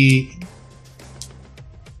ahead and be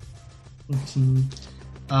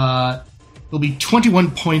will be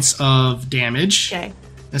 21 points of damage. Okay.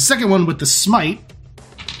 The second one with the smite.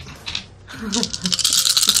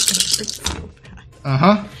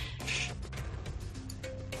 Uh-huh.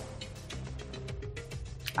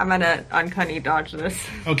 I'm gonna uncanny dodge this.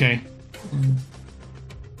 Okay.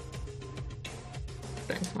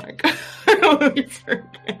 Thanks, Mike.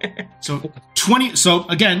 So 20. So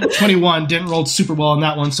again, 21 didn't roll super well on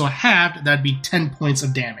that one. So halved, that'd be 10 points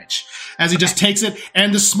of damage as he just takes it.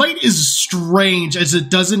 And the smite is strange as it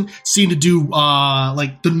doesn't seem to do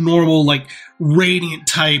like the normal like radiant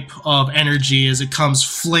type of energy as it comes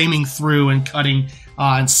flaming through and cutting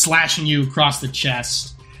and slashing you across the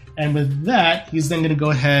chest. And with that, he's then going to go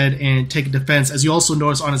ahead and take a defense. As you also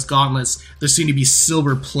notice on his gauntlets, there seem to be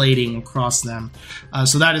silver plating across them.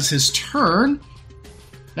 So that is his turn.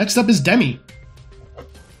 Next up is Demi.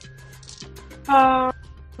 That's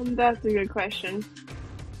a good question.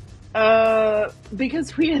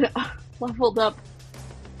 Because we had leveled up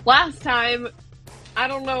last time, I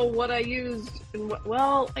don't know what I used.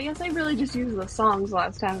 Well, I guess I really just used the songs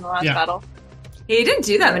last time in the last battle. He didn't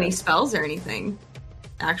do that many spells or anything.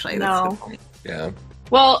 Actually, that's a good point. Yeah.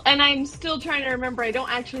 Well, and I'm still trying to remember, I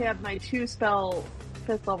don't actually have my 2-spell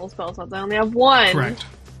 5th level spell slots. I only have 1. Correct.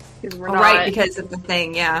 Right, because of the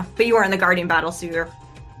thing, yeah. But you were in the Guardian battle, so you're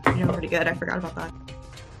doing pretty good. I forgot about that.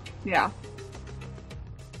 Yeah.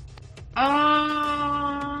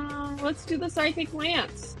 Let's do the Psychic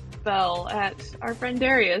Lance spell at our friend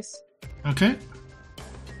Darius. Okay.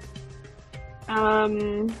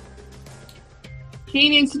 He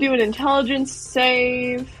needs to do an intelligence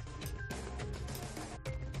save.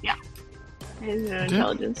 Yeah. He's an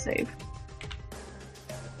intelligence save.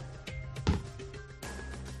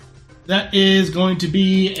 That is going to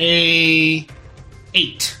be a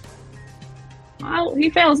 8. Well, he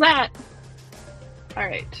fails that.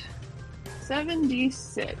 Alright.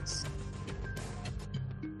 7d6.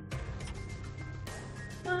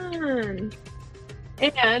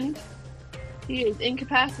 And he is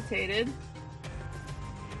incapacitated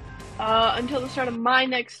until the start of my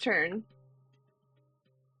next turn.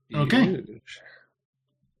 Okay. Huge.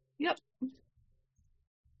 Yep.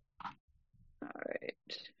 Alright.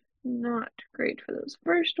 Not great for those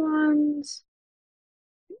first ones.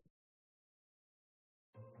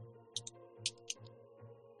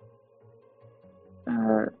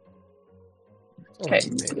 Okay.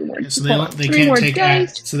 So they can't take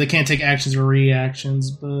so they can't take actions or reactions,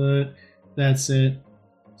 but that's it.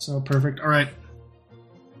 So perfect. All right.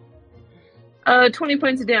 20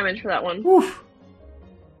 points of damage for that one. Oof.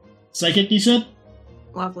 Psychic, you said?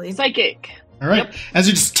 Lovely. Psychic. All right. Yep. As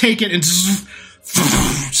you just take it and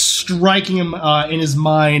striking him in his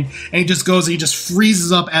mind, and he just goes and he just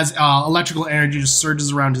freezes up as electrical energy just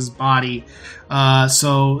surges around his body.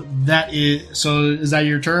 So is that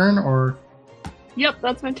your turn or? Yep,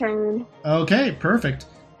 that's my turn. Okay, perfect.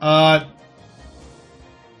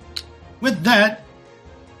 With that,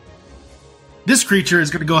 this creature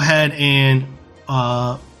is going to go ahead and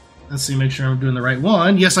let's see, make sure I'm doing the right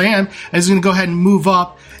one. Yes, I am. And he's going to go ahead and move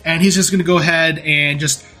up, and he's just going to go ahead and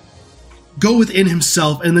just go within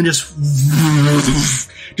himself, and then just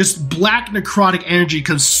black necrotic energy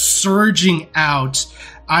comes surging out.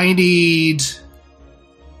 I need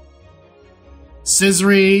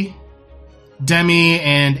Scissory, Demi,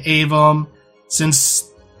 and Avum, since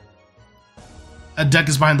Adek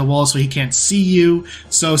is behind the wall, so he can't see you.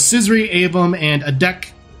 So Scissory, Avum, and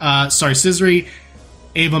Scissory,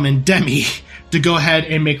 Avum, and Demi to go ahead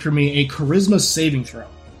and make for me a charisma saving throw.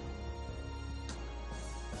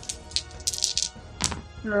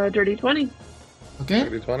 Dirty 20. Okay.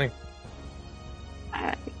 Dirty 20.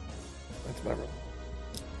 That's my roll.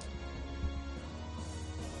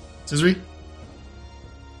 Scissory?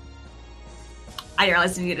 I didn't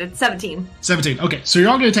realize you needed 17. 17. Okay, so you're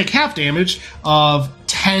all going to take half damage of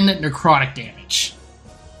 10 necrotic damage.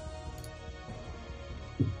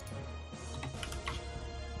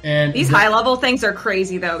 And these high-level things are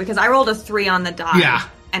crazy, though, because I rolled a 3 on the die. Yeah.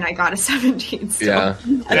 And I got a 17. So yeah.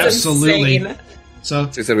 that's absolutely. Insane. So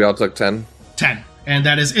you said we all took 10? 10. And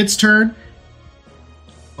that is its turn.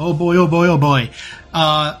 Oh boy, oh boy, oh boy.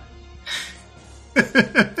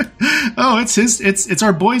 It's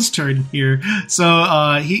our boy's turn here. So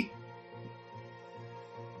I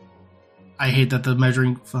hate that the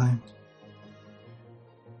measuring fine.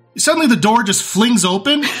 Suddenly the door just flings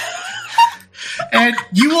open and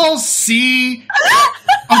you all see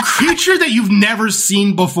a creature that you've never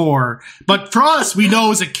seen before. But for us, we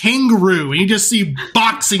know is a kangaroo, and you just see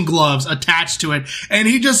boxing gloves attached to it, and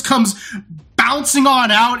he just comes bouncing on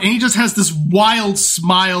out, and he just has this wild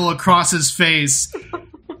smile across his face.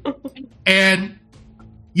 And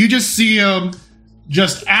you just see him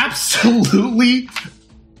just absolutely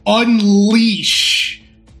unleash.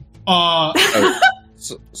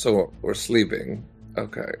 So we're sleeping.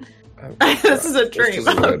 Okay. This is a dream. This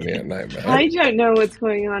is me a nightmare. I don't know what's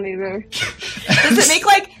going on either. Does it make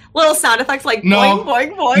like little sound effects like boing,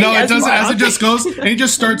 boing, boing? No, it doesn't. As it just goes, and he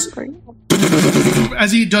just starts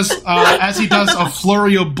as he does a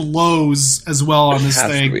flurry of blows as well on this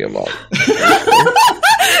thing. To be a mob.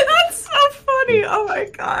 That's so funny. Oh my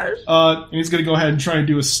gosh. And he's going to go ahead and try and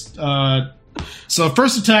do a. So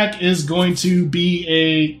first attack is going to be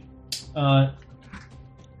a.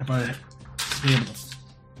 If I be able to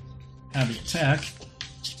have the attack.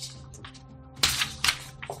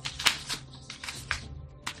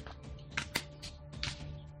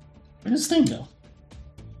 Where does this thing go?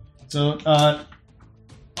 So, there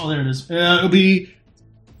it is. It'll be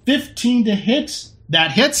 15 to hit.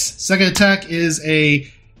 That hits. Second attack is a.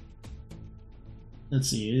 Let's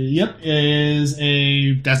see. Yep, is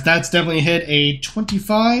a. That's definitely a hit. A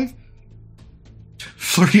 25.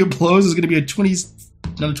 Flurry of blows is going to be a 20.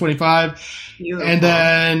 Another 25. Beautiful. And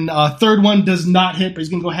then third one does not hit, but he's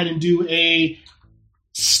going to go ahead and do a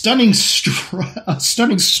stunning strike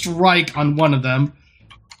on one of them.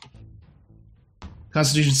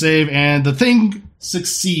 Constitution save, and the thing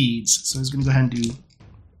succeeds. So he's going to go ahead and do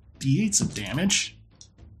d8s of damage.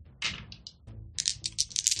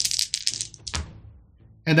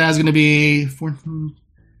 And that's going to be 14,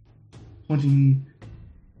 20.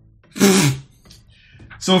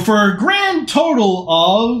 So for a grand total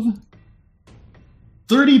of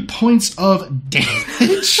 30 points of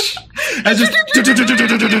damage.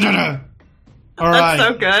 All right. That's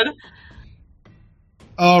so good.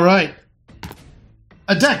 All right.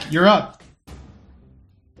 Adek, you're up.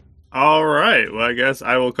 All right. Well, I guess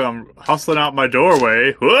I will come hustling out my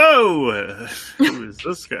doorway. Whoa! Who is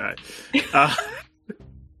this guy?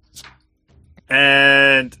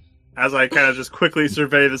 And as I kind of just quickly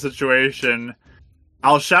survey the situation,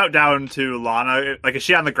 I'll shout down to Lana. Like, is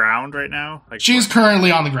she on the ground right now? Like, she's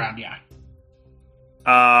currently on the ground, yeah.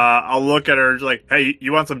 I'll look at her like, hey,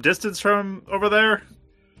 you want some distance from over there?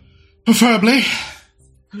 Preferably.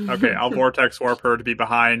 Okay, I'll vortex warp her to be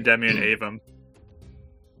behind Demi and Avum.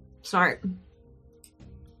 Smart.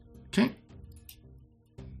 Okay.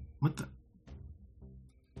 What the?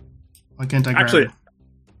 Why can't I grab her?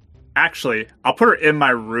 Actually, I'll put her in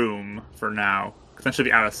my room for now. Because then she'll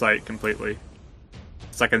be out of sight completely.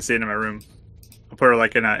 So I can see it in my room. I'll put her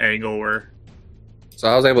like in an angle where... So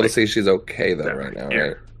I was able to see she's okay though right now,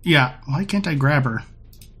 right? Yeah. Why can't I grab her?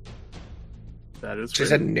 That is She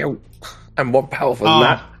said no. I'm more powerful than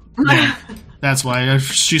that. Yeah. That's why.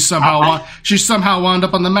 She somehow wound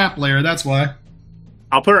up on the map layer. That's why.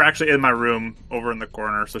 I'll put her actually in my room over in the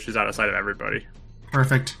corner so she's out of sight of everybody.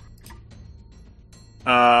 Perfect.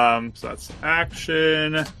 So that's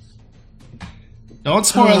action. Don't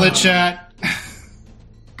spoil it, chat.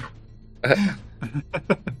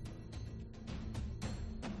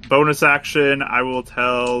 Bonus action, I will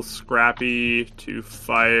tell Scrappy to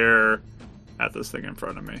fire at this thing in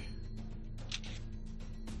front of me.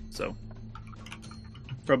 So,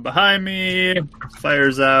 from behind me.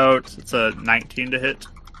 Fires out. It's a 19 to hit.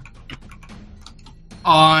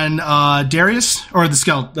 On Darius? Or the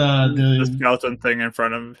skeleton? The skeleton thing in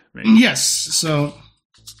front of me. Yes, so...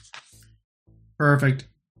 Perfect.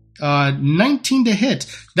 19 to hit.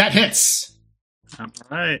 That hits.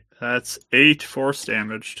 Alright, that's 8 force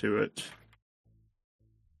damage to it.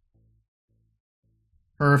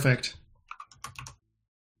 Perfect.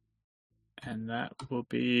 And that will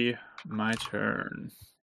be my turn.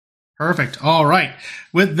 Perfect. All right.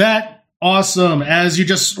 With that, awesome. As you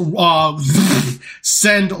just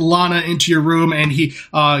send Lana into your room, and you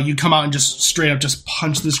come out and just straight up just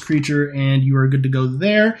punch this creature, and you are good to go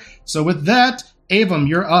there. So with that, Avum,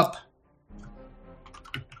 you're up.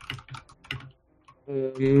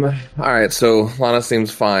 All right. So Lana seems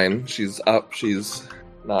fine. She's up. She's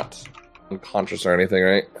not unconscious or anything,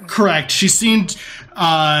 right? Correct. She seemed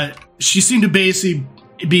to basically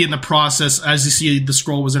be in the process. As you see, the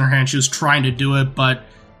scroll was in her hand. She was trying to do it, but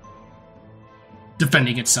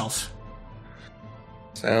defending itself.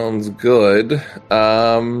 Sounds good.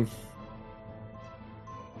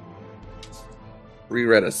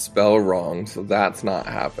 Reread a spell wrong, so that's not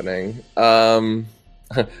happening.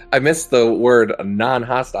 I missed the word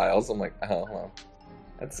non-hostile, so I'm like, oh, well,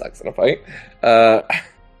 that sucks in a fight.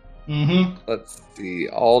 Let's see.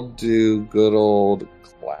 I'll do good old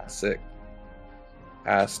classic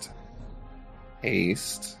cast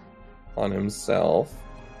haste on himself.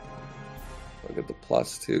 Look at the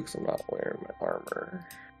 +2 because I'm not wearing my armor.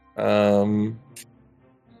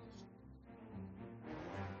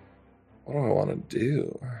 What do I want to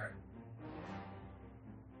do?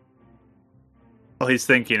 Well, he's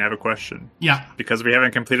thinking. I have a question. Yeah. Because we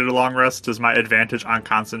haven't completed a long rest, does my advantage on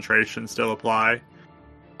concentration still apply?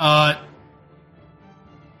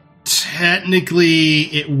 Technically,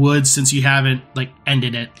 it would, since you haven't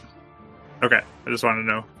ended it. Okay, I just wanted to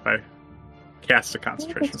know if I cast a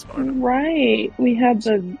concentration spell. Right, we had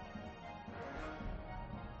the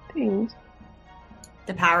things.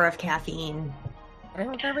 The power of caffeine. I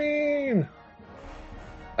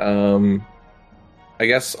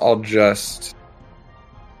guess I'll just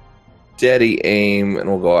steady aim, and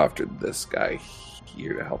we'll go after this guy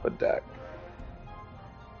here to help a deck.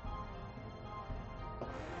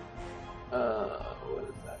 What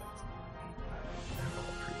is that?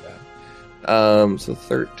 So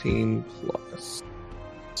 13 plus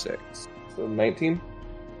 6. So 19?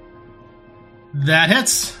 That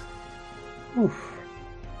hits. Oof.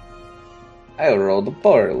 I rolled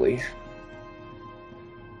poorly.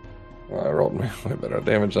 Well, I rolled way better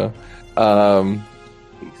damage though.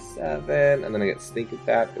 7, and then I get sneak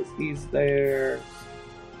attack because he's there.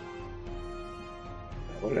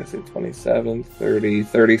 What did I say? 27, 30,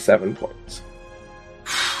 37 points.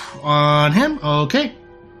 On him? Okay.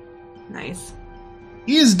 Nice.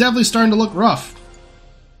 He is definitely starting to look rough.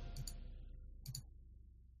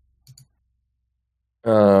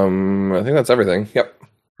 I think that's everything. Yep.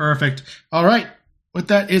 Perfect. All right. With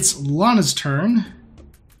that, it's Lana's turn.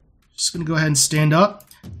 She's going to go ahead and stand up,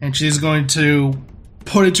 and she's going to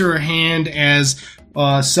put it to her hand as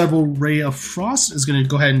several Ray of Frost is going to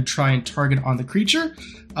go ahead and try and target on the creature.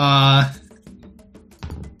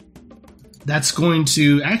 That's going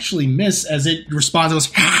to actually miss as it responds,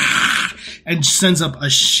 goes, and sends up a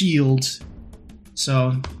shield.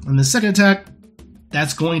 So, on the second attack,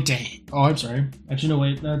 that's going to... Oh, I'm sorry. Actually, no,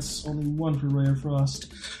 wait. That's only one for Ray of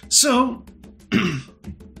Frost. So,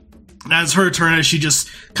 that's her turn as she just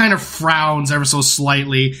kind of frowns ever so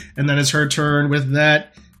slightly. And then it's her turn with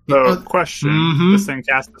that. So, question. This thing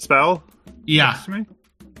cast a spell? Yeah. Next to me?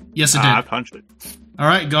 Yes, it did. I punch it. All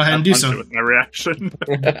right, go ahead and do so. It with my reaction.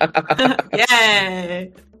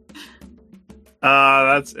 Yay!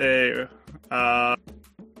 That's a...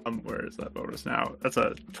 where is that bonus now? That's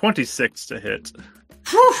a 26 to hit.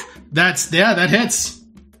 Whew. That hits.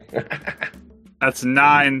 That's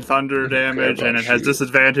 9 thunder damage, and it has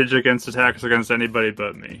disadvantage against attacks against anybody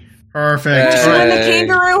but me. Perfect. Does you and the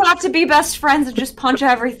kangaroo have to be best friends and just punch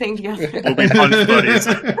everything together? We'll be punch buddies.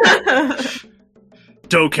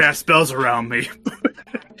 Don't cast spells around me.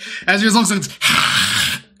 As your looks,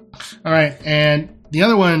 all right, and the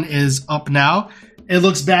other one is up now. It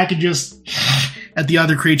looks back and just at the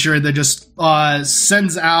other creature that just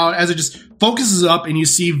sends out, as it just focuses up, and you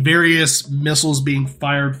see various missiles being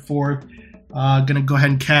fired forth. Gonna go ahead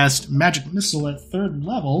and cast Magic Missile at 3rd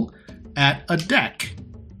level at a deck.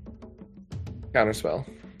 Counterspell.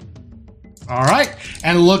 All right,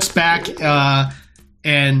 and it looks back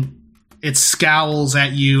and it scowls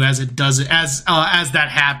at you as it does it, as that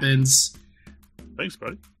happens. Thanks,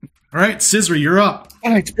 buddy. All right, Scizra, you're up.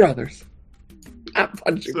 Thanks, brothers. I'm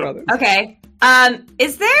punching brothers. Okay.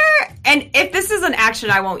 Is there, and if this is an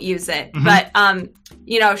action, I won't use it, but,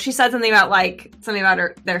 she said something about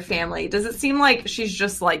their family. Does it seem like she's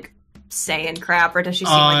just, like, saying crap, or does she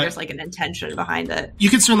seem like there's, like, an intention behind it? You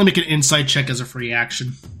can certainly make an insight check as a free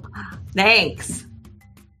action. Thanks.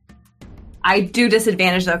 I do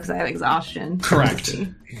disadvantage, though, because I have exhaustion. Correct.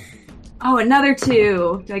 Oh, another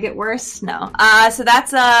 2. Do I get worse? No. So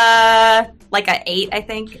that's, like a 8, I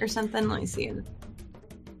think, or something. Let me see.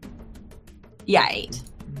 Yeah, 8.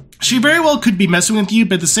 She very well could be messing with you,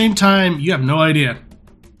 but at the same time, you have no idea.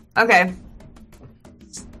 Okay.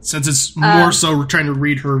 Since it's more so trying to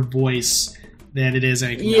read her voice than it is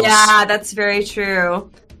anything else. Yeah, that's very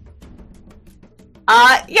true.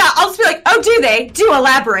 I'll just be like, oh, do they? Do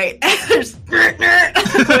elaborate.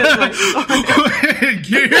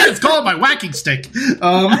 It's called my whacking stick.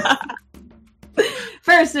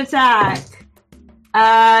 First attack.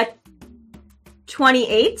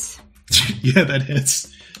 28. Yeah, that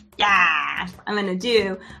hits. Yeah, I'm gonna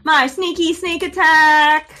do my sneaky sneak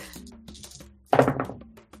attack.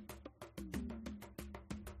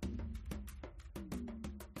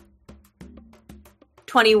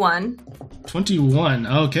 $21. 21,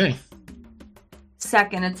 okay.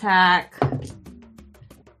 Second attack.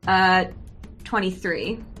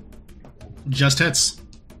 23. Just hits.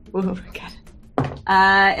 Ooh, good.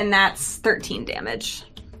 And that's 13 damage.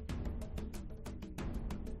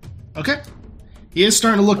 Okay. He is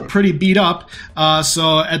starting to look pretty beat up.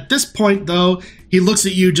 So at this point, though, he looks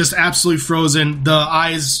at you just absolutely frozen. The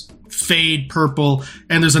eyes fade purple,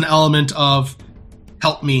 and there's an element of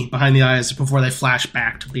help me behind the eyes before they flash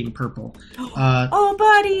back to being purple. Oh,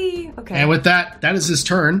 buddy! Okay. And with that is his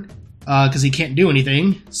turn, because he can't do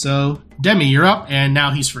anything. So, Demi, you're up, and now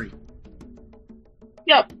he's free.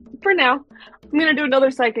 Yep, for now. I'm going to do another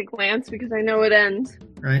Psychic Glance, because I know it ends.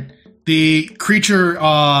 Right. The creature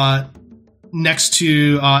next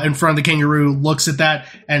to, in front of the kangaroo, looks at that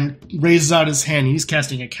and raises out his hand. He's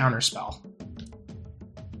casting a counter spell.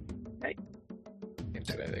 Right. Can't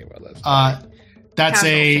say anything about that. That's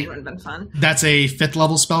That's a 5th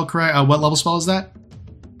level spell, correct? What level spell is that?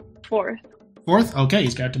 4th. 4th? Okay,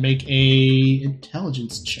 he's got to make a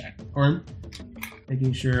intelligence check. Or,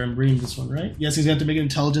 making sure I'm reading this one right. Yes, he's got to make an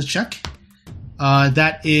intelligence check.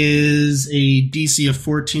 That is a DC of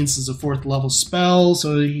 14, so it's a 4th level spell,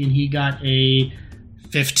 so he got a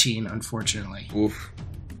 15, unfortunately. Oof.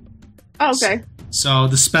 Oh, okay. So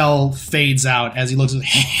the spell fades out as he looks at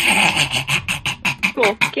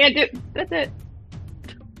Cool. Can't do... That's it.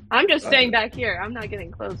 I'm just staying back here. I'm not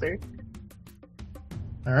getting closer.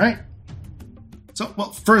 Alright. So,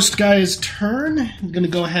 well, first guy's turn. I'm going to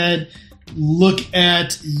go ahead, look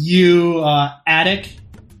at you, Attic.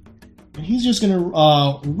 And he's just going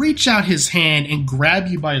to reach out his hand and grab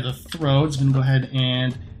you by the throat. He's going to go ahead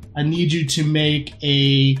and I need you to make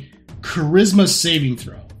a charisma saving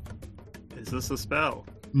throw. Is this a spell?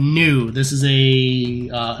 No, this is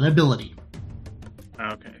an ability.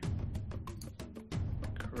 Okay.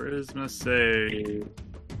 Charisma save.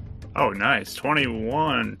 Oh, nice.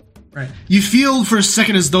 21. Right. You feel for a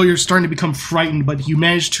second as though you're starting to become frightened, but you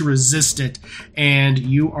manage to resist it, and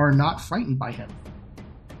you are not frightened by him.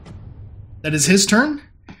 That is his turn.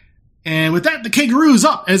 And with that, the kangaroo's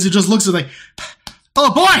up as it just looks at like,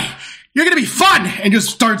 oh boy, you're going to be fun! And just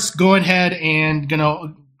starts going ahead and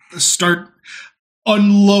going to start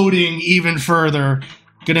unloading even further.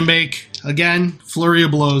 Going to make, again, flurry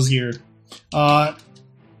of blows here. And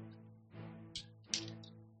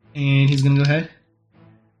he's going to go ahead.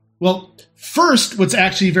 Well, first, what's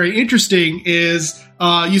actually very interesting is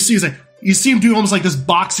you see him do almost like this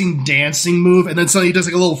boxing dancing move, and then suddenly he does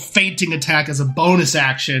like a little feinting attack as a bonus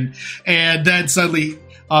action, and then suddenly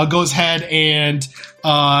goes ahead and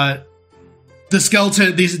the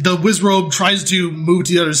skeleton, the Wizrobe tries to move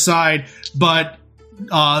to the other side, but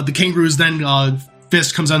the kangaroo's then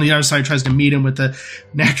fist comes on the other side, tries to meet him with a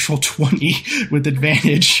natural 20 with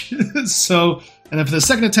advantage. So, and then for the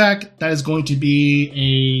second attack, that is going to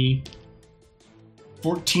be a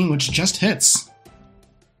 14, which just hits.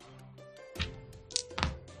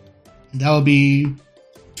 That will be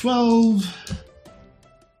 12,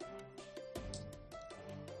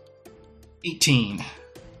 18.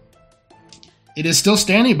 It is still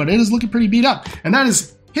standing, but it is looking pretty beat up. And that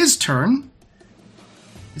is his turn.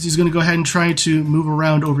 As he's going to go ahead and try to move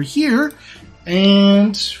around over here.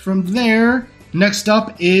 And from there, next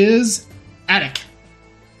up is Attic.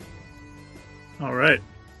 All right.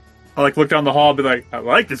 I'll look down the hall and be like, I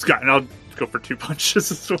like this guy. And I'll go for 2 punches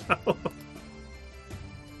as well.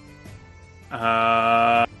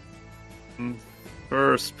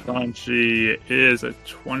 First punchy is a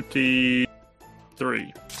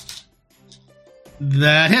 23.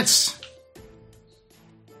 That hits.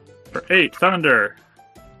 For 8 thunder.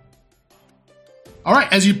 All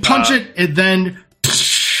right, as you punch it then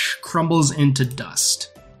crumbles into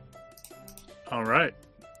dust. All right.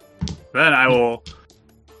 Then I will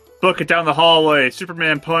book it down the hallway.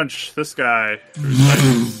 Superman punch this guy.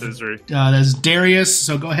 That's Darius,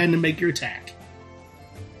 so go ahead and make your attack.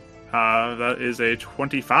 That is a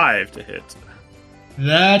 25 to hit.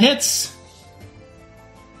 That hits.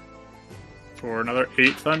 For another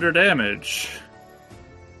 8 thunder damage.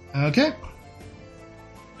 Okay.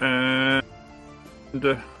 And...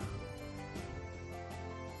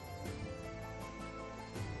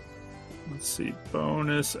 let's see.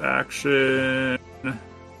 Bonus action. Do I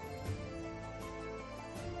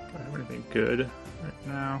have anything good right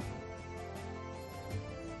now?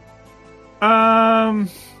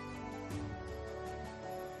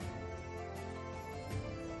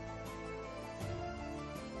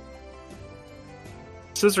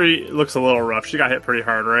 Scissory looks a little rough. She got hit pretty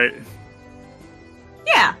hard, right?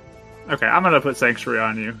 Yeah. Okay, I'm gonna put Sanctuary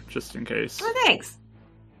on you, just in case. Oh, thanks.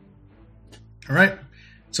 All right.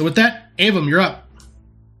 So with that, Avum, you're up.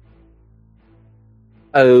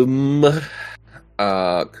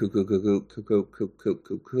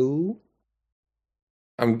 Cuckoo.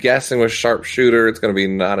 I'm guessing with sharpshooter, it's going to be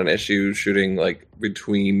not an issue shooting like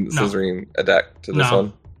between scissoring a deck to this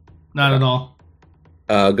one. Not at all.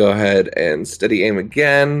 Go ahead and steady aim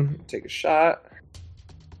again. Take a shot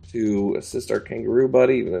to assist our kangaroo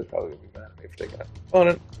buddy, even though it's probably going to be mad at me for taking that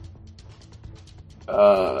opponent.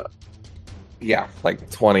 Yeah, like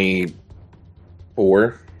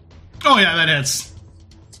 24. Oh yeah, that hits.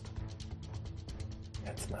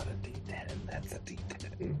 That's not a D10. That's a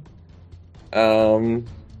D10.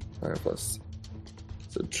 5 plus.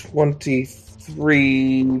 So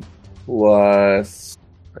 23 plus.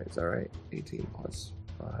 Wait, is that right? 18 plus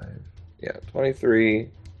 5. Yeah, 23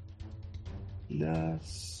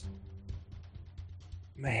 plus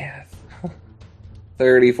math.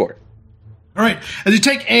 34. All right, as you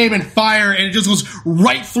take aim and fire, and it just goes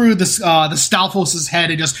right through the Stalfos'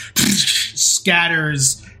 head. It just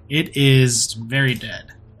scatters. It is very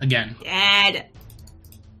dead. Again. Dead.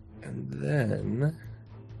 And then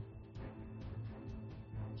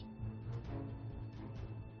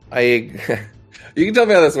you can tell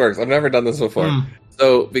me how this works. I've never done this before.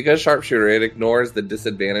 So, because sharpshooter, it ignores the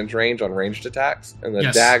disadvantage range on ranged attacks, and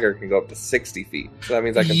the dagger can go up to 60 feet. So that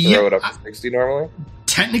means I can throw it up to 60 normally?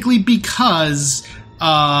 Technically, because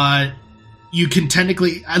you can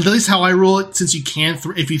technically, at least how I rule it, since you can,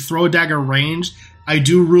 if you throw a dagger ranged, I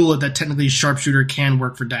do rule it that technically sharpshooter can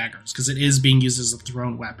work for daggers, because it is being used as a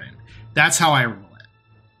thrown weapon. That's how I rule it.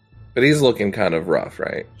 But he's looking kind of rough,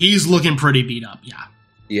 right? He's looking pretty beat up, yeah.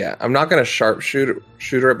 Yeah, I'm not going to sharpshooter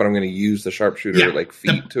it, but I'm going to use the sharpshooter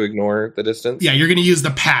feat to ignore the distance. Yeah, you're going to use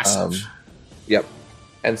the passive. Yep.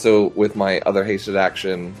 And so with my other hasted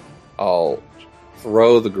action, I'll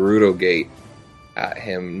throw the Gerudo Gate at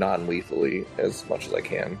him non-lethally as much as I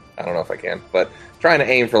can. I don't know if I can, but trying to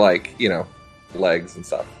aim for legs and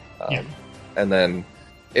stuff. And then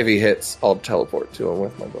if he hits, I'll teleport to him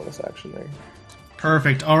with my bonus action there.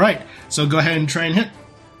 Perfect. All right. So go ahead and try and hit.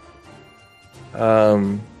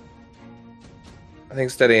 I think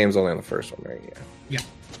steady aim's only on the first one, right?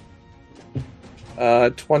 Yeah.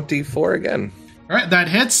 24 again. All right, that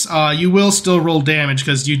hits. You will still roll damage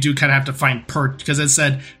because you do kind of have to find because it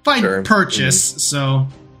said find purchase. Mm-hmm.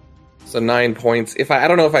 So 9 points. I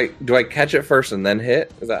don't know if do I catch it first and then hit?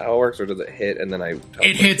 Is that how it works, or does it hit and then I?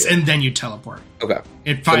 It hits and then you teleport. Okay.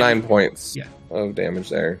 So 9 points. Of damage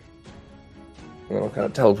there, and then I'll kind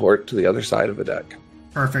of teleport to the other side of the deck.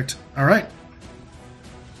 Perfect. All right.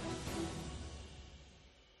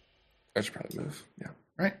 I should probably move. Yeah.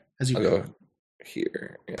 All right. I'll go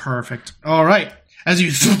here. Yeah. Perfect. All right. As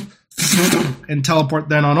you and teleport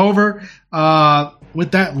then on over.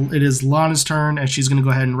 With that, it is Lana's turn, and she's going to go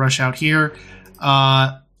ahead and rush out here.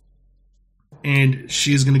 And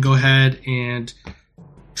she's going to go ahead and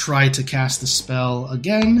try to cast the spell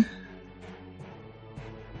again.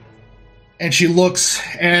 And she looks,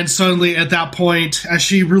 and suddenly at that point, as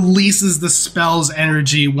she releases the spell's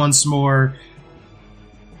energy once more,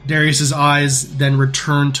 Darius's eyes then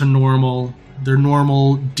return to normal, their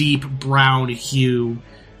normal deep brown hue,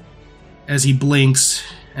 as he blinks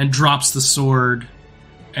and drops the sword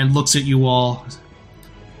and looks at you all.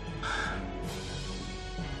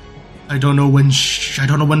 I don't know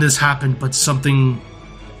when this happened, but something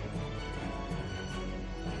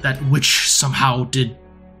that witch somehow did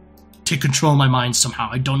take control of my mind somehow.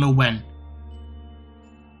 I don't know when.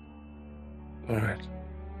 All right.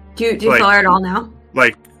 Do you feel it all now?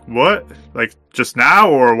 Like what? Like just now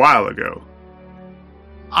or a while ago?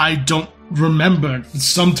 I don't remember.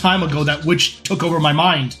 Some time ago, that witch took over my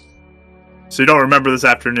mind. So you don't remember this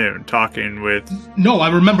afternoon talking with... No, I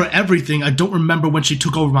remember everything. I don't remember when she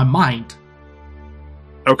took over my mind.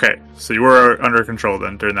 Okay, so you were under control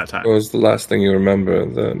then during that time. What was the last thing you remember?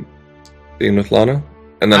 Being with Lana?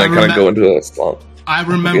 And then I kind of go into a slump. I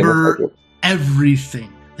remember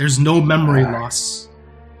everything. There's no memory loss.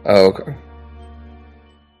 Oh, okay.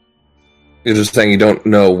 You're just saying you don't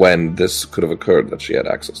know when this could have occurred, that she had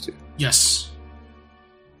access to you. Yes.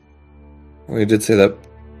 Well, you did say that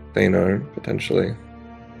Baynor, potentially.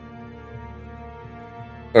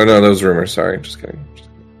 Oh, no, those rumors. Sorry, just kidding.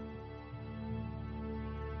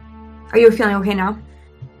 Are you feeling okay now?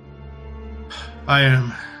 I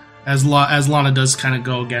am. As Lana does kind of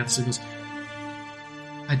go against it, goes,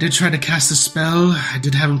 I did try to cast a spell. I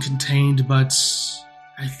did have him contained, but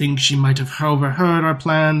I think she might have overheard our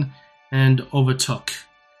plan and overtook.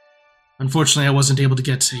 Unfortunately, I wasn't able to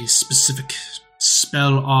get a specific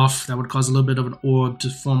spell off that would cause a little bit of an orb to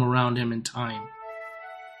form around him in time.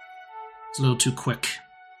 It's a little too quick.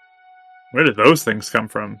 Where did those things come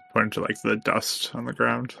from? Pointing to, like, the dust on the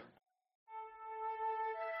ground.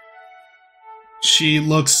 She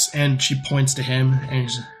looks and she points to him, and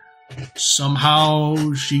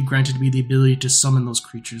somehow she granted me the ability to summon those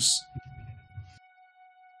creatures.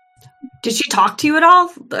 Did she talk to you at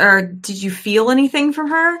all? Or did you feel anything from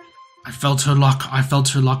her? I felt her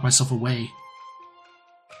lock myself away.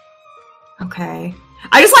 Okay.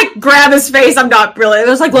 I just like grab his face. I'm not really. I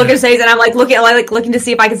just like look at his face, and I'm like looking to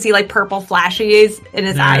see if I can see like purple flashes in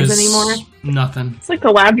his eyes anymore. Nothing. It's like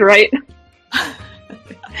the labradorite.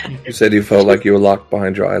 You said you felt like you were locked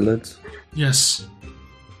behind your eyelids? Yes.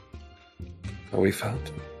 How we felt.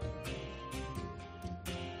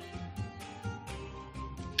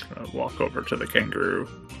 I'll walk over to the kangaroo.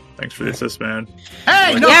 Thanks for the assist, man.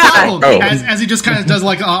 Hey, no problem! Oh. As he just kind of does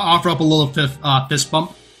like offer up a little fist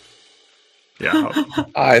bump. Yeah.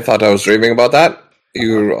 I thought I was dreaming about that.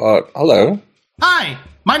 You are... hello. Hi,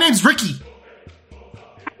 my name's Ricky.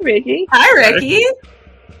 Hi, Ricky. Hi, Ricky.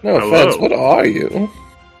 No offense, what are you?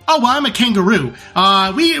 Oh, well, I'm a kangaroo.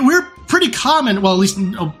 We're pretty common, well, at least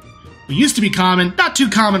we used to be common, not too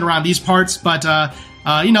common around these parts, but,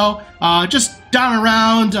 just down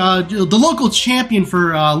around the local champion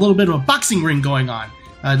for a little bit of a boxing ring going on.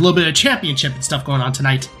 A little bit of championship and stuff going on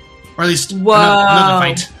tonight. Or at least another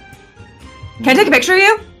fight. Can I take a picture of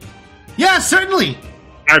you? Yeah, certainly.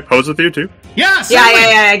 Can I pose with you, too? Yeah,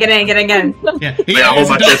 yeah. Get in. Yeah, I'll hold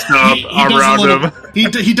my fist up around him.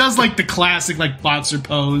 He does like the classic like boxer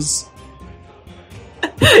pose.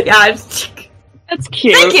 Yeah, that's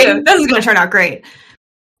cute. Thank you. This is going to turn out great.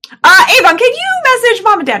 Avon, can you message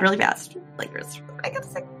Mom and Dad really fast? Like, I got to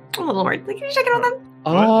say, I'm a little worried. Like, can you check in on them?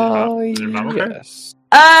 Yes.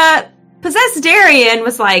 Possessed Darian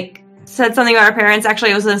was like said something about our parents.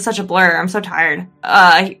 Actually, it was in such a blur. I'm so tired.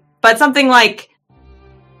 But something like.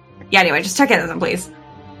 Yeah, anyway, just check in with them, please.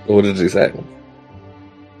 What did he say?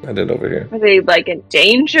 I didn't overhear. Are they, like, in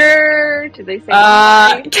danger? Did they say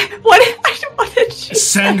what did she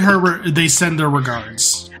send her? They send their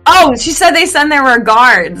regards. Oh, she said they send their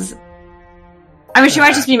regards. I mean, she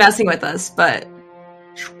might just be messing with us, but...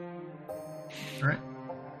 Alright.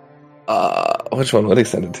 Which one would he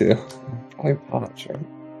send it to? Probably Pops, right?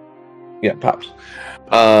 Yeah, Pops.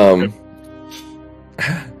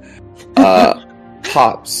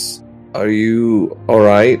 Pops, are you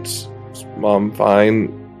alright? Is Mom fine?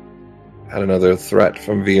 Had another threat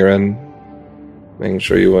from Viren. Making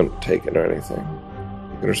sure you weren't taken or anything.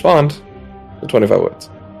 You can respond in 25 words.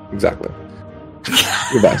 Exactly.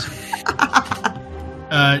 Goodbye.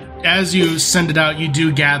 As you send it out, you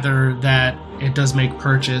do gather that it does make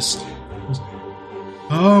purchase.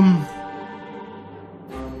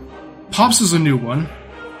 Pops is a new one.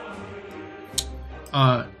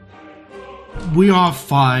 We are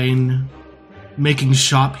fine making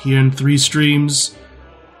shop here in 3 Streams.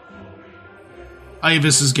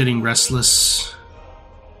 Ivis is getting restless,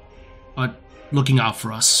 but looking out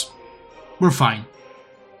for us. We're fine.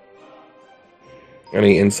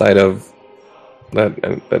 Any insight of that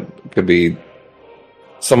could be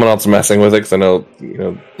someone else messing with it? Because I know,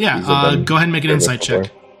 Yeah, go ahead and make an insight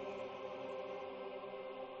check.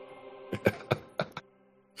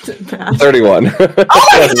 31.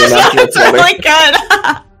 Oh, that's really good.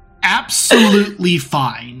 Absolutely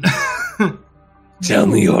fine. Tell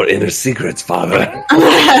me your inner secrets, Father.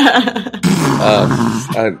 I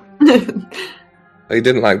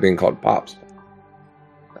didn't like being called Pops.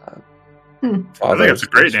 Father, I think it's a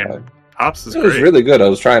great name. Pops is great. It was really good. I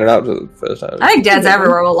was trying it out for the first time. I think dads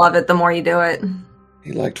everywhere will love it the more you do it.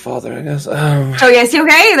 He liked Father, I guess. So, yes, you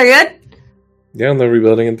okay? They're good? Yeah, and they're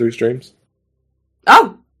rebuilding in 3 streams.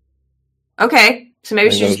 Oh. Okay. So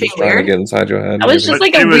maybe she's just being trying to weird. get inside your head. That was just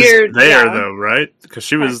like a weird. There yeah. though, right? Because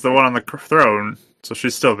she was the one on the throne, so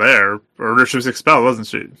she's still there. Or she was expelled, wasn't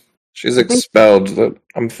she? She's expelled. But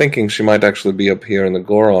I'm thinking she might actually be up here in the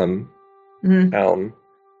Goron town.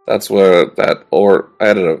 That's where I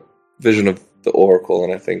had a vision of the Oracle,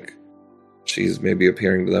 and I think she's maybe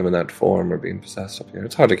appearing to them in that form or being possessed up here.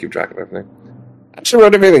 It's hard to keep track of everything. I actually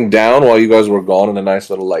wrote everything down while you guys were gone in a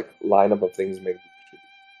nice little lineup of things. Maybe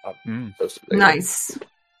nice.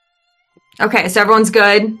 Okay, so everyone's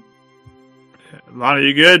good. Lana,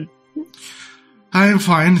 you good? I am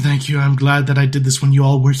fine, thank you. I'm glad that I did this when you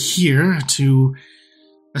all were here to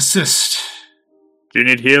assist. Do you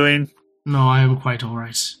need healing? No, I am quite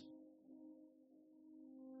alright.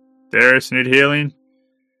 Darius, need healing?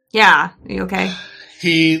 Yeah, are you okay?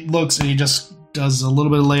 He looks and he just does a little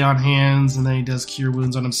bit of lay on hands, and then he does cure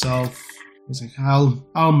wounds on himself. He's like,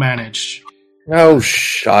 I'll manage. Oh,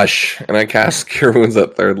 shush. And I cast Cure Wounds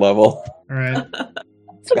at 3rd level. Alright.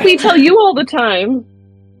 That's what we tell you all the time.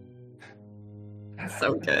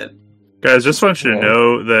 So good. Guys, just want you to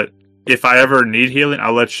know that if I ever need healing,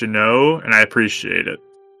 I'll let you know, and I appreciate it.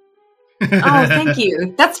 Oh, thank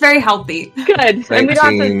you. That's very healthy. Good. 19. And we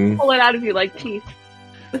don't have to pull it out of you like teeth.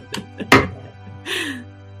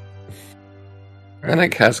 And I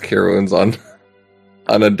cast Cure Wounds on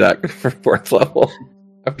a deck for 4th level.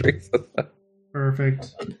 After he says that.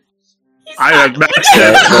 Perfect. I have maxed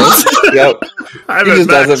it. Yep. I He just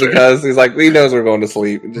does it because he's like, he knows we're going to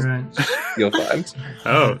sleep. And just, Right. you'll find.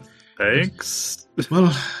 Oh, thanks.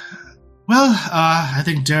 Well, I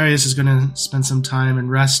think Darius is going to spend some time and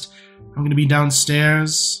rest. I'm going to be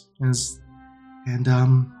downstairs, and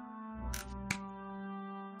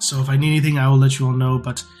so if I need anything, I will let you all know.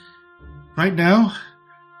 But right now,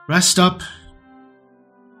 rest up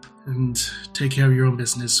and take care of your own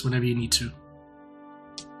business whenever you need to.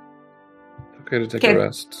 Okay to take a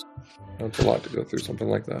rest. That's a lot to go through something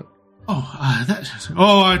like that.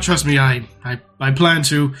 Trust me, I plan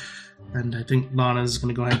to, and I think Lana's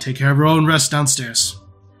going to go ahead and take care of her own rest downstairs.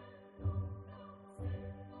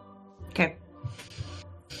 Okay.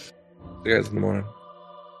 See you guys in the morning.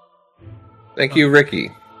 Thank you,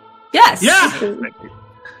 Ricky. Yes. Yeah.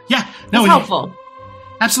 Yeah. No, That's helpful.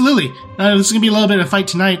 Absolutely. This is gonna be a little bit of a fight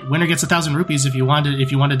tonight. Winner gets 1,000 rupees if you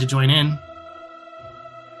wanted to join in.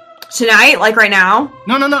 Tonight, like right now?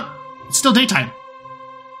 No. It's still daytime.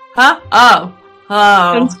 Huh? Oh.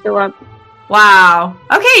 I'm still up. Wow.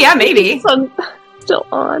 Okay, yeah, maybe. Sun's still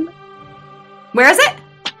on. Where is it?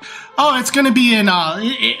 Oh, it's gonna be in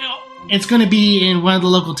it's gonna be in one of the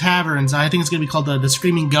local taverns. I think it's gonna be called the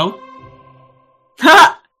Screaming Goat.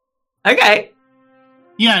 Huh. Okay.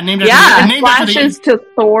 Yeah, named Flashes to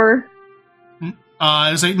Thor.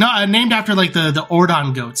 It's like named after like the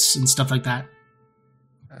Ordon goats and stuff like that.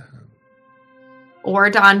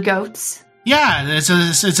 Ordon goats. Yeah, it's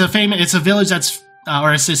a village that's or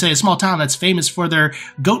I should say a small town that's famous for their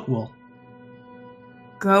goat wool.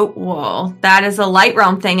 Goat wool. That is a light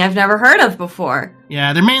realm thing I've never heard of before.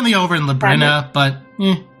 Yeah, they're mainly over in Labrina, but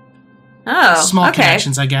small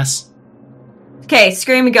connections, I guess. Okay,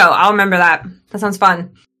 Scream and Go. I'll remember that. That sounds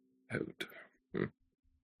fun.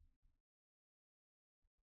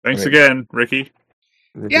 Thanks again, Ricky.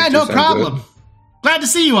 Yeah, no problem. Glad to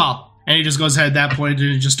see you all. And he just goes ahead at that point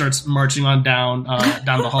and he just starts marching on down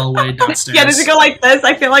the hallway downstairs. Yeah, does it go like this?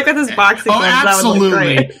 I feel like with his boxing gloves,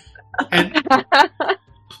 absolutely. That would look great.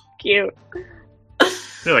 Cute. I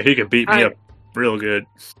feel like he could beat me up real good.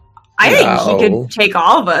 I think he could take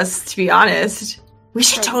all of us, to be honest. We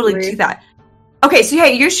should totally do that. Okay, so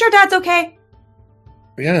hey, you're sure Dad's okay?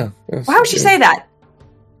 Yeah. Why would you say that?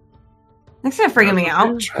 That's kind of freaking me out.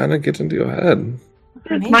 I'm trying to get into your head.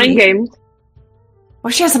 It's mind games.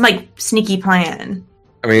 Well, she has some sneaky plan.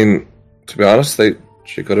 I mean, to be honest,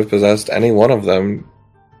 she could have possessed any one of them.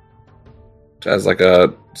 As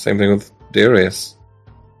same thing with Darius.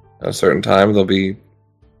 At a certain time, they'll be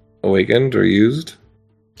awakened or used.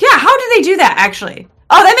 Yeah, how do they do that, actually?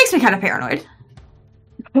 Oh, that makes me kind of paranoid.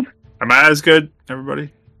 Am I as good,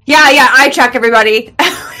 everybody? Yeah, eye check, everybody.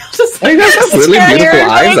 You guys have really beautiful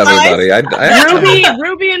eyes, everybody.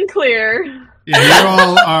 Ruby and clear. Yeah, you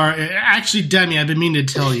all are actually, Demi. I've been meaning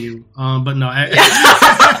to tell you, but no.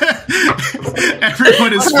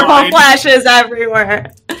 Everyone is fine. Flashes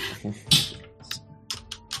everywhere.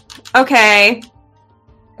 Okay.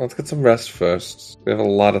 Let's get some rest first. We have a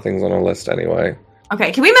lot of things on our list anyway.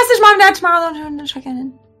 Okay, can we message Mom and Dad tomorrow to check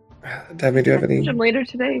in? Demi, do you have any? Later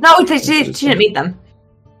today. No, she didn't meet them.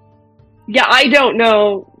 Yeah, I don't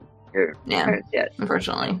know. Yeah, Yet.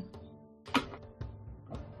 unfortunately.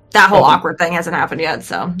 that whole awkward thing hasn't happened yet,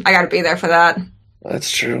 so I gotta be there for that.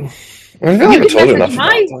 That's true. I feel like I told you enough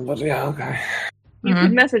about them, but yeah, okay. You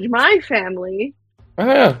could message my family. Oh,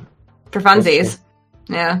 yeah. For funsies.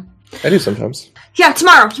 Yeah. I do sometimes. Yeah,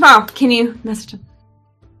 tomorrow. Can you message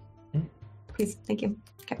them? Please, thank you.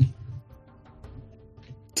 Okay.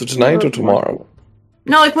 So tonight or tomorrow?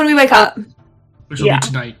 No, like when we wake up. Which will be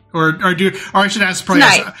tonight. Or I should ask, probably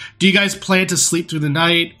ask, do you guys plan to sleep through the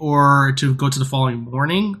night or to go to the following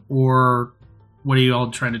morning? Or what are you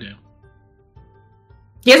all trying to do?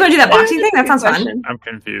 You guys want to do that boxing thing? That sounds fun. I'm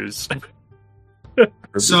confused.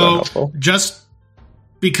 So, just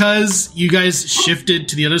because you guys shifted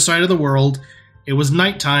to the other side of the world, it was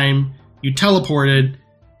nighttime, you teleported,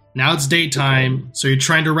 now it's daytime, so you're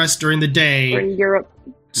trying to rest during the day. We're in Europe.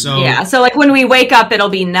 So yeah, so like when we wake up, it'll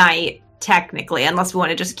be night, technically, unless we want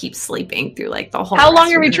to just keep sleeping through like the whole How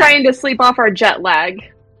long are we trying to sleep off our jet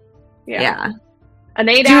lag? Yeah. An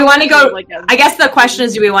 8 do hour we want to go? I guess the question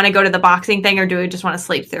is, do we want to go to the boxing thing, or do we just want to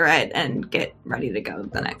sleep through it and get ready to go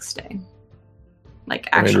the next day? Like,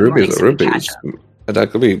 actually, rubies are rubies.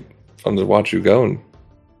 That could be fun to watch you go.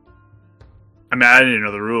 I mean, I didn't even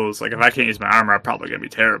know the rules. Like, if I can't use my armor, I'm probably gonna be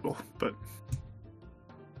terrible. But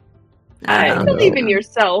I believe in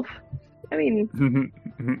yourself. I mean,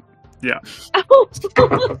 yeah.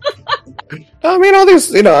 I mean, all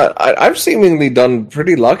these, I've seemingly done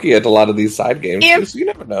pretty lucky at a lot of these side games. So you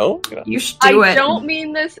never know. You should do it. I don't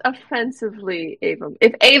mean this offensively, Avum.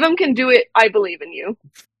 If Avum can do it, I believe in you.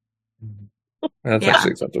 That's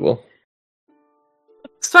actually acceptable.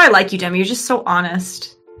 That's why I like you, Demi. You're just so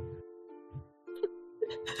honest.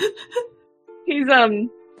 He's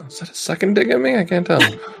Is that a second dig at me? I can't tell.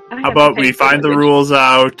 How about we find the rules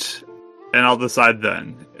out, and I'll decide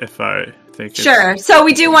then if I think. Sure. So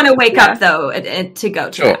we do want to wake up though to go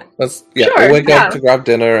to that. We'll wake up to grab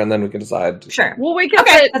dinner, and then we can decide. Sure. We'll wake up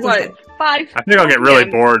at what 5? I think I'll get really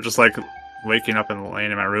bored just like waking up and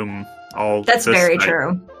laying in my room all. That's this very night.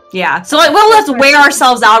 true. Yeah. So like, we'll just wear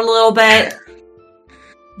ourselves out a little bit.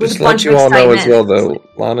 Just to let you all know as well, though,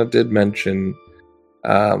 Lana did mention.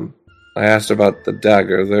 I asked about the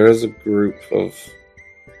dagger. There is a group of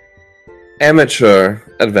amateur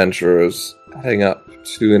adventurers heading up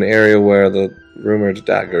to an area where the rumored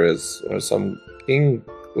dagger is, or some King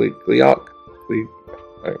Gliok.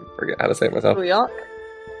 I forget how to say it myself.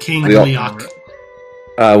 King Gliok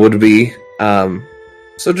would be.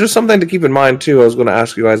 So just something to keep in mind too. I was going to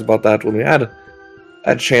ask you guys about that when we had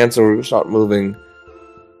a chance, or we start moving.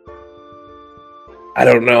 I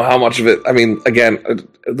don't know how much of it. I mean, again,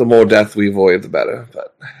 the more death we avoid, the better.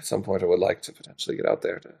 But at some point, I would like to potentially get out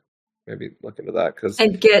there to maybe look into that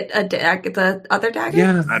and get the other dagger.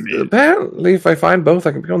 Yeah, apparently, if I find both,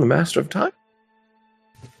 I can become the master of time.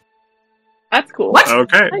 That's cool. What?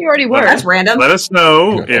 Okay, you already were. That's random. Let us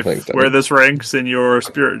know where this ranks in your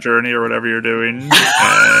spirit journey or whatever you're doing,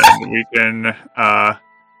 and we can. I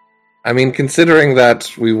mean, considering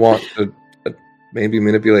that we want to maybe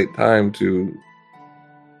manipulate time to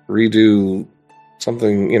redo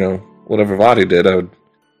something, whatever Vadi did, I would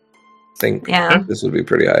think this would be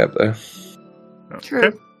pretty high up there.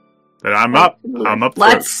 True. Then I'm up.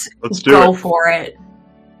 Let's do go for it.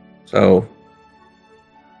 So,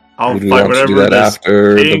 I'll do we fight want to do that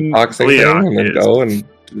after the boxing thing and then go and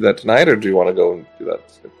do that tonight, or do you want to go and do that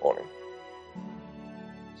this morning?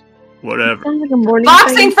 Whatever. Sounds like a morning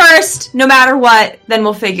boxing first, no matter what, then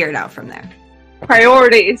we'll figure it out from there.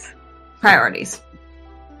 Priorities.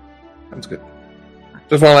 Sounds good.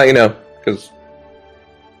 Just want to let you know, because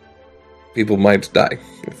people might die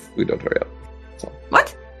if we don't hurry up. So.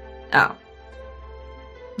 What? Oh.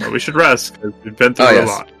 Well, we should rest, because we've been through a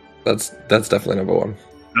lot. That's definitely number one.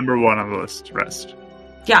 Number one on the list, rest.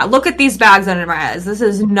 Yeah, look at these bags under my eyes. This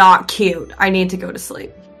is not cute. I need to go to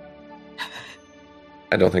sleep.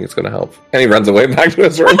 I don't think it's going to help. And he runs away back to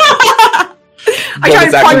his room. I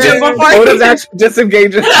tried to punch him before. Oda's actually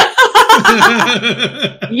disengages.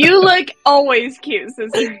 You look always cute,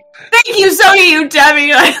 sister. Thank you, so do you,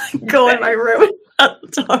 Debbie. I go in my room and shut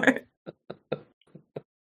the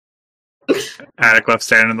door. Attic left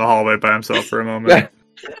standing in the hallway by himself for a moment.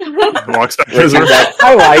 Walks back to his room.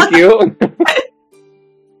 I like you.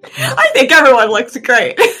 I think everyone looks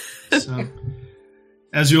great. So,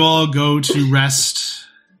 as you all go to rest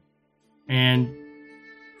and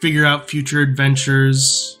figure out future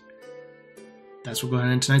adventures, that's what we're going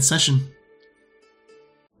to end tonight's session.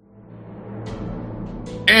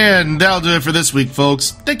 And that'll do it for this week,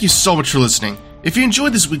 folks. Thank you so much for listening. If you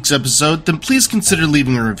enjoyed this week's episode, then please consider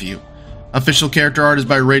leaving a review. Official character art is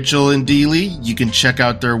by Rachel and Dee Lee. You can check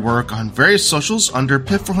out their work on various socials under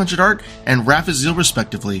Pip400 Art and Raphazil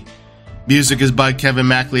respectively. Music is by Kevin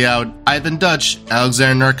MacLeod, Ivan Dutch,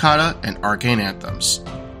 Alexander Narcata, and Arcane Anthems.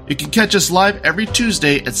 You can catch us live every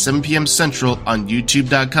Tuesday at 7 p.m. Central on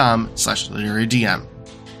youtube.com/Literary DM.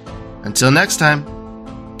 Until next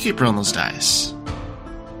time, keep rolling those dice.